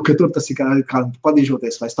sportmašīnām, varbūt, ka tur tas ir kā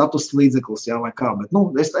padīžoties vai status līdzeklis, jā, vai kā, bet,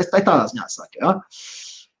 es tādā ziņā saku, jā.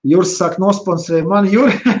 Juris saka, nosponsorē mani,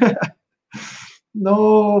 Juri.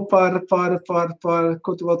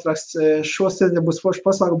 Ko tu vēl raksts, šo sēdē būs foršs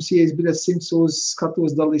pasākums, ieejas biļets 100 uz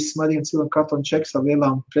skatuves dalīs smadīgiem cilvēku kartonu čeks ar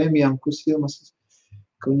lielām prēmijām, kuras filmas,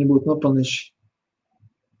 ka viņi būtu nopelnījuši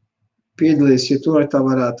piedalīs, ja tur tā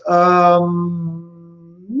varētu.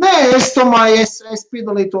 Nē, es domāju, es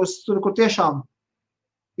piedalītos tur, kur tiešām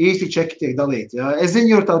īsti čeki tiek dalīti. Ja? Es zinu,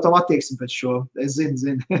 Juri, tavu attieksmi pēc šo. Es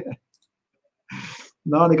zinu.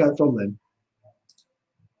 Nav nekāda problēma.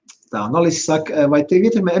 Tā, Nalis saka, vai tev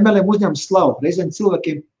ietekmē MLM uzņēmums slavu? Reizēm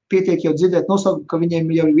cilvēkiem pietiek jau dzirdēt nosaukumu, ka viņiem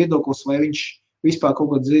jau ir viedoklis, vai viņš vispār kaut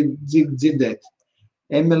ko dzirdēt.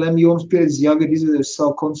 MLM jomas pieredze jau ir izveidojusi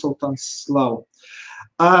savu konsultantu slavu.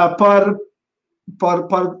 Par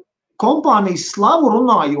kompānijas slavu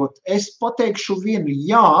runājot, es pateikšu vienu,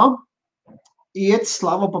 jā, iet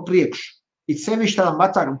slava pa priekšu. It sevišķi tādām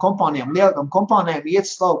vecākām kompānijām, lielākām kompānijām iet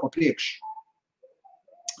slava pa priekšu.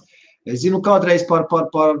 Es zinu kādreiz par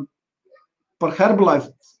Herbalife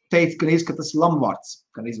teikt, ka tas ir lamvārds,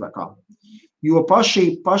 kad izvēkā. Jo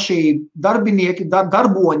paši darbinieki,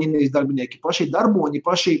 nevis darbinieki,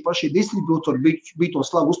 paši distribūtori bija to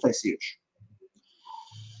slavu uztaisījuši.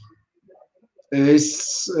 Es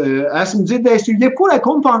esmu dzirdējis, jo jebkurai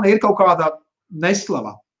kompānijai ir kaut kāda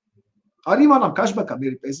neslava. Arī manam cashbackam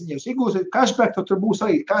ir, es viņus iegūstu cashback, tad tur būs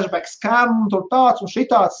arī cashback scam, tur tāds un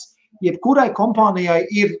šitāds. Jebkurai kompānijai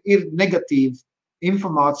ir negatīva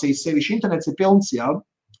informācija, sevišķi internets ir pilns, jā.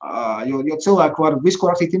 Jo cilvēki var visu, ko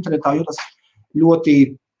rakstīt internetā, jūtas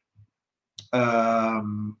ļoti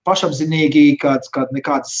pašapzinīgi, kad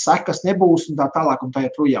nekādas sekas nebūs un tā tālāk un tā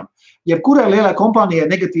joprojām. Jebkurai lielai kompānijai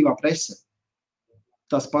ir negatīvā prese.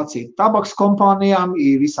 Tas pats ir tabaks kompānijām,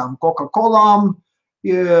 ir visām Coca-Colām,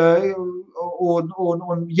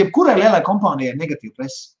 un jebkurai lielai kompānijai ir negatīva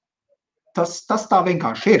prese. Tas tā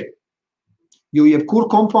vienkārši ir. Jo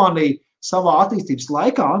jebkur kompānija savā attīstības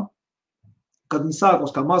laikā, kad viņi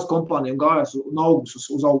sākos kā maza kompānija un gājas un augus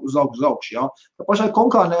uz augšu, jā. Tā pašai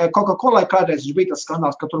Coca-Colai kādreiz bija tas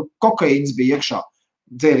skandāls, ka tur kokaīns bija iekšā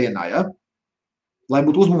dzērienā, jā. Lai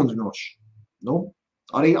būtu uzmundrinoši.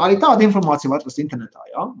 Arī tāda informācija var atrast internetā,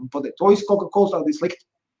 jā, un pateikt, to visu Coca-Cola tādi slikti.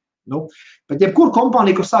 Bet jebkur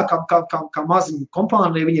kompānija, kur sāk kā maziņa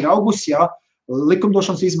kompānija, viņi ir augusi, jā,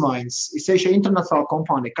 likumdošanas izmaiņas, ir sevišķi internacionāla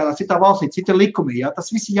kompānija, kādā citā valstī, citi likumi, jā,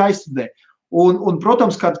 tas viss jāizstudē. Un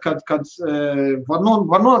protams, kad var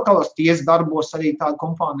nonākt kādās tiesas darbos arī tāda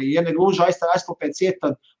kompānija, ja negluži aizklāpēt ciet,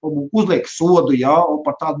 tad uzliek sodu, jā,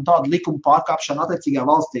 par tādu likumu pārkāpšanu attiecīgā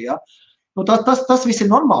valstī, jā. Tas viss ir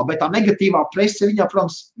normāli, bet tā negatīvā prese, viņā,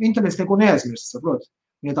 protams, internets neko neaizmirst, saprot.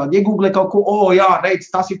 Ja tādi iegūglē kaut ko, jā, redz,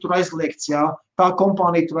 tas ir tur aizliegts, jā, tā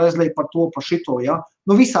kompānija tur aizliek par to, par šito, jā.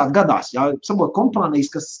 Visādi gadās, jā, saprot, kompānijas,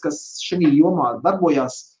 kas šajā jomā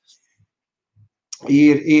darbojās,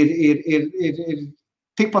 ir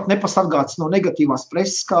tikpat nepasargāts no negatīvās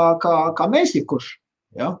preses, kā mēs jebkurš,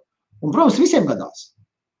 jā. Un, protams, visiem gadās.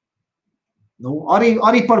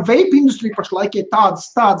 Arī par vape industriju pašlaik ir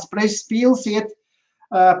tādas preses pīles iet,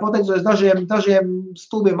 pateicoties dažiem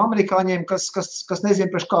stulbiem amerikāņiem, kas nezin,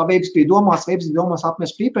 priekš kā veids bija domās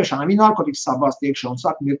apmest pīpēšanā, viņi narkotikas sābāst iekšā un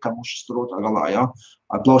sāk mirkamušas tur otrā galā, jā,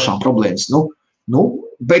 ar plaušām problēmas.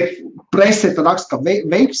 Bet presē tad raksta, ka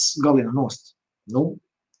veips galina nost.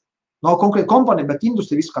 Nav konkrēti kompānija, bet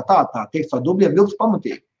industrija visu kā tā tiek tā dubļiem vilks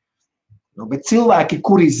pamatīgi. Bet cilvēki,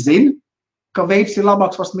 kuri zina, ka veips ir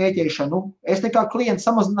labāks par smēķēšanu, es nekā klients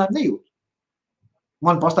samazinājumu nejūtu.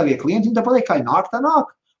 Man pastāvīja klienti, viņi tā pateikt, kā nāk, tā nāk.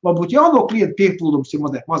 Varbūt jauno klientu pieplūdums ir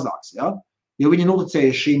mazliet mazāks, ja? Jo viņi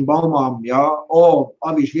noticēja šīm baumām, ja?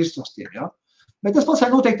 Avīžu virsrakstiem, ja? Bet tas pats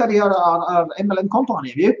noteikti arī ar MLM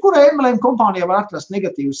kompānijām. Jebkura MLM kompānija var atrast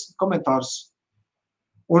negatīvus komentārus.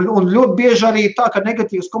 Un ļoti bieži arī tā, ka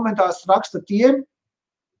negatīvus komentārus raksta tiem,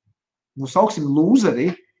 sauksim lūzeri,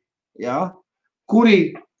 ja?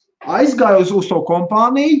 Kuri aizgāja uz to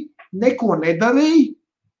kompāniju, neko nedarīja,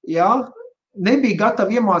 ja? Nebija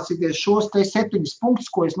gatavi iemācīties šos te 7 punktus,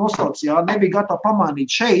 ko es nosaucu, jā, nebija gatavi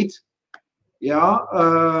pamainīt šeit, jā,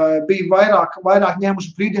 bija vairāk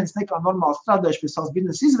ņēmuši brīdienas nekā normāli strādājuši pie savas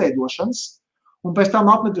biznesa izveidošanas, un pēc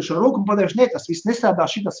tam apmetuši ar roku un pateikuši, ne, tas viss nestrādā,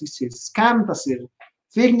 šitas viss ir scam, tas ir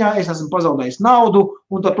figņā, es esmu pazaudējis naudu,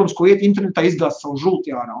 un tad, protams, ko iet internetā izgāst savu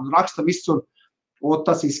žulti ārā un raksta visur, un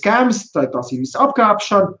tas ir scams, tas ir viss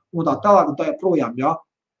apkrāpšana, un tā tālāk, un tā joprojām, jā.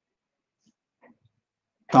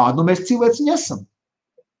 Tādu mēs cilvēciņi esam.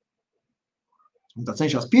 Un tā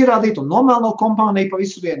cenšas pierādīt un nomēlno kompāniju pa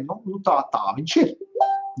visu vienu. Tā viņš ir.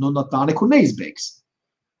 Tā nekur neizbeigs.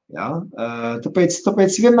 Ja?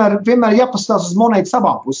 Tāpēc vienmēr jāpastās uz monētu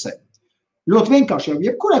abām pusēm. Ļoti vienkārši,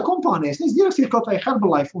 jebkurai kompānijai, es nezinu, ierakstīt kaut vai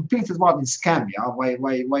Herbalife un piecas vārdiņas scam, ja?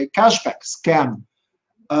 vai cashback scam,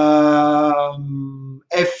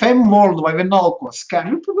 FM World vai vienalga ko scam.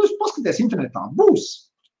 Jūs paskaties internetā, būs.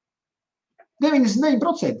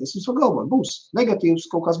 99%, es jums vēl galvoju, būs. Negatīvs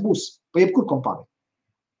kaut kas būs, pa jebkur kompāniju.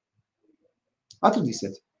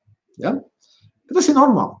 Atradīsiet. Ja? Bet tas ir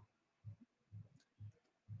normāli.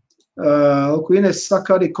 Ko Ines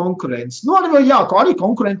saka, arī konkurence. Arī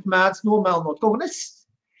konkurenti mēdz nomēlnot kaut ko.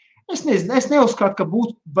 Es nezinu, es neuzskatu, ka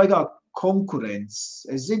būtu vaigāk konkurence.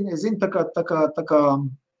 Es zinu, tā kā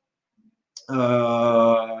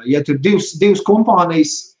ja tur divas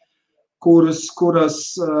kompānijas, kuras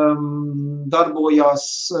darbojās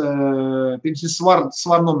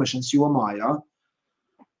svaru nomešanas jomā, ja?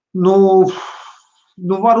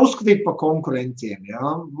 Var uzskatīt par konkurentiem, ja?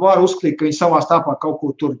 Var uzskatīt, ka viņi savā starpā kaut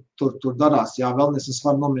ko tur darās, ja? Vēl nesam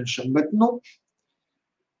svaru nomešanu, bet,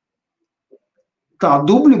 tā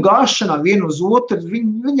dubļu gāšana vienu uz otru,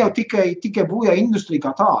 viņi jau tikai bojā industriju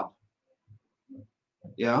kā tādu.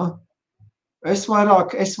 Ja? Es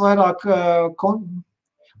vairāk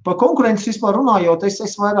par konkurences vispār runājot,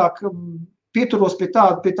 es vairāk pieturos pie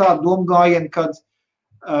tāda domu gājiena, kad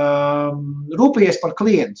rūpējies par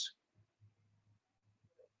klientu.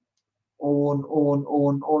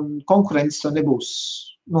 Un konkurences nebūs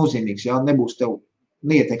nozīmīgs, jā, nebūs tev,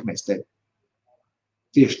 neietekmēs tevi.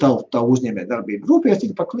 Tieši tavu uzņēmē darbību. Rūpējies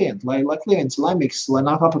tikai par klientu, lai klients laimīgs, lai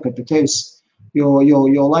nāk apakaļ pie tevis, jo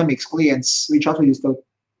laimīgs klients, viņš atvedīs tev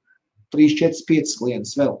 3, 4, 5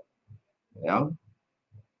 klientus vēl. Jā.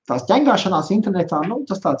 Tās ķengāšanās internetā,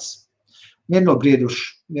 tas tāds vienobrieduši.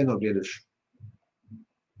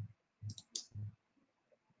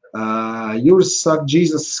 Jūras saka,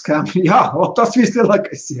 Jesus scam, jā, tas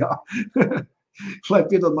vislielākais, jā. Lai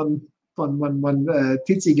piedod man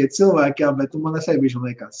ticīgie cilvēki, jā, bet man es arī bišķi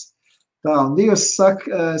liekas. Tā, un Dievs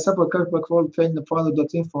saka, saprot, cashback world peļņa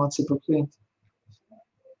pārdodot informāciju par klientu.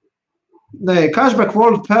 Nē, cashback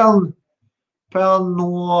world peln no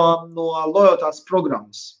lojaltātes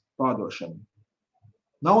programmas pārdošana.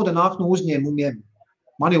 Nauda nāk no uzņēmumiem.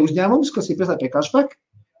 Man ir uzņēmums, kas ir piesaistīt pie cashback.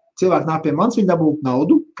 Cilvēki nāk pie manis, viņi dabū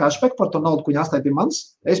naudu, cashback par to naudu, ko viņi atstāja pie manis.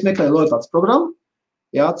 Es meklēju lojaltātes programmu.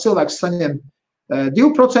 Jā, cilvēks saņem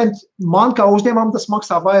 2%, man kā uzņēmumam tas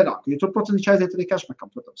maksā vairāk, jo tur procenti viņš aiziet arī cashbackam,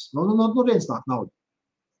 protams. Viens nāk naudu.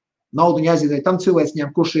 Naudu viņa aiziet arī tam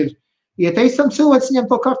cilvēciņam, kurš ir ieteicis tam cilvēciņam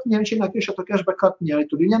to kartiņu, viņš ienāk iešā to cashback kartiņu, arī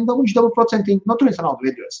tur viņam viņš dabū procentiņu, tur viens naudu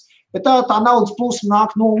veidojas. Bet tā naudas plūsma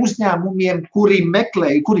nāk no uzņēmumiem, kuri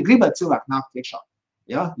meklēja, kuri gribētu cilvēku nākt iekšā.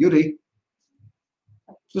 Jā, Jurī?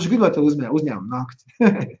 Tu gribētu uzņēmumu nākt.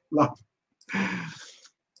 Labi.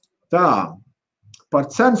 Tā. Par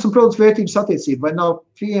cenas un produktu vērtības attiecību. Vai nav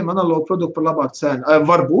pieejama analoga produktu par labāku cenu?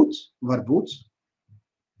 Varbūt.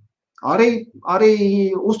 Arī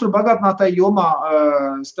uzturbagātinātāji jomā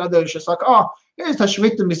strādājušie saka, es taču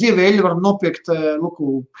vitamīnu zieveļu varam nopirkt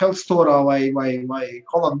health store vai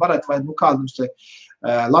Holland Barret vai kādu mums te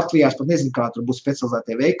Latvijās pat nezinu, kā tur būs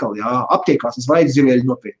specializētie veikali, jā, aptiekās es vajag zieveļu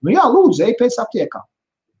nopirkt. Jā, lūdzu, ej pēc aptiekā.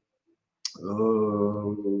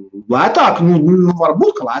 Lētāk?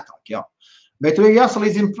 Varbūt, ka lētāk, jā. Bet tur ir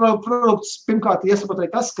jāsalīdzina produktus. Pirmkārt, jāsaprot arī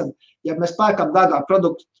tas, ka, ja mēs pērkam dārgāku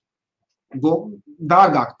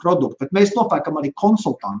produktu, bet mēs nopērkam arī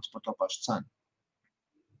konsultantus par to pašu cenu.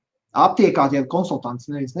 Aptiekā tie konsultants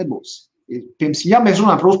neviens nebūs. Ja mēs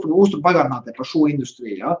runājam par uzturu bagātinātāju par šo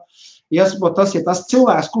industriju, ja, jāsaprot tas, ja tas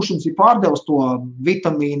cilvēks, kurš jums ir pārdevis to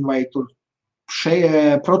vitamīnu vai tur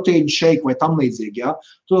proteīnu šeiku vai tam līdzīgi, ja,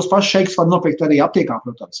 tos pašus šeikus var nopirkt arī aptiekā,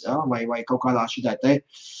 protams, ja, vai kaut kādā šitai te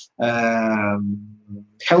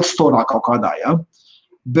health storā kaut kādā, ja.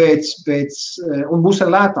 Un būs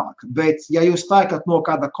arī lētāk, bet ja jūs pērkat no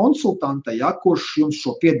kāda konsultanta, ja, kurš jums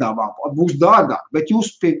šo piedāvā, būs dārgāk, bet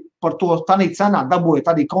jūs par to tādā cenā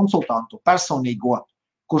dabūjat arī konsultantu personīgo,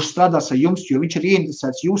 kurš strādās ar jums, jo viņš ir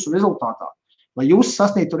ieinteresēts jūsu rezultātā, lai jūs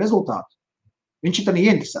sasniegtu rezultātu. Viņš ir tādā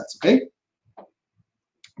ieinteresēts, ok?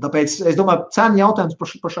 Tāpēc, es domāju, cena jautājums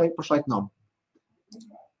pašlaik nav.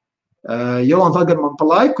 Jolanta atgad man pa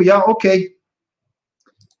laiku, jā, ok.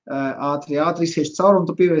 Ātri izsieši cauri un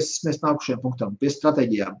tu pievēsies nākušajiem punktam, pie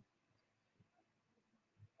stratēģijām.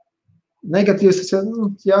 Negatīvs,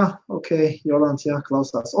 jā, ok, Jolants, jā,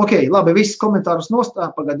 klausās. Ok, labi, visus komentārus nostā,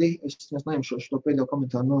 pagadi, es neņemšu šo pēdējo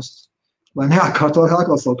komentāru nost, lai neatkārto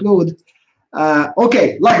atkal savu kļūdu. Ok,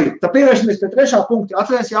 labi, tā pievēršamies pie trešā punkta.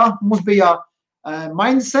 Atceries, jā, mums bija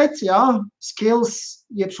mindset, jā, skills,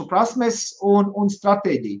 jeb šo prasmes un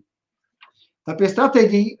stratēģija. Tā pie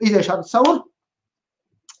stratēģija iziešu ar cauri.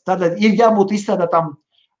 Tātad ir jābūt izstrādātām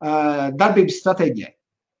darbības stratēģijai,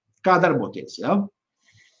 kā darboties. Ja?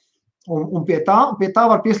 Un pie tā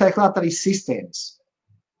var pieslēgt klāt arī sistēmas.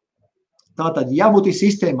 Tātad jābūt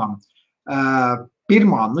sistēmām.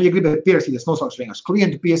 Pirmā, ja gribat pierakstīties, nosaukšu vienkārši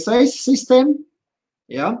klientu piesaistes sistēmu,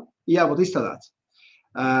 ja? Jābūt izstrādāts.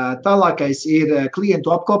 Tālākais ir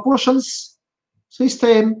klientu apkalpošanas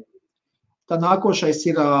sistēma. Tā nākošais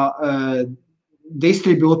ir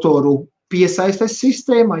distribūtoru piesaistes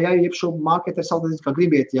sistēma, ja, jeb šo marketeru saucamais, kā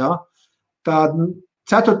gribiet, jā. Tad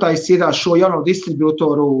ceturtais ir šo jauno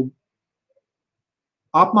distribūtoru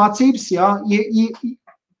apmācības, jā,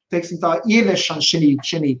 teiksim tā, ieviešana šī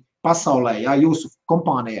pasaulē, jā, jūsu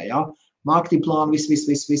kompānijā, jā. Marketing plānu,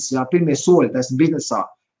 viss, jā, pirmie soļi, tas biznesā,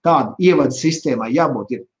 tāda ievada sistēmā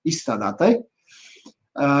jābūt ir izstrādātai.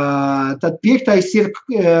 Tad piektais ir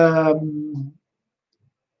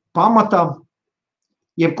pamata.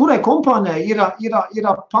 Jebkurai kompānijai ir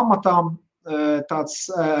pamatām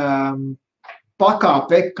tāds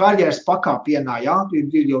pakāpe, karjeras pakāpienā, jā,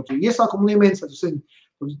 ir jau tur iesākuma līmenis, tad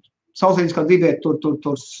saucējums, kā gribēt,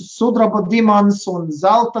 tur sudraba dimants un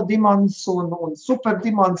zelta dimants un super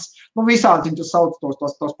dimants, visādi viņi tur sauc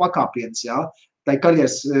tos pakāpienus, jā, tai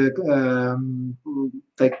karjeras,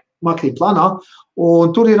 tai marketing plānā,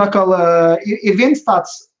 un tur ir atkal, ir viens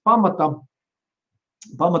tāds pamata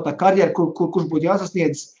karjeru, kurš būtu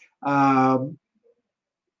jāsasniedz.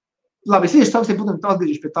 Labi, es tieši saviem punktiem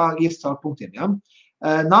atgriežos pie tā iestāru punktiem. Ja?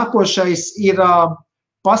 Nākošais ir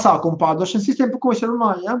pasākumu pārdošanas sistēma, par ko es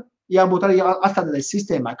runāju. Ja? Jābūt arī atstādētais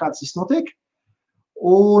sistēmai, kā tas viss notiek.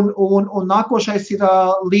 Un nākošais ir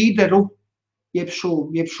līderu, jeb šo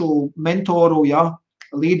mentoru, ja?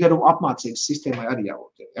 Līderu apmācības sistēmai arī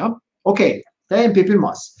jābūt. Ja? Ok, tējam pie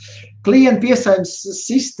pirmās. Klientu piesaistes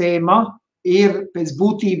sistēma ir pēc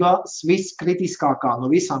būtības viskritiskākā no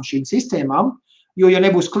visām šīm sistēmām, jo, ja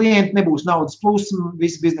nebūs klienti, nebūs naudas plūsma,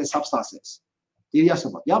 viss biznesa apstāsies. Ir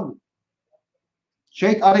jāsaprot, jā.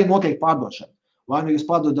 Šeit arī notiek pārdošana. Vai nu jūs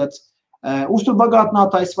pārdodat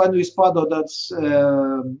uzturbagātinātājs, vai nu jūs pārdodat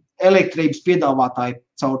elektrības piedāvātāju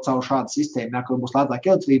caur šādu sistēmu, ja, ka būs lētāk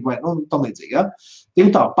elektrība vai tam līdzīgi. Ja.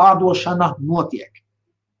 Tā pārdošana notiek.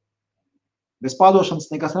 Bez pārdošanas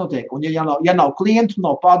nekas nenotiek. Un ja nav klientu,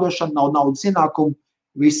 nav pārdošana, nav naudas ienākumu,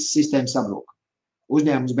 viss sistēma sabrūk.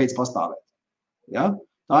 Uzņēmums beidz pastāvēt. Ja?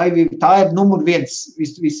 Tā ir numur viens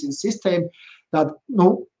visi sistēma. Tād,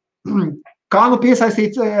 kā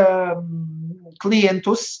piesaistīt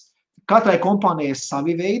klientus, katrai kompānijai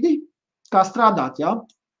savi veidi, kā strādāt. Ja?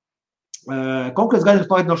 Konkrēts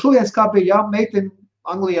gadījums no šodienas, kā bija, ja, meitene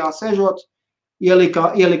Anglijā sēžot,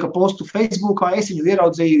 ielika postu Facebookā, es viņu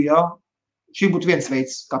ieraudzīju, ja, šī būtu viens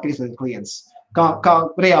veids, kā piesaistīt klients, kā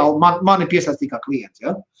reāli mani piesaistīt kā klienti.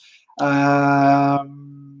 Ja?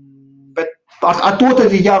 Bet ar to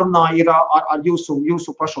tad ir jārunā ar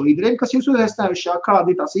jūsu pašu līderiem, kas jūs uzaicinājumi,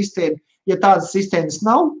 kāda ir tā sistēma. Ja tādas sistēmas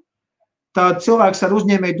nav, tad cilvēks ar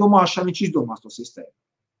uzņēmēju domāšanu, viņš izdomās to sistēmu.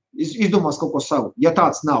 Izdomās kaut ko savu, ja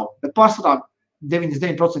tāds nav. Bet pārsvarā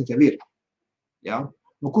 99% jau ir. Ja?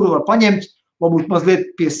 Kuru var paņemt, varbūt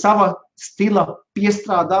mazliet pie sava stila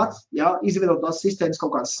piestrādāt, ja? Izveidot tās sistēmas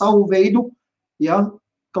kaut kādu savu veidu, ja?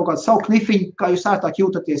 kaut kādu savu knifiņu, kā jūs ērtāk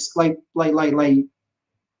jūtaties, lai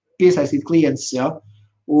piesaistītu klients, ja,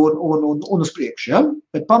 un uz priekšu, ja,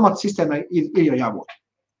 bet pamata sistēmai ir jau jābūt.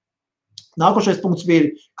 Nākošais punkts bija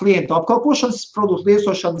klientu apkalpošanas, produktu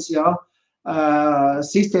liesošanas, ja,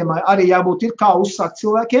 sistēmai arī jābūt ir, kā uzsākt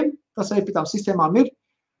cilvēkiem, tas arī pie tām sistēmām ir.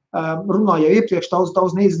 Runāju jau iepriekš,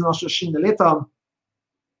 daudz neiedzināšos šīm lietām.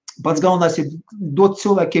 Pats galvenais ir dot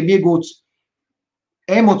cilvēkiem iegūt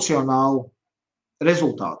emocionālu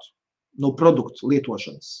rezultātu no produktu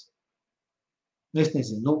lietošanas. Es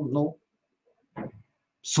nezinu,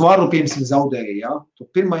 svaru, piemēram, zaudēja, ja? Tu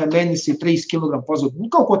pirmajā mēnesī 3 kg pazūd,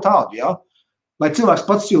 kaut ko tādu, ja? Lai cilvēks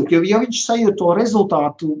pats jūt, jo ja viņš sajūt to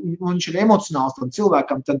rezultātu, viņš ir emocionāls tam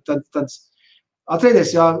cilvēkam, tad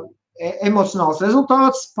atcerieties, ja, emocionāls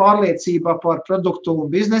rezultāts, pārliecība par produktu un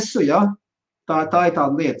biznesu, ja? Tā ir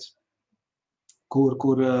tāda lieta,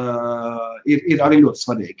 kur ir arī ļoti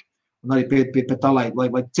svarīgi. Un arī pie tā, lai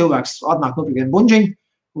cilvēks atnāk nopirkt vienu buņģiņu,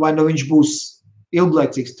 vai nu viņš būs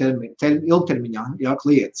ilglaicīgs ilgtermiņā, ja,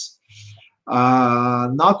 klients.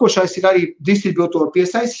 Nākošais ir arī distribūtoru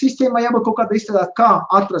piesaistes sistēmā, jābūt kaut kādā izstrādāt, kā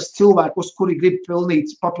atrast cilvēkus, kuri grib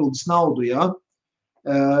pelnīt papildus naudu, ja.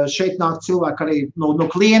 Šeit nāk cilvēki arī no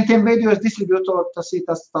klientiem veidojas distribūtori, tas ir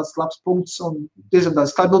tāds labs punkts, un diezgan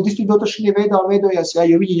tāds stabili distribūtori šī veidā veidojas, ja,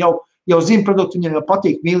 jo viņi jau zina produktu, viņiem jau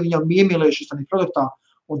patīk, viņam iemīlējušies tādā produktā,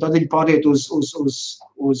 un tad viņi pāriet uz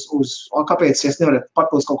kāpēc es nevaru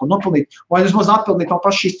papildus kaut ko nopelnīt, vai vismaz atpelnīt no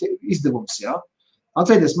pašas izdevums, ja.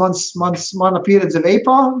 Atcerieties, mana pieredze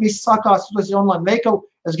veipā, viss sākās, tas ir online veikalu,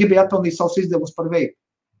 es gribēju atpelnīt savus izdevumus par veipu.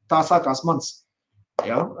 Tā sākās mans,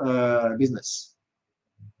 ja, bizness.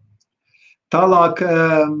 Tālāk,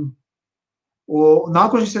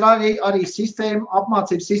 nākošais ir arī sistēma,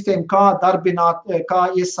 apmācības sistēma, kā darbināt, kā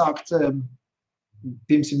iesākt,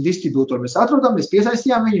 piemēram, distribūtoru. Mēs atrodam, mēs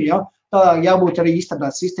piesaistījām viņu, ja, tā jābūt arī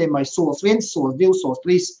izstrādāt sistēmai solis 1, solis 2, solis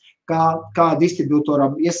 3, kā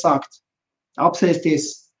distribūtoram iesākt, apsēsties,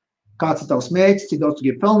 kāds ir tavs mērķis, cik daudz tu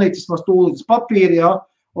gribi pelnīt, vismaz tūlīt uz papīra, ja,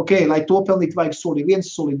 ok, lai to pelnīt vajag soli 1,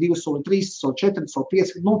 soli 2, soli 3, soli 4, soli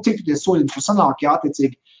 5, cik tu tie soļi tu sanāk, jā,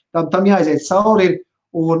 attiecīgi, tam jāaiziet cauri,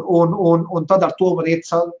 un tad ar to var iet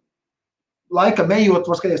laika ejot,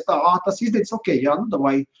 var skatīties tā, tas izdevies, ok, jā,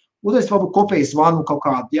 vai, uzreiz varbūt kopējas vanu kaut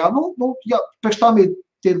kādu, jā, jā, pēc tam ir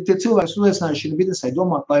tie cilvēki uzaicinājuši biznesai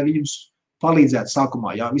domāt, lai viņus palīdzētu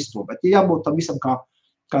sākumā, jā, visu to, bet jābūt tam visam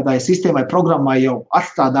kādai sistēmai, programmai jau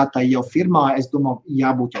atstrādātai jau firmā, es domāju,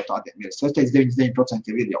 jābūt jau tādiem. Es teicu, 99%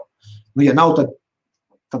 jau ir jau. Ja nav,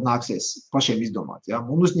 tad nāksies pašiem izdomāt, jā,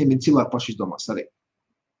 un uzņēmumi cilvēki paši izdomās arī.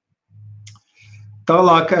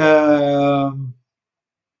 Tālāk,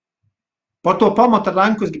 par to pamata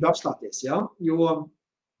ranku es gribu apstāties, ja? Jo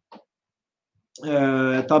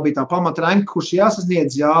tā bija tā pamata ranka, kurš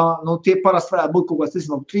jāsasniedz, ja? Tie parasti varētu būt kaut kāds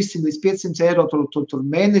 300 līdz 500 eiro tur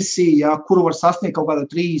mēnesī, ja? Kuru var sasniegt kaut kādā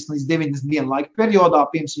 30 līdz 90 dienu laika periodā,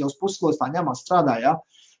 piemēram, jau uz pusskolas tā ņemās strādā, ja?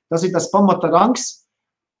 Tas ir tas pamata ranks,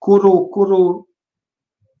 kuru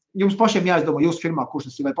jums pašiem jāizdomā jūsu firmā, kurš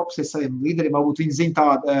tas ir, vai paprasties saviem līderiem, varbūt viņi zina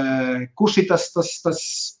tādu, kurš ir tas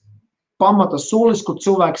pamata solis, kur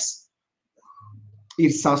cilvēks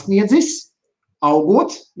ir sasniedzis,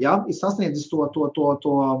 augot, ja, ir sasniedzis to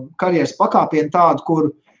karjeras pakāpienu tādu,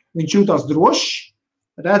 kur viņš jūtās drošs,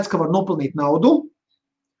 redz, ka var nopelnīt naudu,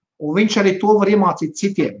 un viņš arī to var iemācīt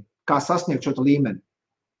citiem, kā sasniegt šo līmeni.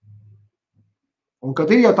 Un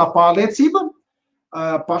kad ir jau tā pārliecība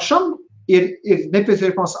pašam, ir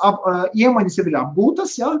nepieciešamas iemaņas jau ir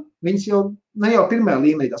apgūtas, ja? Viņas jau ne jau pirmajā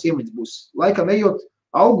līmenī tās iemaņas būs. Laikam ejot,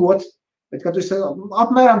 augot, bet kad jūs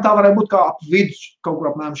apmēram tā varētu būt kā ap vidu kaut kur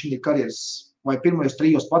apmēram šī karjeras vai pirmajos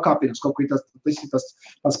 3 pakāpienos, kaut kur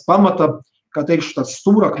tas pamata, kā teikšu, tas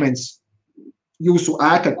stūrakmens jūsu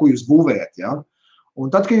ēka, ko jūs būvējat, ja?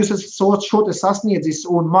 Un tad, kad jūs esat šo te sasniedzis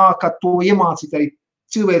un mākat to iemācīt arī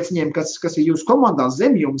cilvēciņiem, kas ir jūsu komandā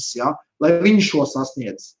zem jums, ja? Lai viņi šo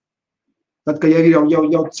sasniedz. Tad, kad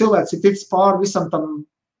jau cilvēks ir ticis pāri visam tam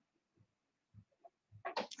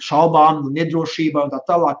šaubām, nedrošībām un tā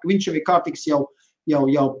tālāk, viņš jau ir kārtīgs jau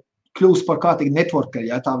kļūst par kārtīgi networkeri,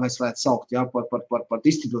 ja tā mēs varētu saukt, ja, par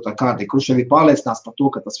distribūtoru kārtīgi, kurš jau ir pārliecināts par to,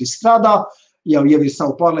 ka tas viss strādā, jau ir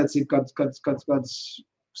savu pārliecību, kad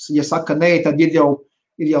ja saka nē, tad ir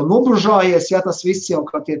jau nobružājies, ja tas viss jau,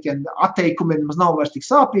 ka tie atteikumi nemaz nav vairs tik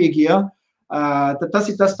sāpīgi, ja, tad tas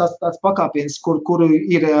ir tāds pakāpiens, kuru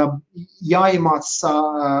ir jāiemāc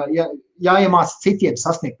citiem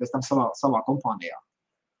sasniegt pēc tam savā kompānijā.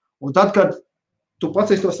 Un tad, kad tu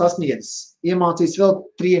pats esi to sasniedzis, iemācīs vēl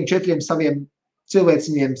 3-4 saviem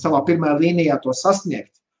cilvēciņiem savā pirmajā līnijā to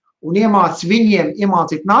sasniegt un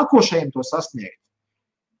iemācīt nākošajiem to sasniegt,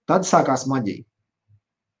 tad sākās maģija.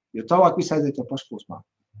 Jo tālāk viss aiziet jau pašplūsmā.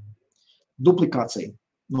 Duplikācija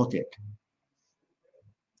notiek.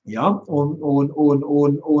 Ja?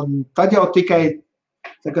 Un tad jau tikai,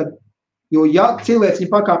 tagad, jo ja cilvēks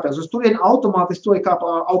viņi pakāpjas uz turieni, automātiski to ir kā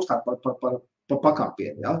augstāk par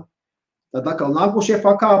pakāpienu. Ja? Tad atkal nākošie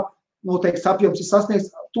pakāpi, noteikts apjoms ir sasniegts,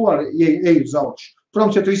 to ej uz augšu.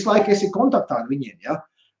 Protams, ja tu visu laiku esi kontaktā ar viņiem, ja?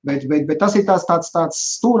 Bet tas ir tāds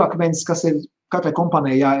stūrakmenis, kas ir katrai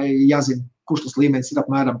kompānijai jāzina, kurš tas līmenis ir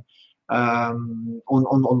apmēram.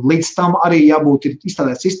 Un līdz tam arī jābūt ir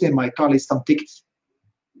izstrādāt sistēmai, kā līdz tam tikt,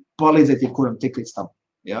 palīdzēt jebkuram tikt līdz tam.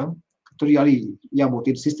 Ja? Tur arī jābūt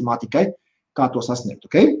ir sistemātikai, kā to sasniegt.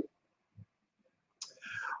 Okay?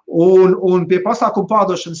 Un pie pasākumu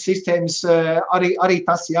pārdošanas sistēmas arī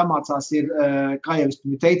tas jāmācās ir, kā jau es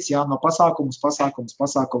teicu, no pasākumus,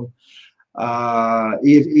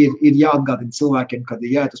 ir jāatgādina cilvēkiem, kad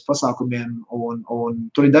ir jāiet uz pasākumiem, un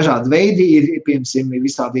tur ir dažādi veidi, ir piemēram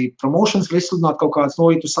visādi promotions, var izsludināt kaut kāds,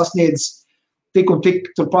 ja tu sasniedz tik un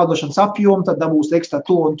tik tur pārdošanas apjomu, tad dabūs ekstra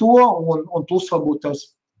to un to, un plus varbūt tevs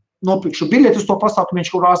nopirkšu biļeti uz to pasākumu,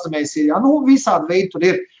 kur ārzemēs ir, visādi veidi tur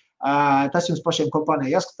ir. Tas jums pašiem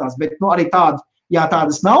kompānijai jāskatās, bet arī tādi, ja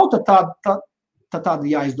tādas nav, tad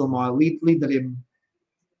tādi jāizdomā līderiem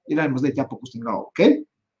ir arī mazliet jāpakustina galvu, okay?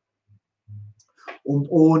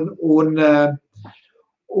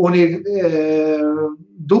 Un ir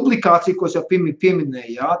duplikācija, ko es jau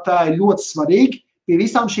pieminēju, ja? Tā ir ļoti svarīgi. Pie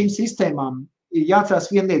visām šīm sistēmām ir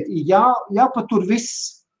jāatcerās viena lieta, jāpatur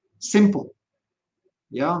viss simple.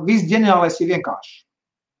 Ja? Viss ģeniālais ir vienkārši.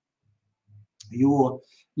 Jo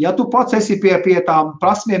ja tu pats esi pie tām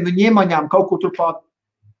prasmēm un iemaņām kaut kur tur pār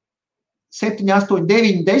 7, 8,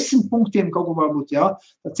 9, 10 punktiem kaut ko varbūt, ja,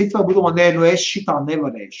 tad citi varbūt domā, es šitā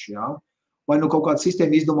nevarēšu, ja. Vai kaut kāda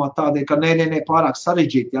sistēma izdomāt tādēļ, ka pārāk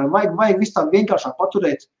sarežģīt, ja. Vajag visu tādu vienkāršāk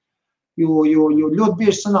paturēt, jo ļoti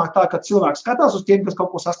bieži sanāk tā, ka cilvēks skatās uz tiem, kas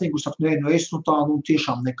kaut ko sasnieguši, saka, es tā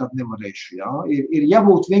tiešām nekad nevarēšu, ja. Ir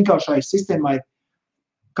jābūt vienkāršai sistēmai,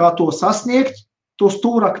 kā to sasniegt, to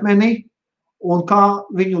stūrakmeni, un kā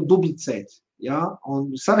viņu duplicēt, ja?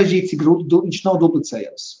 Un sarežģīts ir grūti, viņš nav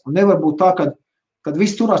duplicējams. Un nevar būt tā, kad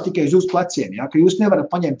viss turās tikai uz jūsu pleciem, ja? Ka jūs nevarat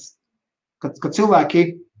paņemt, ka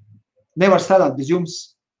cilvēki nevar strādāt bez jums.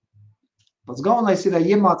 Pats galvenais ir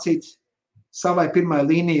iemācīt savai pirmai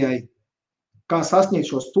līnijai, kā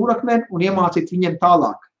sasniegt šo stūrakmeni un iemācīt viņiem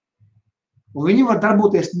tālāk. Un viņi var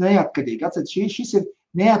darboties neatkarīgi. Atcēt, šis ir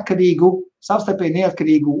savstarpēji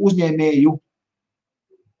neatkarīgu uzņēmēju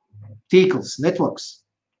tīkls, networks,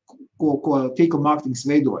 ko tīkla mārketings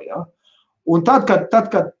veidoja. Ja? Un tad,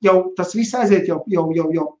 kad jau tas viss aiziet jau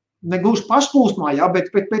negluži pašplūsmā, ja?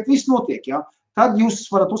 bet viss notiek, ja? Tad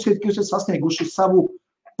jūs varat uzskatīt, ka jūs esat sasnieguši savu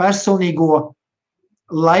personīgo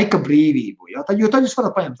laika brīvību. Ja? Jo tad jūs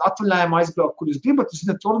varat paņemt atvaļinājumu, aizbraukt, kur jūs gribat, jūs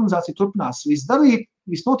zināt, organizācija turpinās viss darīt,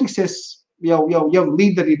 viss notiksies, jau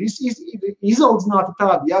līderi ir izaudzināti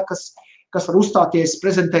tādi, ja? Kas var uzstāties,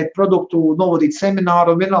 prezentēt produktu, novadīt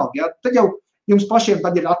semināru un vienalga. Ja? Tad jau jums pašiem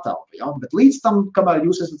tad ir attēlpa. Ja? Bet līdz tam, kamēr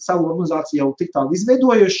jūs esat savu organizāciju jau tik tādu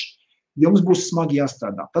izveidojuši, jums būs smagi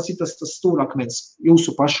jāstrādā. Tas ir tas stūrakmens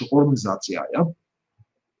jūsu pašu organizācijā. Ja?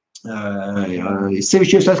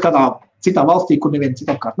 Sevišķi jūs esat kādā citā valstī, kur neviena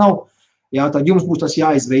citā kārt nav, ja? Tad jums būs tas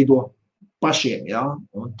jāizveido pašiem. Ja?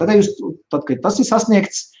 Un tad, kad tas ir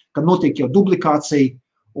sasniegts, kad notiek jau duplikācija,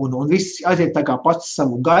 un viss aiziet tā kā paši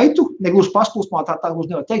savu gaitu, negluži pašplūsmā, tā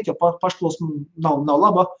gluži nevar teikt, jo pašplūsma nav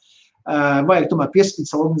laba, vajag tomēr pieskatīt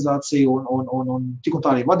savu organizāciju un tik un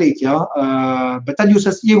tā arī vadīt, ja? Bet tad jūs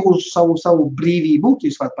esat iegūši savu brīvību,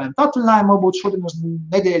 jūs varat paņemt atvaļinājumu, varbūt šodien uz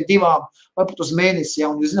nedēļu, 2, vai pat uz mēnesi, ja?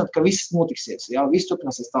 Un jūs zināt, ka viss notiksies, ja? Viss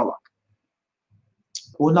turpināsies tālāk.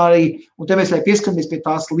 Un te mēs arī pieskatāmies pie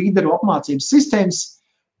tās līderu apmācības sistēmas,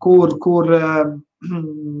 kur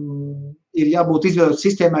ir jābūt izveidot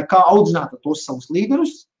sistēmai, kā audzināt tos savus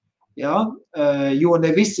līderus, ja? Jo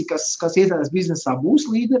ne visi, kas iesaistās biznesā, būs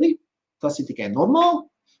līderi, tas ir tikai normāli.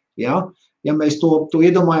 Ja, ja mēs to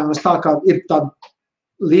iedomājamies tā, kā ir tāda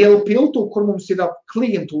liela piltu, kur mums ir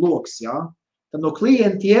klientu loks, ja? Tad no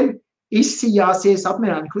klientiem izsijāsies,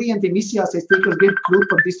 apmēram klientiem izsijāsies tie, kas grib kļūt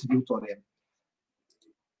par distributoriem.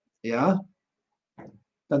 Ja?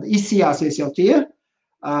 Tad izsijāsies jau tie,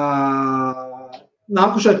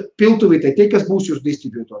 nākušai piltuvītē, tie, kas būs jūsu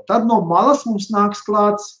distributori. Tad no malas mums nāks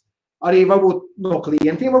klāts arī varbūt no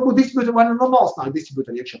klientiem, varbūt distributori, vai no malas nāk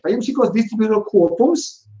distributori iekšā. Tā jums ir kaut distributori kopums,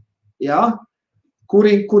 ja,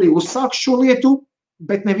 kuri uzsāks šo lietu,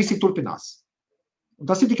 bet ne visi turpinās. Un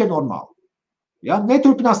tas ir tikai normāli. Ja?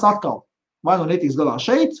 Neturpinās atkal. Vai nu netiks galā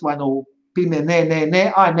šeit, vai nu pirmie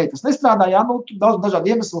nē, tas nestrādā, ja? Daudz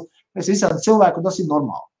dažādi iemesli, mēs visādi cilvēki, un tas ir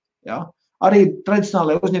normāli. Ja? arī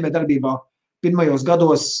tradicionālajā uzņēmējdarbībā pirmajos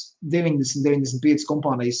gados 90-95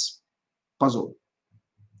 kompānijas pazūd.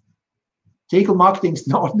 Tīkla mārketings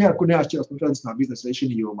nav nekur neatšķirās no tradicionālā biznesa vai šī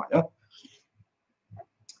jomā. Ja?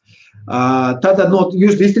 Tātad no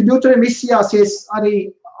jūsu distribūtoriem izsījāsies,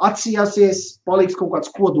 arī atsījāsies, paliks kaut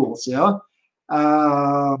kāds kodols. Ja?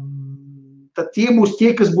 Tad tie būs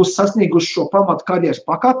tie, kas būs sasnieguši šo pamatu karjeras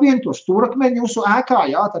pakāpienu, to stūrakmeni jūsu ēkā,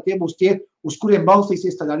 ja? Tad tie būs tie, uz kuriem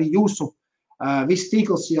balstīsies tad arī jūsu viss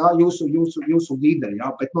tīkls, ja? jūsu līderi.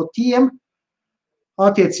 Ja? Bet no tiem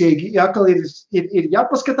attiecīgi, ja, ir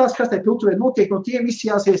jāpaskatās, kas tajā pilturē notiek, no tiem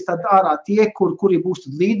izsījāsies tad ārā tie, kuri būs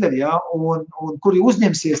tad līderi, ja, un kuri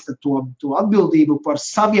uzņemsies tad to atbildību par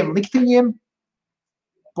saviem likteņiem,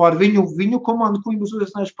 par viņu komandu, ko viņi būs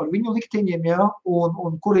uzrasinājuši, par viņu likteņiem, ja,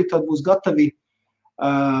 un kuri tad būs gatavi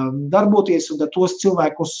darboties, un tad tos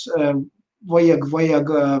cilvēkus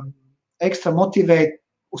vajag ekstra motivēt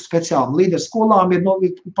uz speciālām līderu skolām, ir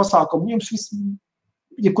pasākumu jums viss,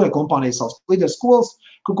 jebkurai kompānijai savas līderu skolas,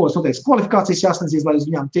 kaut kādas noteikti kvalifikācijas jāsniedzīs, lai uz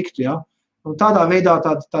viņām tiktu, ja. Un tādā veidā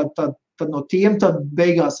tad no tiem tad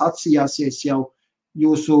beigās atsījāsies jau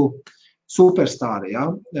jūsu superstāri, ja.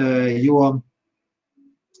 Jo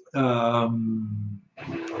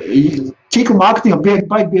tīkla mārketingam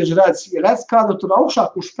baigi bieži redz kādu tur augšā,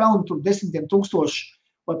 kurš pelna tur 10 000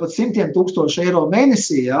 vai pat 100 000 eiro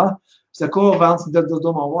mēnesī, ja. Es saku, vēlns,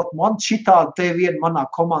 domā, man šitā te viena manā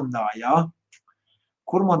komandā, ja.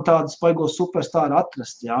 Kur man tādu spaigo superstāru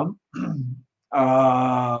atrast, ja?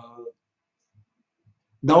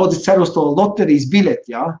 Daudzi cer uz to loterijas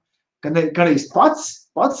bileti, ja? Ka arī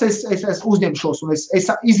pats es uzņemšos un es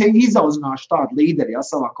izaudzināšu tādu līderi, ja,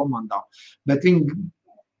 savā komandā. Bet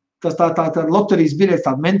tā loterijas bileti,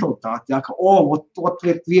 tāda mentalitāte, ja, ka,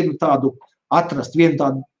 vienu tādu atrast, vienu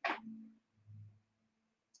tādu,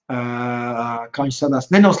 kā viņš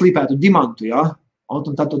sadās, nenoslīpētu dimantu, ja?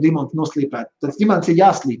 Un tad to dimantu noslīpēt. Tas dimants ir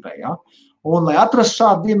jāslīpē, ja? Un, lai atrast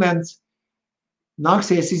šādu dimantu,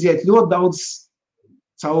 nāksies iziet ļoti daudz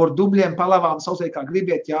caur dubļiem, palavām, sauciet kā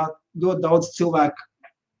gribiet, ja? Ļoti daudz cilvēku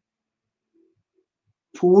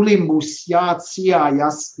pūlim būs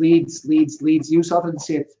jāciājas līdz jūs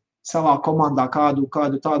atradīsiet savā komandā kādu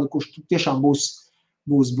tādu, kurš tiešām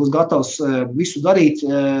būs gatavs visu darīt,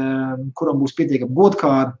 kuram būs pietiekami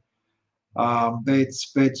godkāri. Bet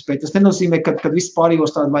tas nenozīmē, ka viss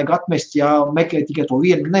pārējos tādu vajag atmest, ja meklēt tikai to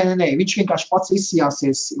vienu. Nē, viņš vienkārši pats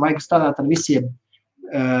izsījāsies, vajag strādāt ar visiem,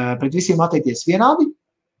 pret visiem attiekties vienādi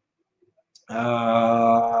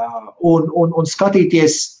un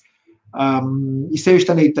skatīties,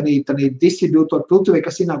 sevišķi tādā distribūtoru piltuvē,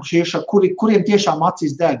 kas ienākuši iešā, kuriem tiešām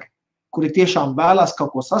acis deg, kuri tiešām vēlās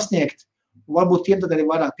kaut ko sasniegt, un varbūt tiem tad arī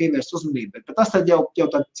vairāk pievērst uzmanību. Bet tas tad jau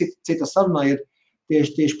tā cita sarunā ir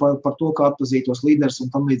tieši par to, kā atpazīt tos līderus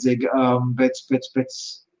un tam līdzīgi, bet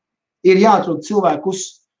ir jāatrod cilvēkus,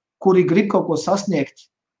 kuri grib kaut ko sasniegt,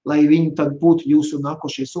 lai viņi tad būtu jūsu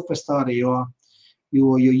nākošie superstāri, jo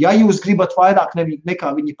ja jūs gribat vairāk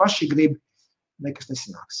nekā viņi paši grib, nekas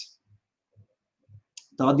nesanāks.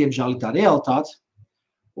 Tā, diemžēl, ir tā realitāte,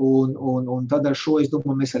 un tad ar šo, es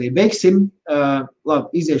domāju, mēs arī beigsim. Labi,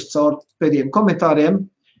 iziešu caur pēdējiem komentāriem.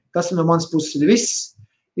 Tas no manas puses ir viss.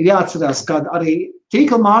 Ir jāatcerās, ka arī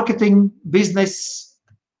tīkla mārketinga bizness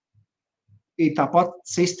ir tāpat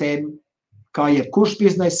sistēma, kā jebkurš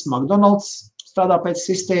bizness, McDonald's strādā pēc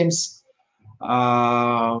sistēmas,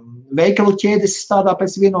 veikalu ķēdes strādā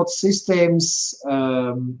pēc vienotas sistēmas,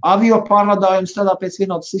 avio pārvadājums strādā pēc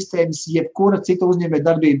vienotas sistēmas, jebkura cita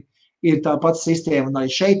uzņēmējdarbība ir tāpat sistēma, un arī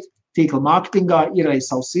šeit tīkla mārketingā ir arī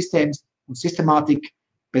savas sistēmas un sistemātika,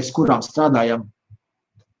 pēc kurām strādājam.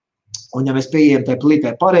 Un ja mēs pieejam tai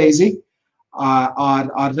plītē pareizi,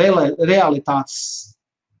 ar realitātes,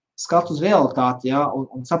 skatu uz realitāti, ja,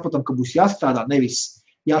 un saprotam, ka būs jāstrādā, nevis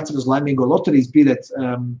jācer uz laimīgo loterijas bileti,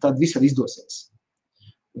 tad viss arī izdosies.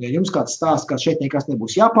 Un ja jums kāds stāsts, ka šeit nekas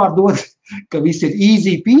nebūs jāpārdod, ka viss ir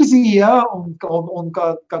easy peasy, ja, un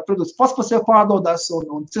ka produkts pats par sevi pārdodas,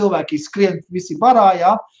 un cilvēki skrien visi barā,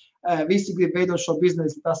 ja, visi grib veidot šo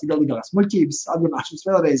biznesu, tās ir galīgākās muļķības, atgādināšanas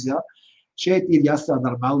vēlreiz, ja. Šeit ir jāstrādā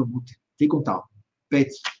ar melu muti, tik un tā.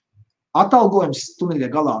 Bet atalgojums tuneļa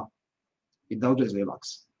galā ir daudzreiz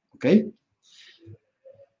lielāks. Okay?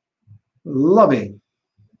 Labi.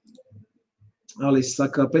 Alis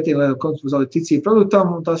saka, pretī, lai konsultāli ticība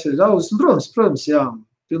produktam, un tas ir daudz. Protams, jā,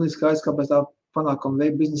 pilnīgi skaidrs, kāpēc tā panākuma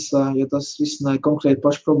veiba biznesā, ja tas risināja konkrēti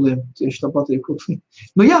pašu problēmu, tieši tāpat ir kaut.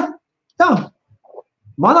 Nu jā,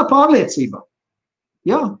 mana pārliecība.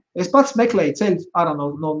 Jā, es pats meklēju ceļu ārā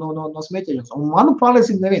no smēķēšanas, un manu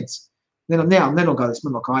pārliecību neviens nenogādīs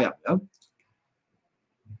man no kājām. Ja?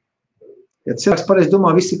 Ja cilvēks pareizi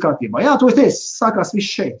domā, viss ir kārtībā. Jā, to es teicu, sākās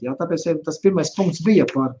viss šeit. Jā, tāpēc tas pirmais punkts bija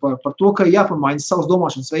par to, ka jāpamaina savs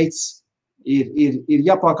domāšanas veids. Ir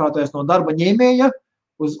jāpārkārtojas no darba ņēmēja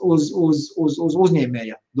uz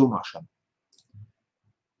uzņēmēja domāšanu.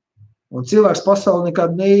 Un cilvēks pasauli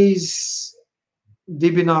nekad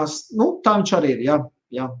dibinās, tā viņš arī ir,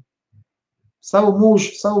 jā. Savu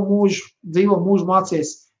mūžu, dzīvo mūžu mācies,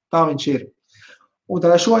 tā viņš ir. Un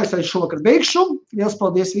tad es arī šovakar beigšu. Liels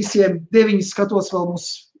paldies visiem, 9 skatos vēl mums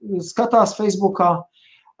skatās Facebookā.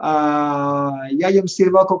 Ja jums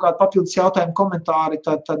ir vēl kaut kādi papildus jautājumi, komentāri,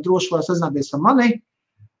 tad droši var sazināties ar mani.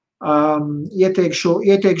 Ieteikšu,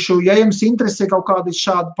 ja jums interesē kaut kādi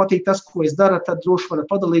šādi patīk tas, ko es daru, tad droši varat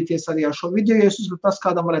padalīties arī ar šo video, ja jūs tas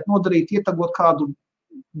kādam varētu nodarīt, ietagot kādu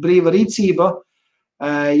brīva rīcība.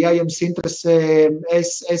 Ja jums interesē,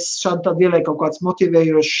 es šādi tad ielēju kaut kāds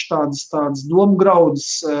motivējošs tādas domu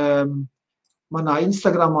graudus manā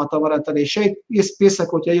Instagramā, tā varētu arī šeit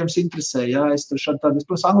piesakot, ja jums interesē. Ja, es tur šādi tādu, es,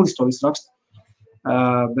 protams, angliski to visu rakstu,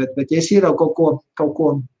 bet ja es ieraugu kaut ko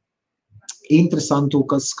interesantu,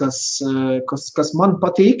 kas man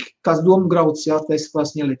patīk, kas domu grauds, jā, tad es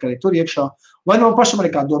prasmu ieliek arī tur iekšā, vai no pašam arī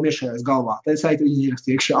kā domu iešajās galvā, tad es arī viņu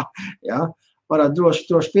ierakstu iekšā, jā. Varētu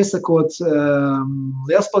droši piesakot.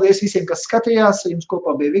 Liels paldies visiem, kas skatījās. Jums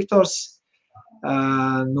kopā bija Viktors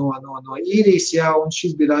no Īrijas, jā, un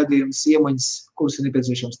šis bija raidījums Iemaņas, kuras ir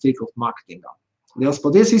nepieciešams Tīkla Mārketingā. Liels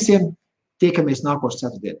paldies visiem. Tiekamies nākošu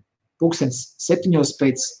ceturtdienu. 7:00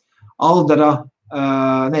 pēc Aldara,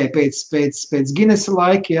 pēc Ginesa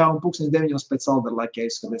laika, jā, un 9:00 pēc Aldara laika, ja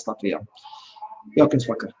izskaties Latvijā. Jauks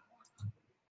vakar.